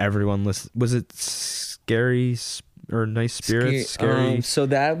album that everyone listened. Was it Scary or Nice Spirits? Scary. So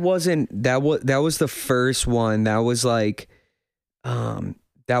that was the first one. That was like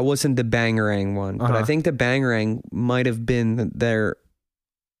that wasn't the Bangarang one, but I think the Bangarang might have been their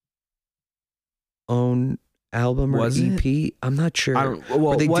own album or EP. I'm not sure.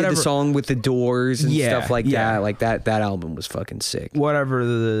 Well, they did the song with the Doors and stuff like that. Like that album was fucking sick. Whatever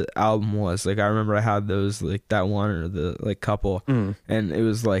the album was, like I remember I had those, like that one or the like couple, and it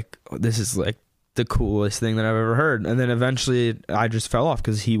was like, this is like the coolest thing that I've ever heard. And then eventually I just fell off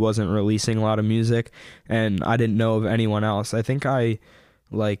because he wasn't releasing a lot of music, and I didn't know of anyone else. I think I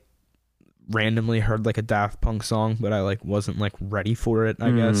like randomly heard like a Daft Punk song, but I like wasn't like ready for it, I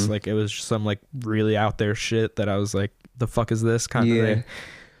guess. Like it was just some like really out there shit that I was like, the fuck is this kind of thing.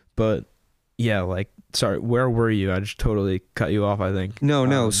 But yeah, like, sorry, where were you? I just totally cut you off, I think.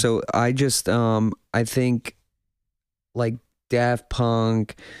 No. So I just I think like Daft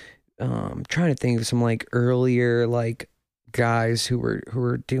Punk, trying to think of some like earlier like guys who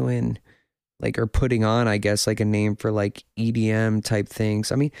were doing like, or putting on, I guess, like a name for like EDM type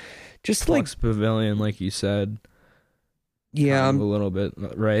things. I mean, just Flux Pavilion, like you said. Yeah, a little bit,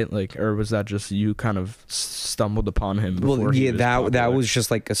 right? Like, or was that just you kind of stumbled upon him? Well, yeah, that was just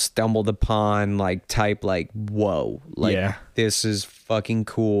like a stumbled upon like type, like, whoa, like this is fucking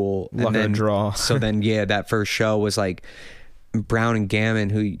cool. And then draw. So then, that first show was like Brown and Gammon,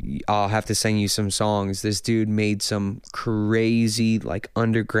 who I'll have to send you some songs. This dude made some crazy like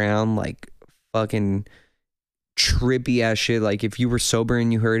underground like fucking trippy ass shit. Like if you were sober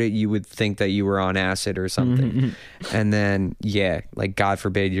and you heard it, you would think that you were on acid or something. And then like God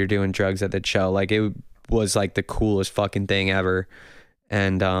forbid you're doing drugs at the show. Like it was like the coolest fucking thing ever.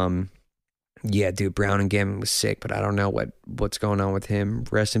 And dude, Brown and Gammon was sick, but I don't know what's going on with him.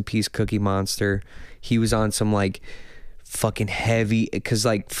 Rest in peace, Cookie Monster. He was on some like fucking heavy, because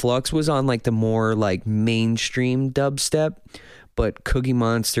like Flux was on like the more like mainstream dubstep, but Cookie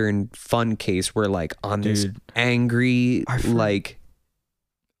Monster and Fun Case were like on this angry, like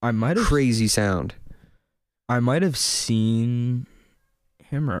I might have crazy sound. I might have seen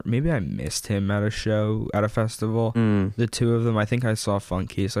him, or maybe I missed him at a show, at a festival. The two of them, I think I saw Fun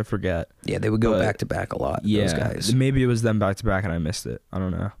Case. I forget. Yeah, they would go back to back a lot. Those guys. Maybe it was them back to back and I missed it. I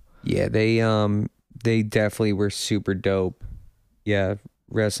don't know. Yeah, they definitely were super dope. Yeah,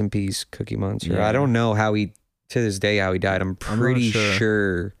 rest in peace, Cookie Monster. Yeah. I don't know how he, to this day, how he died. I'm pretty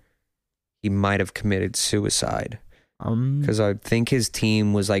sure he might have committed suicide. Because I think his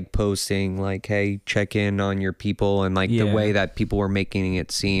team was like posting like, hey, check in on your people. And like the way that people were making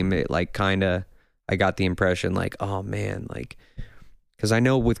it seem, it like kind of, I got the impression like, oh man, like, because I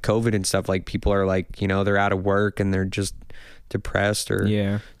know with COVID and stuff, like people are like, you know, they're out of work and they're just depressed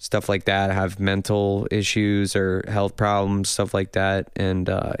or stuff like that, have mental issues or health problems, stuff like that. And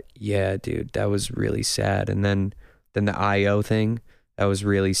dude, that was really sad. And then the IO thing, that was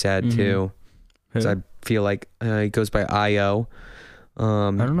really sad too, because I feel like he goes by IO. I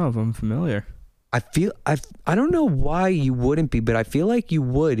don't know if I'm familiar. I don't know why you wouldn't be, but I feel like you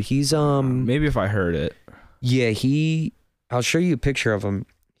would. He's maybe if I heard it. I'll show you a picture of him.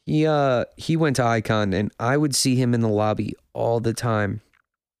 He went to Icon, and I would see him in the lobby all the time.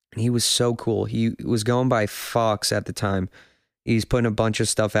 He was so cool. He was going by Fox at the time. He's putting a bunch of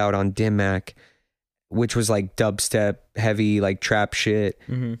stuff out on Dim-Mak, which was like dubstep, heavy, like trap shit.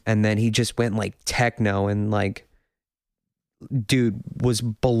 And then he just went like techno, and like, dude was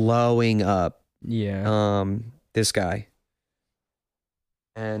blowing up. This guy.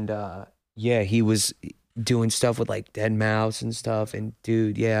 And he was doing stuff with like Deadmau5 and stuff, and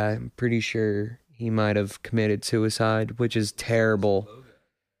dude, I'm pretty sure he might have committed suicide, which is terrible.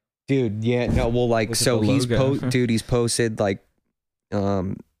 Dude, like, so he's posted like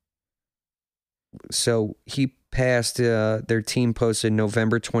so he passed, their team posted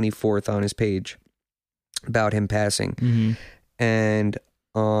November 24th on his page about him passing. And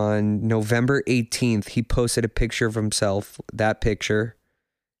on November 18th he posted a picture of himself, that picture.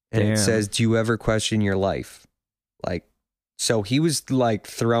 And it says, do you ever question your life? Like, so he was like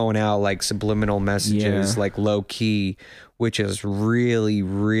throwing out like subliminal messages, like low key, which is really,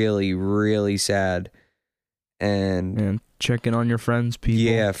 really, really sad. And check in on your friends, people.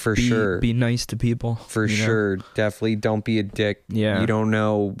 Yeah, for sure. Be nice to people. For sure. Definitely don't be a dick. Yeah. You don't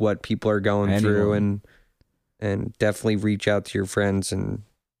know what people are going through, and definitely reach out to your friends and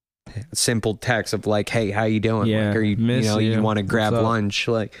simple text of like, hey, how you doing? Yeah, like, or you want to grab lunch.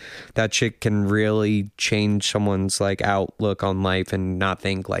 Like, that shit can really change someone's like outlook on life and not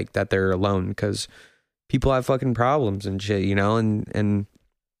think like that they're alone, because people have fucking problems and shit, and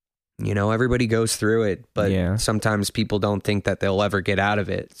everybody goes through it, but sometimes people don't think that they'll ever get out of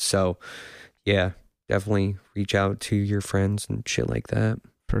it. So yeah, definitely reach out to your friends and shit like that.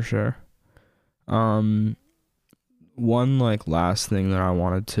 For sure. One like last thing that I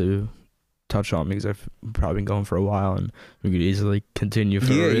wanted to touch on, because I've probably been going for a while and we could easily continue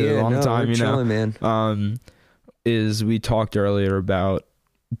for a really long time, chilling, man. Is we talked earlier about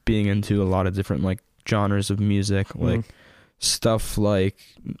being into a lot of different like genres of music, like stuff like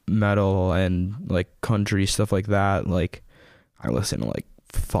metal and like country, stuff like that. Like I listen to like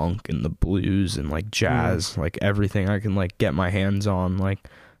funk and the blues and like jazz, like everything I can like get my hands on. Like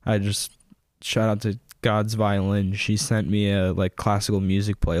I just shout out to God's Violin. She sent me a like classical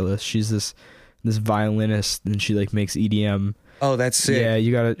music playlist. She's this violinist, and she like makes EDM. Oh, that's sick.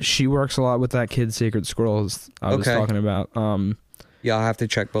 Yeah, she works a lot with that kid Sacred Scrolls I was talking about. Yeah, I'll have to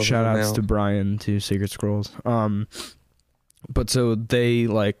check both shout of them outs out. to Brian to Sacred Scrolls. But so they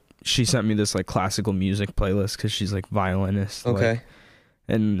like, she sent me this like classical music playlist because she's like violinist. Okay. Like,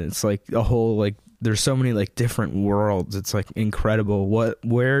 and it's like a whole like, there's so many like different worlds. It's like incredible.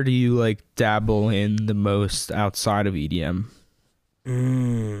 Where do you like dabble in the most outside of EDM?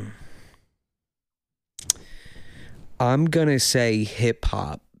 I'm gonna say hip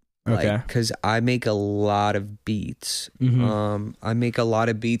hop. Okay. Because I make a lot of beats. I make a lot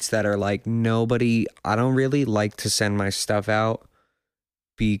of beats that are like I don't really like to send my stuff out,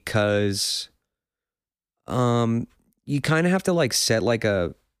 because you kind of have to like set like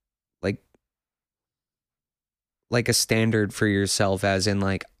a standard for yourself, as in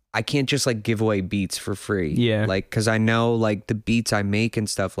like I can't just like give away beats for free. Yeah. Like, because I know like the beats I make and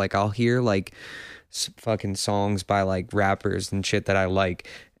stuff, like I'll hear like fucking songs by like rappers and shit that I like,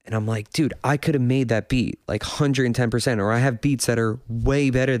 and I'm like, dude, I could have made that beat like 110%, or I have beats that are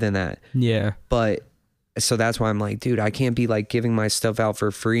way better than that. Yeah. But so that's why I'm like, dude, I can't be like giving my stuff out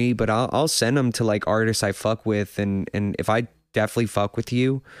for free, but I'll send them to like artists I fuck with, and if I definitely fuck with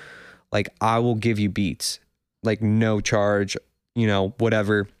you, like I will give you beats, like no charge,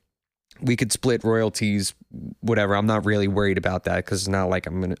 whatever. We could split royalties, whatever. I'm not really worried about that, because it's not like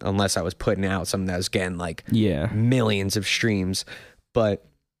I'm gonna, unless I was putting out something that was getting like millions of streams. But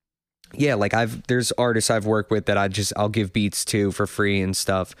yeah, like there's artists I've worked with that I'll give beats to for free and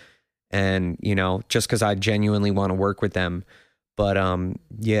stuff, and just because I genuinely want to work with them. But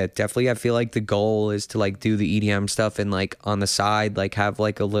yeah, definitely I feel like the goal is to like do the EDM stuff, and like on the side like have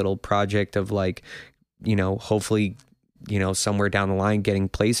like a little project of like, hopefully somewhere down the line getting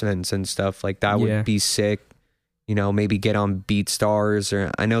placements and stuff like that would be sick. Maybe get on BeatStars,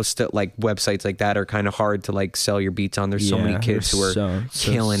 or I know like websites like that are kind of hard to like sell your beats on. There's so many kids who are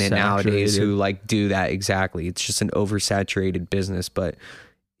killing it nowadays who like do that. Exactly. It's just an oversaturated business. But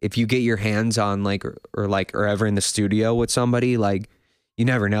if you get your hands on like, or ever in the studio with somebody, like you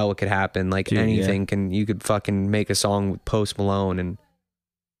never know what could happen. Like you could fucking make a song with Post Malone, and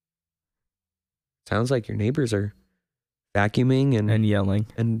sounds like your neighbors are vacuuming and yelling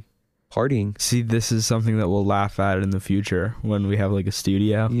and partying. See, this is something that we'll laugh at in the future when we have like a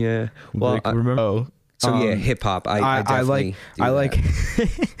studio. Yeah. Well, like, remember? Yeah, hip hop. I like I like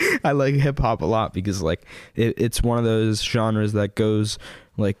hip hop a lot, because like it's one of those genres that goes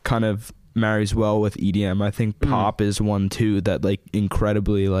like kind of marries well with EDM. I think pop is one too that like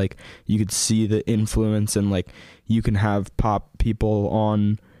incredibly like you could see the influence, and like you can have pop people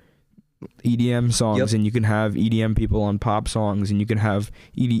on EDM songs, and you can have EDM people on pop songs, and you can have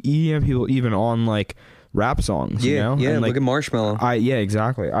EDM people even on like rap songs. Yeah, and, like, look at Marshmello.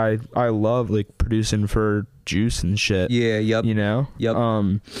 Exactly. I love like producing for Juice and shit. Yeah, yep.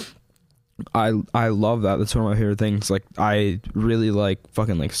 I love that. That's one of my favorite things. Like I really like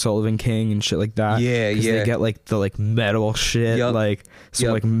fucking like Sullivan King and shit like that. Yeah. They get like the like metal shit, like some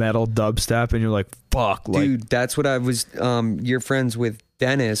like metal dubstep, and you're like, fuck, like, dude. That's what I was. You're friends with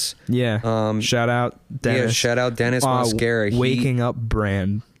Dennis. Yeah. Shout out Dennis. Yeah. Shout out Dennis Mascara. Waking Up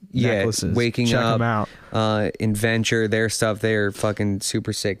brand. necklaces. Waking Check Up, them out. Inventure, their stuff, they're fucking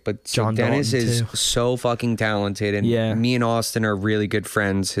super sick. But so John Dennis Dalton, is too. so fucking talented, and Yeah. me and Austin are really good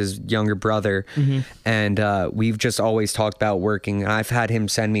friends, his younger brother, and we've just always talked about working. I've had him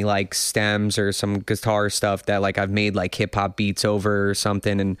send me like stems or some guitar stuff that like I've made like hip hop beats over or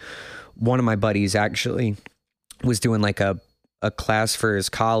something. And one of my buddies actually was doing like a class for his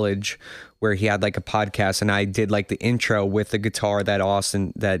college where he had like a podcast, and I did like the intro with the guitar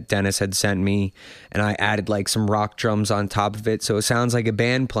that Dennis had sent me, and I added like some rock drums on top of it, so it sounds like a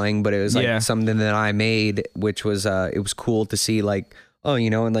band playing, but it was like something that I made, which was it was cool to see, like, oh,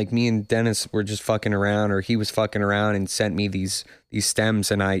 you know, and like me and Dennis were just fucking around, or he was fucking around and sent me these stems,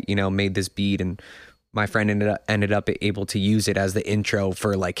 and I, you know, made this beat, and my friend ended up able to use it as the intro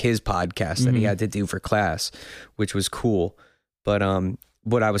for like his podcast that he had to do for class, which was cool. But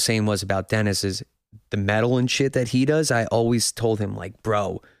what I was saying was about Dennis is the metal and shit that he does. I always told him, like,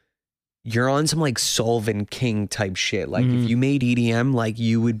 bro, you're on some like Sullivan King type shit. Like if you made EDM, like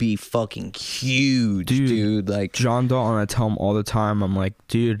you would be fucking huge, dude. Like John Dalton, I tell him all the time, I'm like,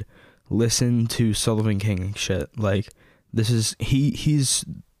 dude, listen to Sullivan King and shit. Like this is he's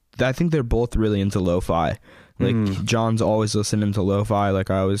I think they're both really into lo-fi. Like John's always listening to lo-fi.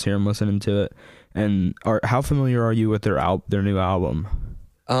 Like I always hear him listening to it. And how familiar are you with their new album?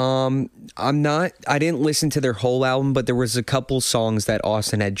 I'm not. I didn't listen to their whole album, but there was a couple songs that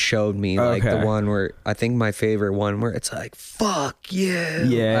Austin had showed me, like the one where I think my favorite one where it's like "fuck yeah."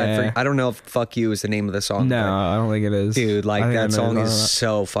 Yeah, I don't know if "fuck you" is the name of the song. No, I don't think it is, dude. Like that song is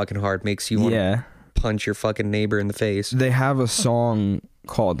so fucking hard. Makes you want to punch your fucking neighbor in the face. They have a song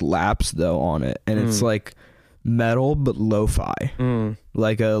called "Laps" though on it, and it's like metal but lo-fi,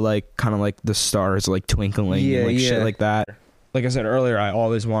 like kind of like the stars like twinkling and like shit like that. Like I said earlier, I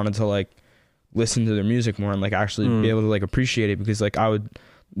always wanted to like listen to their music more and like actually be able to like appreciate it, because like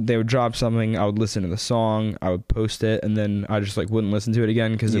they would drop something, I would listen to the song, I would post it, and then I just like wouldn't listen to it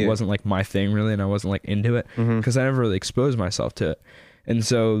again because it wasn't like my thing really, and I wasn't like into it because I never really exposed myself to it. And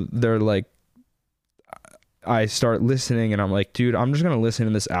so they're like, I start listening and I'm like, dude, I'm just gonna listen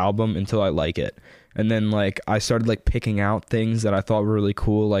to this album until I like it. And then like I started like picking out things that I thought were really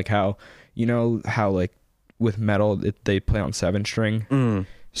cool, like how, you know, how like with metal they play on 7-string,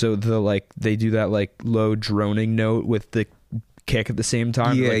 so they do that like low droning note with the kick at the same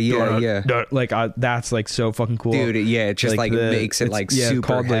time. That's like so fucking cool, dude. Yeah, it just like makes it like super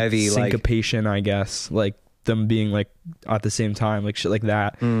called, heavy, like syncopation, I guess, like them being like at the same time, like shit like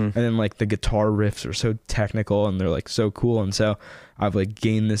that. And then like the guitar riffs are so technical and they're like so cool, and so I've like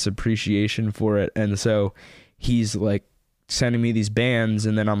gained this appreciation for it. And so he's like sending me these bands,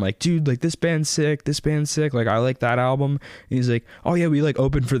 and then I'm like, dude, like this band's sick, like I like that album. And he's like, oh yeah, we like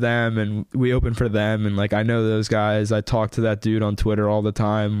open for them, and like I know those guys, I talk to that dude on Twitter all the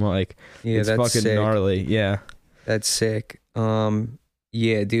time, like it's that's fucking sick. gnarly. That's sick.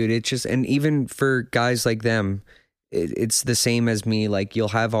 Yeah, dude, it's just, and even for guys like them, it's the same as me. Like you'll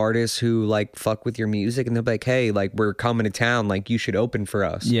have artists who like fuck with your music and they'll be like, hey, like we're coming to town, like you should open for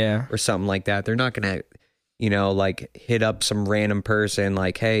us, or something like that. They're not gonna, you know, like hit up some random person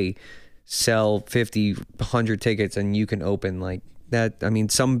like, hey, sell 50, 100 tickets and you can open like that. I mean,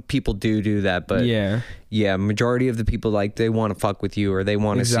 some people do that, but majority of the people, like they want to fuck with you, or they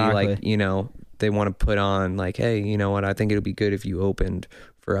want to see like, you know, they want to put on like, hey, you know what, I think it'll be good if you opened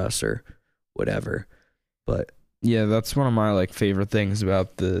for us or whatever. But yeah, that's one of my like favorite things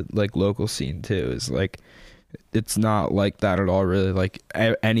about the like local scene too, is like it's not like that at all really. Like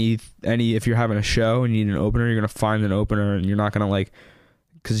any if you're having a show and you need an opener, you're gonna find an opener, and you're not gonna like,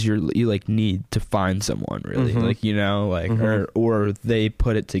 because you like need to find someone really, like, you know, like or they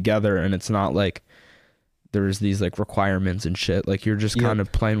put it together and it's not like there's these like requirements and shit, like you're just kind of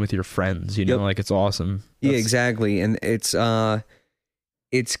playing with your friends, you know, like it's awesome. Yeah, exactly. And it's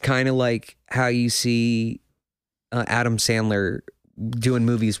kind of like how you see Adam Sandler doing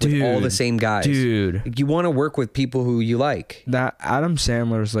movies with all the same guys. Dude, like, you want to work with people who you like. That Adam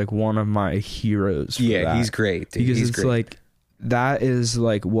Sandler is like one of my heroes for that. He's great, dude. Because he's it's great. Like that is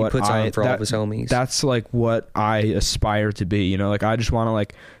like what he puts on for all of his homies. That's like what I aspire to be, you know, like I just want to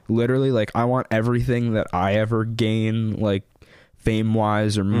like literally like I want everything that I ever gain, like fame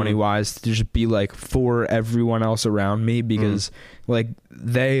wise or money wise, to just be like for everyone else around me, because like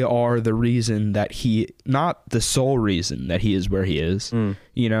they are the reason that not the sole reason that he is where he is,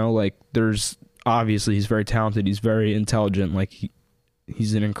 you know, like there's obviously he's very talented, he's very intelligent, like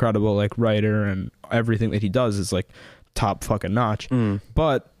he's an incredible like writer, and everything that he does is like top fucking notch.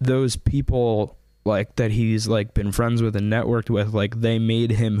 But those people like that he's like been friends with and networked with, like they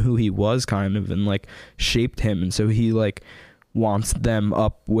made him who he was kind of, and like shaped him. And so he like wants them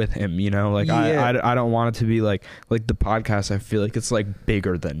up with him, you know? Like I don't want it to be like the podcast. I feel like it's like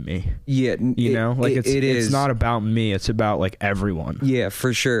bigger than me. Yeah, you know, like it's not about me. It's about like everyone. Yeah,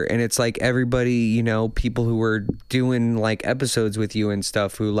 for sure. And it's like everybody, you know, people who were doing like episodes with you and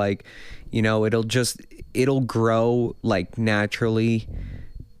stuff who like, you know, it'll grow like naturally.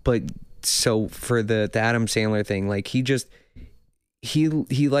 But so for the Adam Sandler thing, like he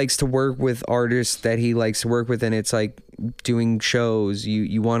likes to work with artists that he likes to work with, and it's like doing shows.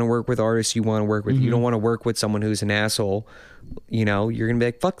 You want to work with artists you want to work with. You don't want to work with someone who's an asshole. You know, you're gonna be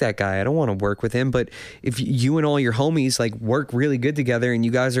like, fuck that guy, I don't want to work with him. But if you and all your homies like work really good together and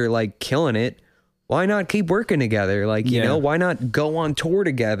you guys are like killing it, why not keep working together? Like, you know, why not go on tour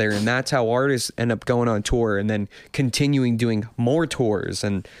together? And that's how artists end up going on tour and then continuing doing more tours,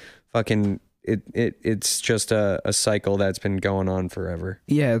 and fucking it's just a cycle that's been going on forever.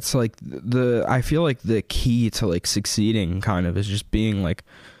 Yeah, it's like I feel like the key to like succeeding kind of is just being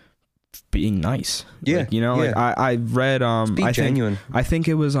nice. Yeah, like, you know, like I read genuine. I think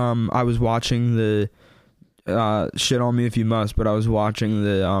it was I was watching the shit on me if you must, but I was watching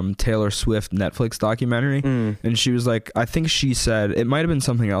the Taylor Swift Netflix documentary, and she was like, I think she said, it might have been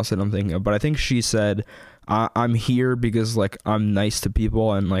something else that I'm thinking of, but I think she said, I'm here because like I'm nice to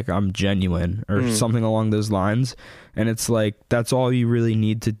people and like I'm genuine, or something along those lines. And it's like, that's all you really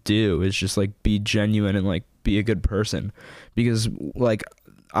need to do is just like be genuine and like be a good person. Because like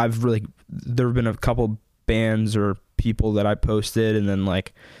there have been a couple bands or people that I posted, and then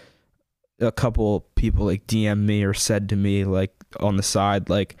like a couple people like DM me or said to me like on the side,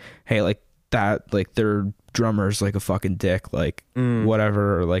 like, hey, like that, like their drummer's like a fucking dick, like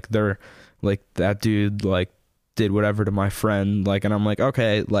whatever, or like they're like that dude like did whatever to my friend, like, and I'm like,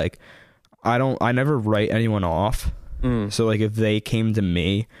 okay, like I never write anyone off. So like if they came to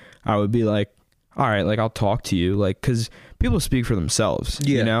me, I would be like, all right, like I'll talk to you, like, because people speak for themselves,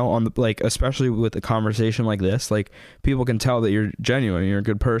 you know, on the, like, especially with a conversation like this, like people can tell that you're genuine and you're a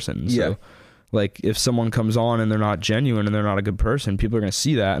good person. So like if someone comes on and they're not genuine and they're not a good person, people are going to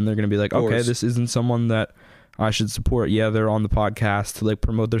see that and they're going to be like, okay, this isn't someone that I should support. Yeah, they're on the podcast to like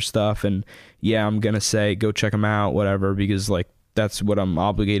promote their stuff, and yeah, I'm going to say go check them out, whatever, because like that's what I'm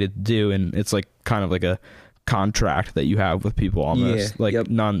obligated to do. And it's like kind of like a contract that you have with people almost,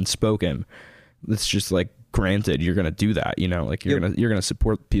 non-spoken. It's just like, granted, you're gonna do that, you know, like you're gonna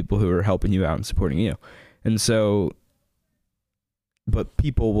support people who are helping you out and supporting you. And so, but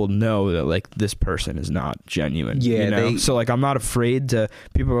people will know that like this person is not genuine, you know? So like I'm not afraid to,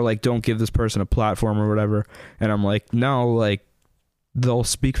 people are like, don't give this person a platform or whatever, and I'm like, no, like they'll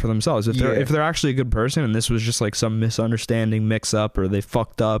speak for themselves. If they're actually a good person and this was just like some misunderstanding, mix up, or they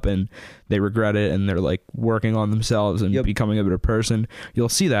fucked up and they regret it and they're like working on themselves and becoming a better person, you'll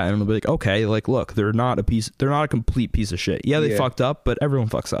see that and it'll be like, okay, like look, they're not a complete piece of shit. Yeah, they fucked up, but everyone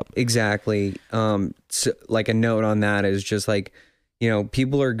fucks up. Exactly. So, like a note on that is just like, you know,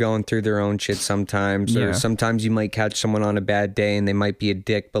 people are going through their own shit sometimes, or sometimes you might catch someone on a bad day and they might be a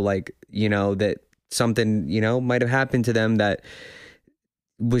dick, but like, you know, that something, you know, might have happened to them that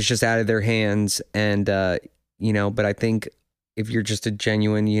was just out of their hands. And you know, but I think if you're just a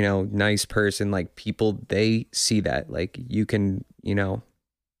genuine, you know, nice person, like people, they see that, like you can, you know,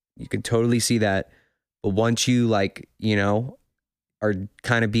 you can totally see that. But once you like, you know, are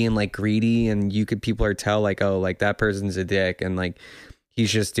kind of being like greedy, and people are tell like, oh, like that person's a dick and like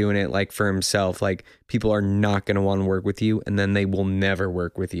he's just doing it like for himself, like people are not going to want to work with you, and then they will never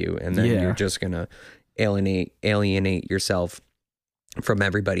work with you, and then you're just going to alienate yourself from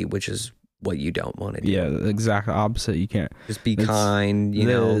everybody, which is what you don't want to do. Yeah, the exact opposite. You can't just be kind, you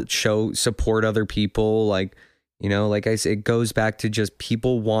know, support other people. Like, you know, like I said, it goes back to just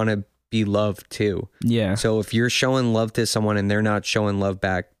people want to be loved too. Yeah. So if you're showing love to someone and they're not showing love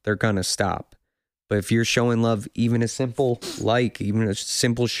back, they're going to stop. But if you're showing love, even a simple like, even a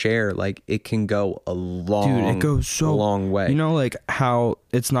simple share, like it can go a long way. You know, like how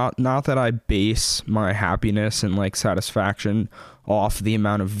it's not that I base my happiness and like satisfaction off the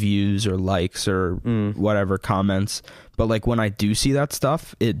amount of views or likes or whatever comments, but like when I do see that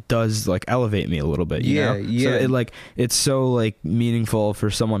stuff, it does like elevate me a little bit, you know? So it's so like meaningful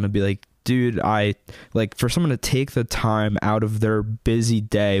for someone to be like, dude, I like, for someone to take the time out of their busy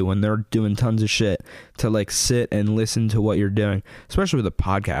day when they're doing tons of shit to like sit and listen to what you're doing, especially with a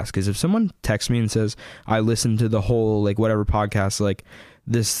podcast. Because if someone texts me and says, I listened to the whole like whatever podcast, like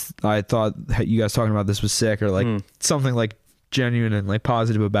this, I thought you guys talking about this was sick, or like something like genuine and like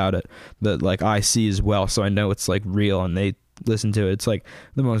positive about it that like I see as well, so I know it's like real, and they listen to it, it's like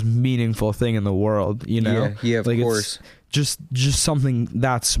the most meaningful thing in the world, you know? Of like course. just something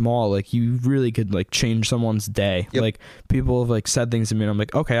that small, like you really could like change someone's day. Yep. Like people have like said things to me and I'm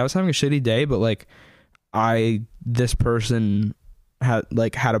like, okay, I was having a shitty day, but like this person had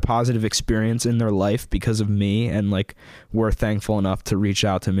a positive experience in their life because of me, and like were thankful enough to reach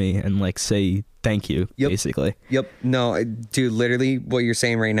out to me and like say thank you. Yep. Basically. Yep. No, dude, literally what you're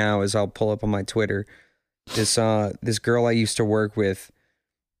saying right now is, I'll pull up on my Twitter this girl I used to work with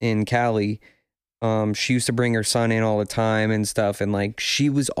in Cali. She used to bring her son in all the time and stuff, and like she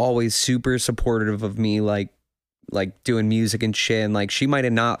was always super supportive of me, like doing music and shit. And like she might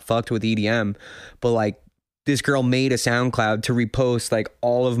have not fucked with EDM, but like this girl made a SoundCloud to repost like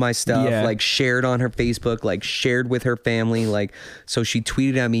all of my stuff, like shared on her Facebook, like shared with her family. Like, so she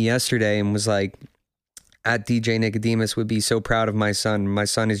tweeted at me yesterday and was like, at DJ Nicodemus would be so proud of my son. My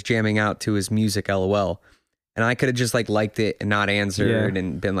son is jamming out to his music, LOL. And I could have just like liked it and not answered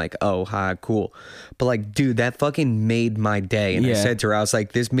and been like, oh, hi, cool. But like, dude, that fucking made my day. And I said to her, I was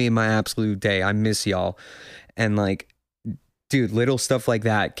like, this made my absolute day. I miss y'all. And like, dude, little stuff like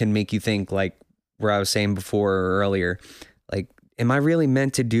that can make you think, like where I was saying before or earlier, like, am I really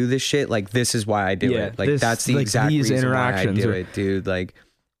meant to do this shit? Like, this is why I do it. Like, that's the exact reason why I do it, dude. Like,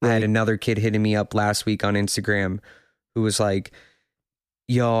 I had another kid hitting me up last week on Instagram who was like,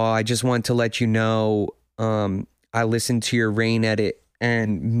 yo, I just want to let you know, I listened to your Rain edit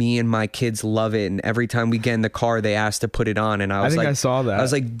and me and my kids love it. And every time we get in the car, they ask to put it on. And I was like, I saw that. I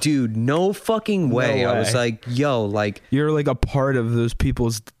was like, dude, no fucking way. I was like, yo, like, you're like a part of those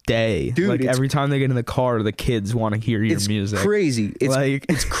people's day. Dude, like every time they get in the car, the kids want to hear your music. It's crazy. It's like,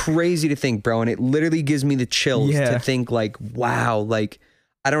 it's crazy to think, bro. And it literally gives me the chills to think like, wow, like,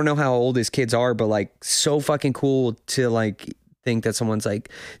 I don't know how old his kids are, but like so fucking cool to like think that someone's like,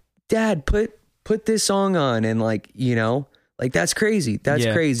 Dad, put this song on, and like, you know, like that's crazy. That's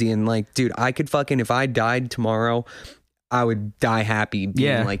crazy. And like, dude, I could fucking, if I died tomorrow, I would die happy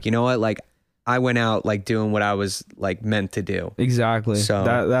being like, you know what, like I went out like doing what I was like meant to do. Exactly. So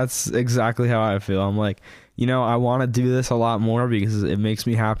that's exactly how I feel. I'm like, you know, I want to do this a lot more because it makes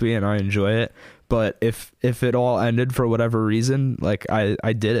me happy and I enjoy it. But if it all ended for whatever reason, like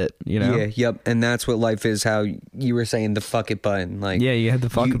I did it, you know? Yeah, yep. And that's what life is, how you were saying, the fuck it button. Like, yeah, you had the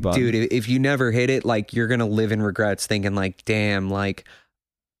fuck it button. Dude, if you never hit it, like you're going to live in regrets thinking like, damn, like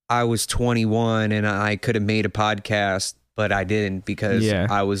I was 21 and I could have made a podcast, but I didn't because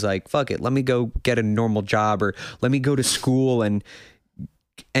I was like, fuck it. Let me go get a normal job, or let me go to school and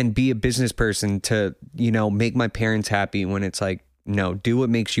be a business person to, you know, make my parents happy, when it's like, no, do what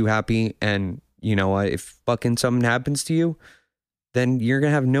makes you happy. And you know what? If fucking something happens to you, then you're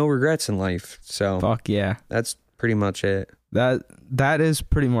gonna have no regrets in life. So fuck yeah, that's pretty much it. That is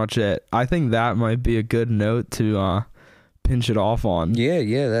pretty much it. I think that might be a good note to pinch it off on.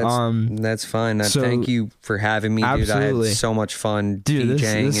 Yeah, that's fine. So, thank you for having me, dude. I had so much fun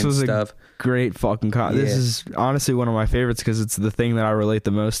DJing this was and stuff. Great fucking This is honestly one of my favorites because it's the thing that I relate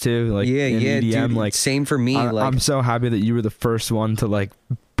the most to. Like, EDM, dude, like same for me. I'm so happy that you were the first one to like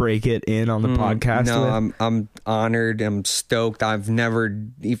break it in on the podcast. No, I'm honored. I'm stoked. You've never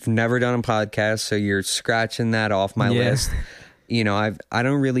done a podcast, so you're scratching that off my list. You know, I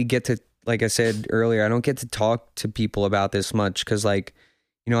don't really get to, like I said earlier, I don't get to talk to people about this much because, like,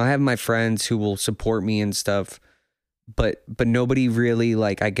 you know, I have my friends who will support me and stuff, but nobody really,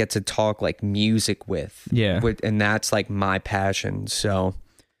 like, I get to talk like music with. And that's like my passion. So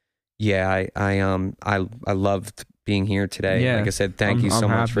yeah, I loved being here today. Like I said, thank you so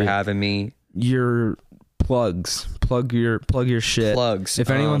much for having me. Your plugs, plug your shit. Plugs. If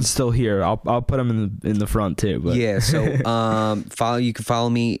anyone's still here, I'll put them in the front too. But. Yeah. So you can follow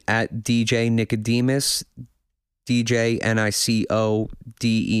me at DJ Nicodemus, DJ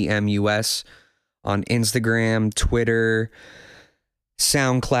NICODEMUS on Instagram, Twitter,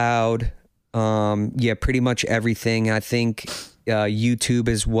 SoundCloud. Pretty much everything. I think YouTube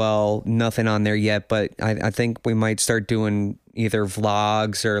as well. Nothing on there yet, but I think we might start doing either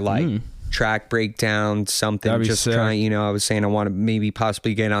vlogs or like track breakdown, something. Just trying, you know, I was saying I want to maybe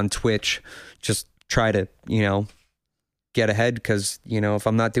possibly get on Twitch, just try to, you know, get ahead, because, you know, if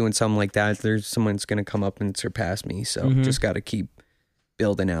I'm not doing something like that, there's someone's going to come up and surpass me. So just got to keep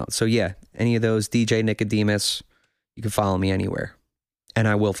building out. So yeah, any of those, DJ Nicodemus, you can follow me anywhere and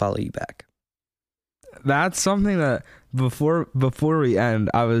I will follow you back. That's something that before we end,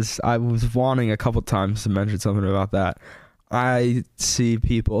 I was wanting a couple times to mention something about that. I see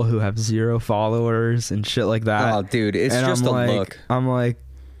people who have 0 followers and shit like that. Oh, dude, it's just a look. I'm like,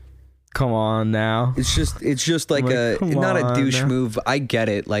 come on now. It's just like not a douche move. I get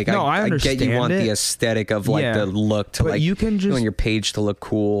it. Like, no, I get you want it. the aesthetic of like the look to, but like, you can just on your page to look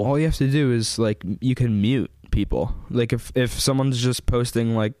cool. All you have to do is like, you can mute people. Like if someone's just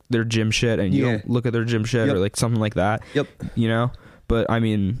posting like their gym shit and you don't look at their gym shit or like something like that. Yep. You know? But I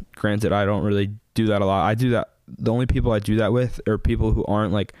mean, granted, I don't really do that a lot. I do that. The only people I do that with are people who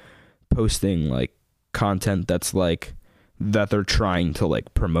aren't like posting like content that's like that they're trying to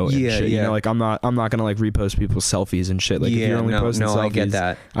like promote and shit. You know, like I'm not gonna like repost people's selfies and shit. Like if you're only posting selfies, I get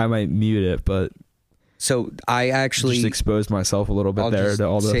that. I might mute it, but so I actually just exposed myself a little bit I'll there just to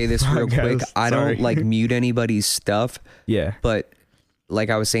all the say this real quick. I don't like mute anybody's stuff. Yeah. But like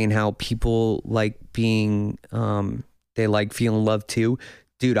I was saying, how people like being they like feeling loved too.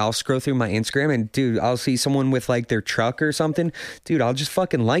 Dude, I'll scroll through my Instagram and dude, I'll see someone with like their truck or something. Dude, I'll just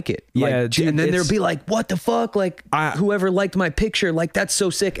fucking like it. Yeah, like, dude, and then they'll be like, what the fuck? Like, whoever liked my picture, like, that's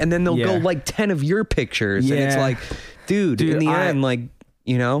so sick. And then they'll go like 10 of your pictures. And it's like, dude in the end, like,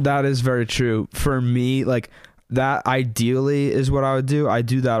 you know? That is very true. For me, like, that ideally is what I would do. I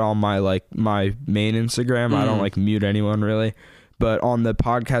do that on my, like, my main Instagram. I don't, like, mute anyone, really. But on the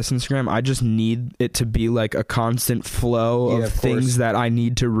podcast Instagram, I just need it to be like a constant flow of things that I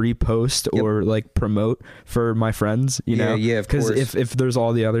need to repost or like promote for my friends, you know? Yeah, of course. Because if there's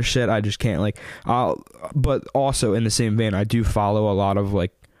all the other shit, I just can't like, but also in the same vein, I do follow a lot of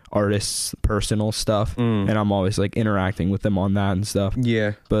like artists' personal stuff and I'm always like interacting with them on that and stuff.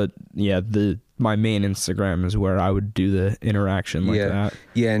 Yeah. But yeah, my main Instagram is where I would do the interaction like that.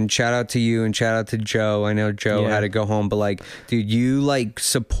 Yeah, and shout out to you and shout out to Joe. I know Joe had to go home, but like, dude, you like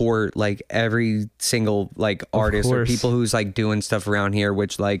support like every single like artist or people who's like doing stuff around here,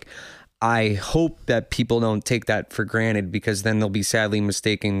 which like I hope that people don't take that for granted, because then they'll be sadly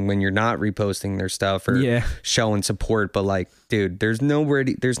mistaken when you're not reposting their stuff or showing support. But like, dude, there's no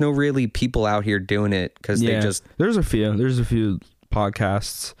really people out here doing it because they just there's a few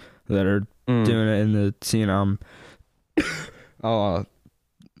podcasts that are doing it in the scene.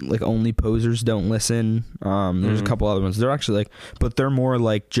 Like Only Posers Don't Listen. There's a couple other ones. They're actually like, but they're more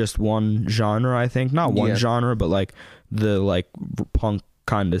like just one genre, I think. Not one genre, but like the like punk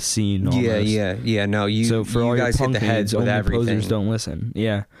kind of scene. Almost. Yeah. No, so for you all guys your punk hit the heads with Only everything. Posers Don't Listen.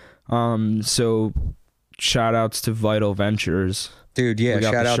 Yeah. So shout outs to Vital Ventures. Dude, yeah.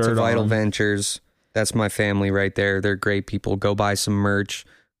 Shout out to Vital Ventures. That's my family right there. They're great people. Go buy some merch.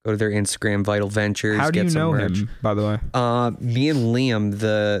 Go to their Instagram, Vital Ventures. How do you know merch. him, by the way? Me and Liam,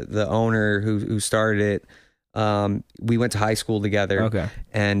 the owner who started it, we went to high school together. Okay.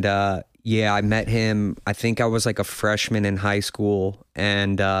 And I met him. I think I was like a freshman in high school,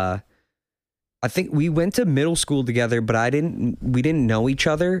 and I think we went to middle school together, but we didn't know each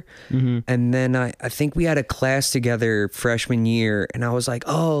other. Mm-hmm. And then I think we had a class together freshman year, and I was like,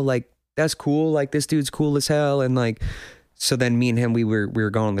 oh, like that's cool. Like this dude's cool as hell, and like. So then me and him, we were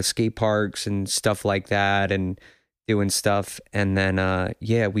going to skate parks and stuff like that and doing stuff. And then,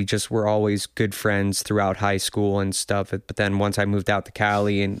 we just were always good friends throughout high school and stuff. But then once I moved out to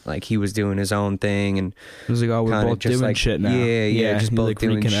Cali and like he was doing his own thing and it was like, oh, we're both doing like, shit now. Yeah, just both like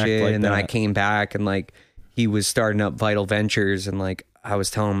doing shit. Like and then I came back and like he was starting up Vital Ventures and like I was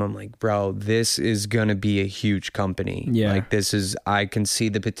telling him, I'm like, bro, this is going to be a huge company. Yeah. Like I can see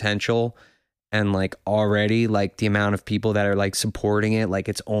the potential. And like already like the amount of people that are like supporting it, like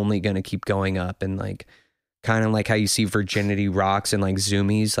it's only going to keep going up. And like kind of like how you see Virginity Rocks and like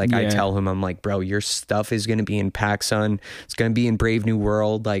Zoomies. Like I tell him, I'm like, bro, your stuff is going to be in PacSun. It's going to be in Brave New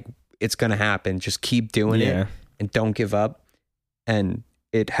World. Like it's going to happen. Just keep doing it and don't give up. And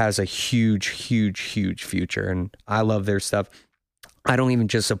it has a huge, huge, huge future. And I love their stuff. I don't even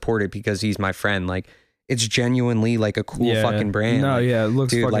just support it because he's my friend. Like, it's genuinely like a cool fucking brand. No, like, it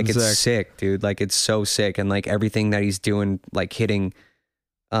looks dude, fucking like it's sick, dude. Like it's so sick, and like everything that he's doing, like hitting,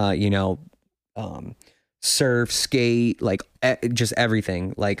 surf, skate, like just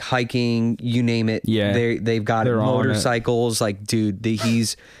everything, like hiking, you name it. Yeah, they've got motorcycles. Like, dude,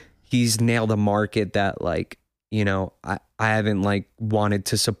 he's nailed a market that like I haven't like wanted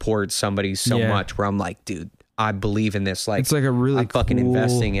to support somebody so much where I'm like, dude. I believe in this. Like it's like a really I'm fucking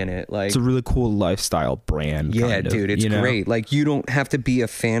investing in it. Like it's a really cool lifestyle brand. Yeah, dude, it's great. Like you don't have to be a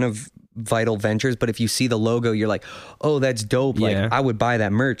fan of Vital Ventures, but if you see the logo, you're like, oh, that's dope. Like I would buy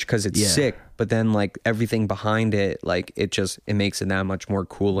that merch because it's sick. But then like everything behind it, like it makes it that much more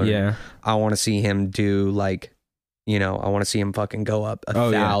cooler. Yeah, I want to see him do like. I want to see him fucking go up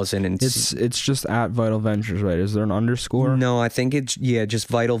 1,000 and it's just at Vital Ventures, right? Is there an underscore? No, I think it's just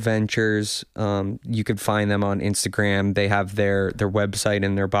Vital Ventures. You could find them on Instagram. They have their website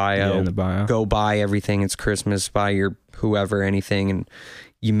in their bio. Yeah, in the bio. Go buy everything. It's Christmas. Buy your whoever anything, and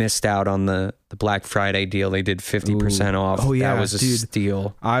you missed out on the Black Friday deal. They did 50% off. Oh yeah, that was a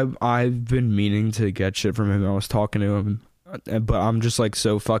steal. I've been meaning to get shit from him. I was talking to him, but I'm just like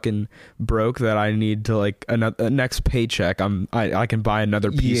so fucking broke that I need to like a next paycheck. I can buy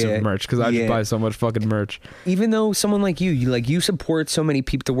another piece of merch because I just buy so much fucking merch. Even though someone like you support so many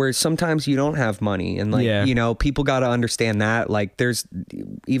people to where sometimes you don't have money, and like you know, people got to understand that. Like there's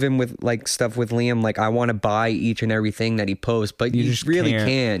even with like stuff with Liam, like I want to buy each and everything that he posts, but you just really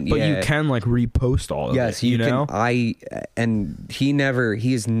can't. But you can like repost all of it. Yes, you know. He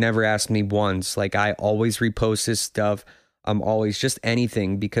has never asked me once. Like I always repost his stuff. I'm always just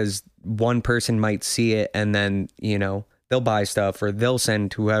anything, because one person might see it and then, you know, they'll buy stuff or they'll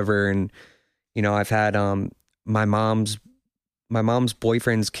send to whoever. And, you know, I've had my mom's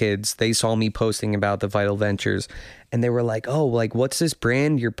boyfriend's kids, they saw me posting about the Vital Ventures and they were like, oh, like, what's this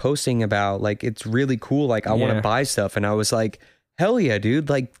brand you're posting about? Like, it's really cool. Like, I want to buy stuff. And I was like, hell yeah, dude,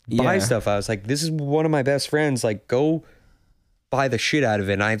 like buy stuff. I was like, this is one of my best friends. Like, go buy the shit out of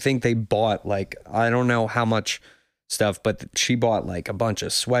it. And I think they bought like, I don't know how much stuff, but she bought like a bunch of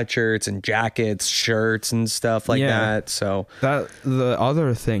sweatshirts and jackets, shirts and stuff like that. So that the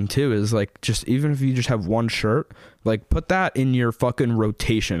other thing too is like, just even if you just have one shirt, like put that in your fucking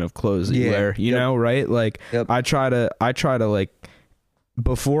rotation of clothes that you wear, you know, right? Like I try to like,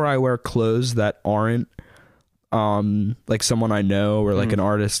 before I wear clothes that aren't like someone I know or like an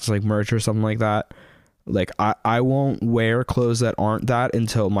artist's like merch or something like that, like I won't wear clothes that aren't that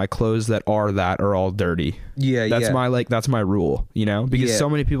until my clothes that are all dirty. That's my rule, you know, because so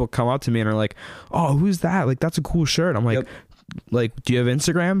many people come up to me and are like, oh, who's that? Like, that's a cool shirt. I'm like, like, do you have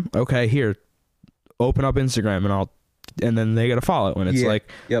Instagram? Okay, here, open up Instagram and then they got to follow. And it's like,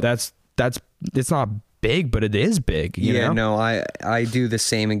 that's, it's not big, but it is big. You know? No, I do the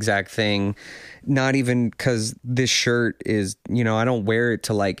same exact thing. Not even because this shirt is, you know, I don't wear it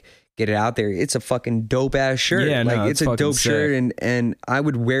to like get it out there. It's a fucking dope ass shirt. Yeah, like no, it's a dope shirt, and I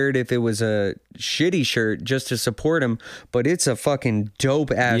would wear it if it was a shitty shirt just to support him. But it's a fucking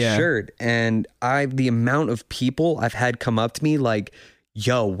dope ass shirt, and the amount of people I've had come up to me like,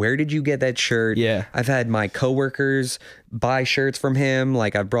 yo, where did you get that shirt? Yeah. I've had my coworkers buy shirts from him.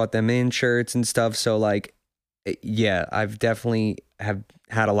 Like I've brought them in shirts and stuff. So like, yeah, I've definitely have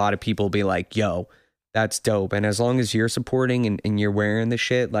had a lot of people be like, yo, that's dope. And as long as you're supporting and you're wearing the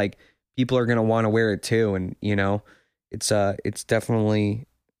shit, like people are going to want to wear it too. And you know, it's definitely,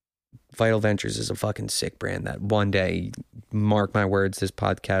 Vital Ventures is a fucking sick brand that one day, mark my words, this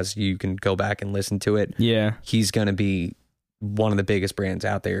podcast, you can go back and listen to it. Yeah. He's going to be one of the biggest brands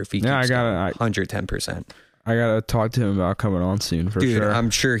out there if he keeps 110%. I gotta talk to him about coming on soon for sure. I'm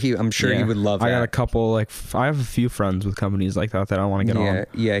sure he would love that. I got a couple I have a few friends with companies like that I want to get on.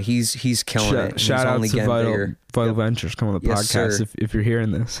 Yeah, he's killing it. Shout out to Vital Ventures coming on the podcast if you're hearing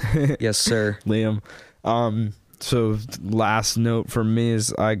this. Yes, sir. Liam. So last note for me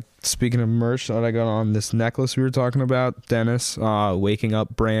is speaking of merch that I got on, this necklace we were talking about, Dennis, Waking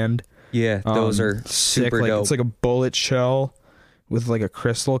Up brand. Yeah, those are sick. Super dope. It's like a bullet shell with like a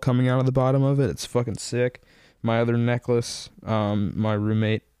crystal coming out of the bottom of it. It's fucking sick. My other necklace, my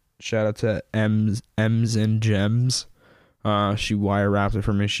roommate, shout out to M's and Gems. She wire wrapped it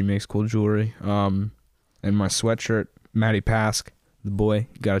for me. She makes cool jewelry. And my sweatshirt, Matty Pask, the boy,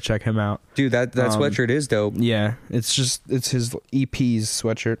 gotta check him out. Dude, that sweatshirt is dope. Yeah, it's his EP's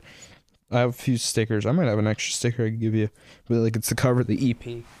sweatshirt. I have a few stickers. I might have an extra sticker I could give you, but like it's the cover of the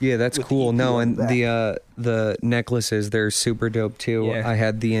EP. Yeah, that's cool. No, and the necklaces, they're super dope too. Yeah. I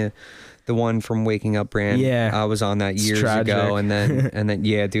had the one from Waking Up brand. Yeah, I was on that years ago, and then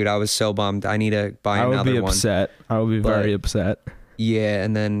yeah, dude, I was so bummed. I need to buy another one. I would be upset. I would be very upset. Yeah,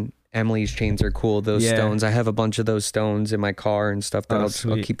 and then Emily's chains are cool. Those stones, I have a bunch of those stones in my car and stuff that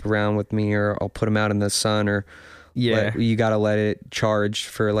I'll keep around with me, or I'll put them out in the sun, or you gotta let it charge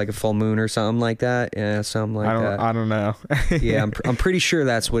for like a full moon or something like that. Yeah, something like that. I don't know. Yeah, I'm pretty sure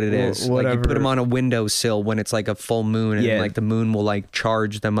that's what it is. Like you put them on a windowsill when it's like a full moon, and like the moon will like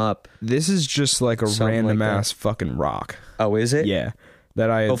charge them up. This is just like a random ass fucking rock. Oh, is it? Yeah.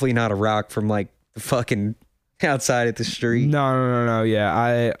 Hopefully not a rock from like the fucking outside at the street. No.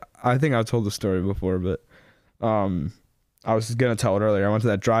 Yeah, I think I've told the story before, but I was gonna tell it earlier. I went to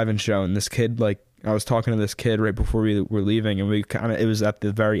that drive-in show, and this kid, like, I was talking to this kid right before we were leaving, and it was at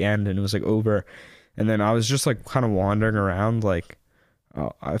the very end, and it was like over, and then I was just like kind of wandering around, like,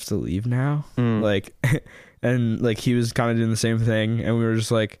 oh, I have to leave now, like, and like he was kind of doing the same thing, and we were just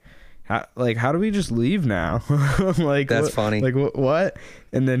like, how do we just leave now? Like, that's funny. Like what?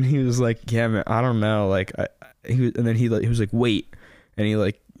 And then he was like, yeah, man, I don't know. Like, he was like, wait, and he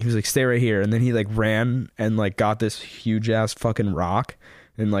was like, stay right here, and then he like ran and like got this huge ass fucking rock.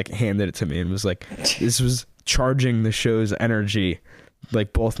 and like handed it to me and was like, this was charging the show's energy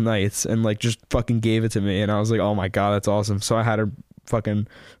like both nights, and like just fucking gave it to me, and I was like, oh my god, that's awesome. So I had her fucking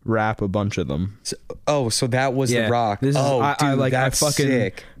wrap a bunch of them. So that was the rock. This is, that's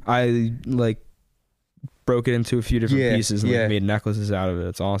sick. I like broke it into a few different pieces and like made necklaces out of it.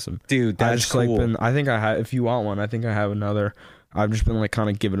 It's awesome, dude. That's cool. I think I have, if you want one, I think I have another. I've just been like kind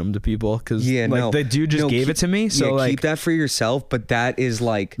of giving them to people because the dude just gave it to me. So like, keep that for yourself. But that is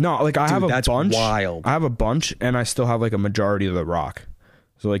like, no, like I have a bunch. Wild. I have a bunch, and I still have like a majority of the rock.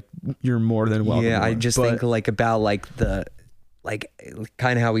 So like, you're more than welcome. Yeah, I just think like about like the, like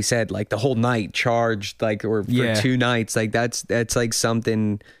kind of how we said, like the whole night charged, like, or for 2 nights, like that's like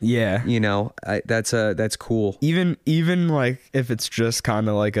something. Yeah, you know, that's cool. Even like if it's just kind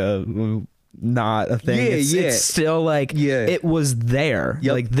of like a. Not a thing. It's still like it was there.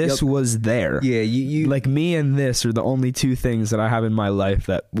 Like this was there. Yeah, you like me and this are the only 2 things that I have in my life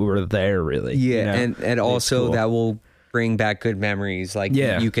that were there really. Yeah, you know? and also cool. That will bring back good memories. Like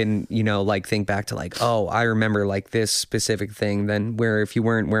you can, you know, like think back to like, oh, I remember like this specific thing. Then where if you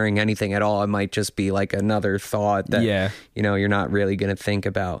weren't wearing anything at all, it might just be like another thought that you know, you're not really gonna think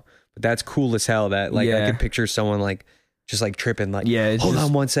about. But that's cool as hell. That like I could picture someone like just like tripping, like hold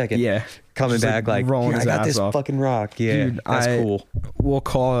on 1 second, coming just back like rolling his I got ass this off. fucking rock, dude, that's cool. We'll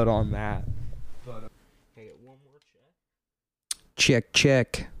call it on that. But, can I get one more check?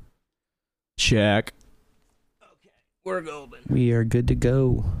 Check. Okay, we're golden. We are good to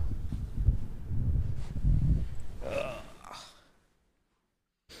go.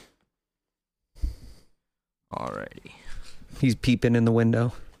 Alrighty. He's peeping in the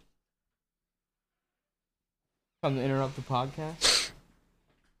window. Come to interrupt the podcast.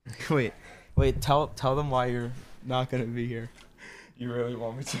 Wait. Tell them why you're not gonna be here. You really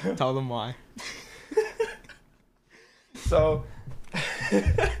want me to? Tell them why. So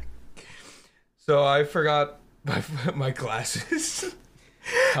I forgot my glasses.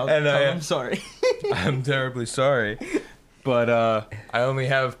 I'm sorry. I'm terribly sorry, but I only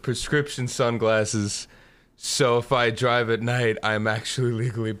have prescription sunglasses. So if I drive at night, I'm actually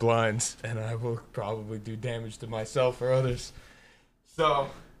legally blind, and I will probably do damage to myself or others.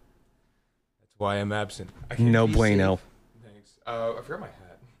 So that's why I'm absent. No bueno. Thanks. I forgot my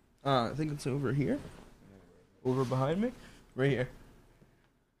hat. I think it's over here. Over behind me? Right here.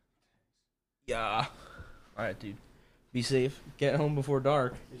 Yeah. Alright, dude. Be safe. Get home before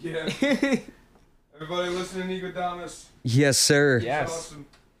dark. Yeah. Everybody listen to Nico Damas. Yes, sir. Yes. Awesome.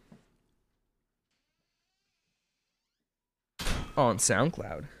 On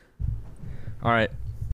SoundCloud. All right.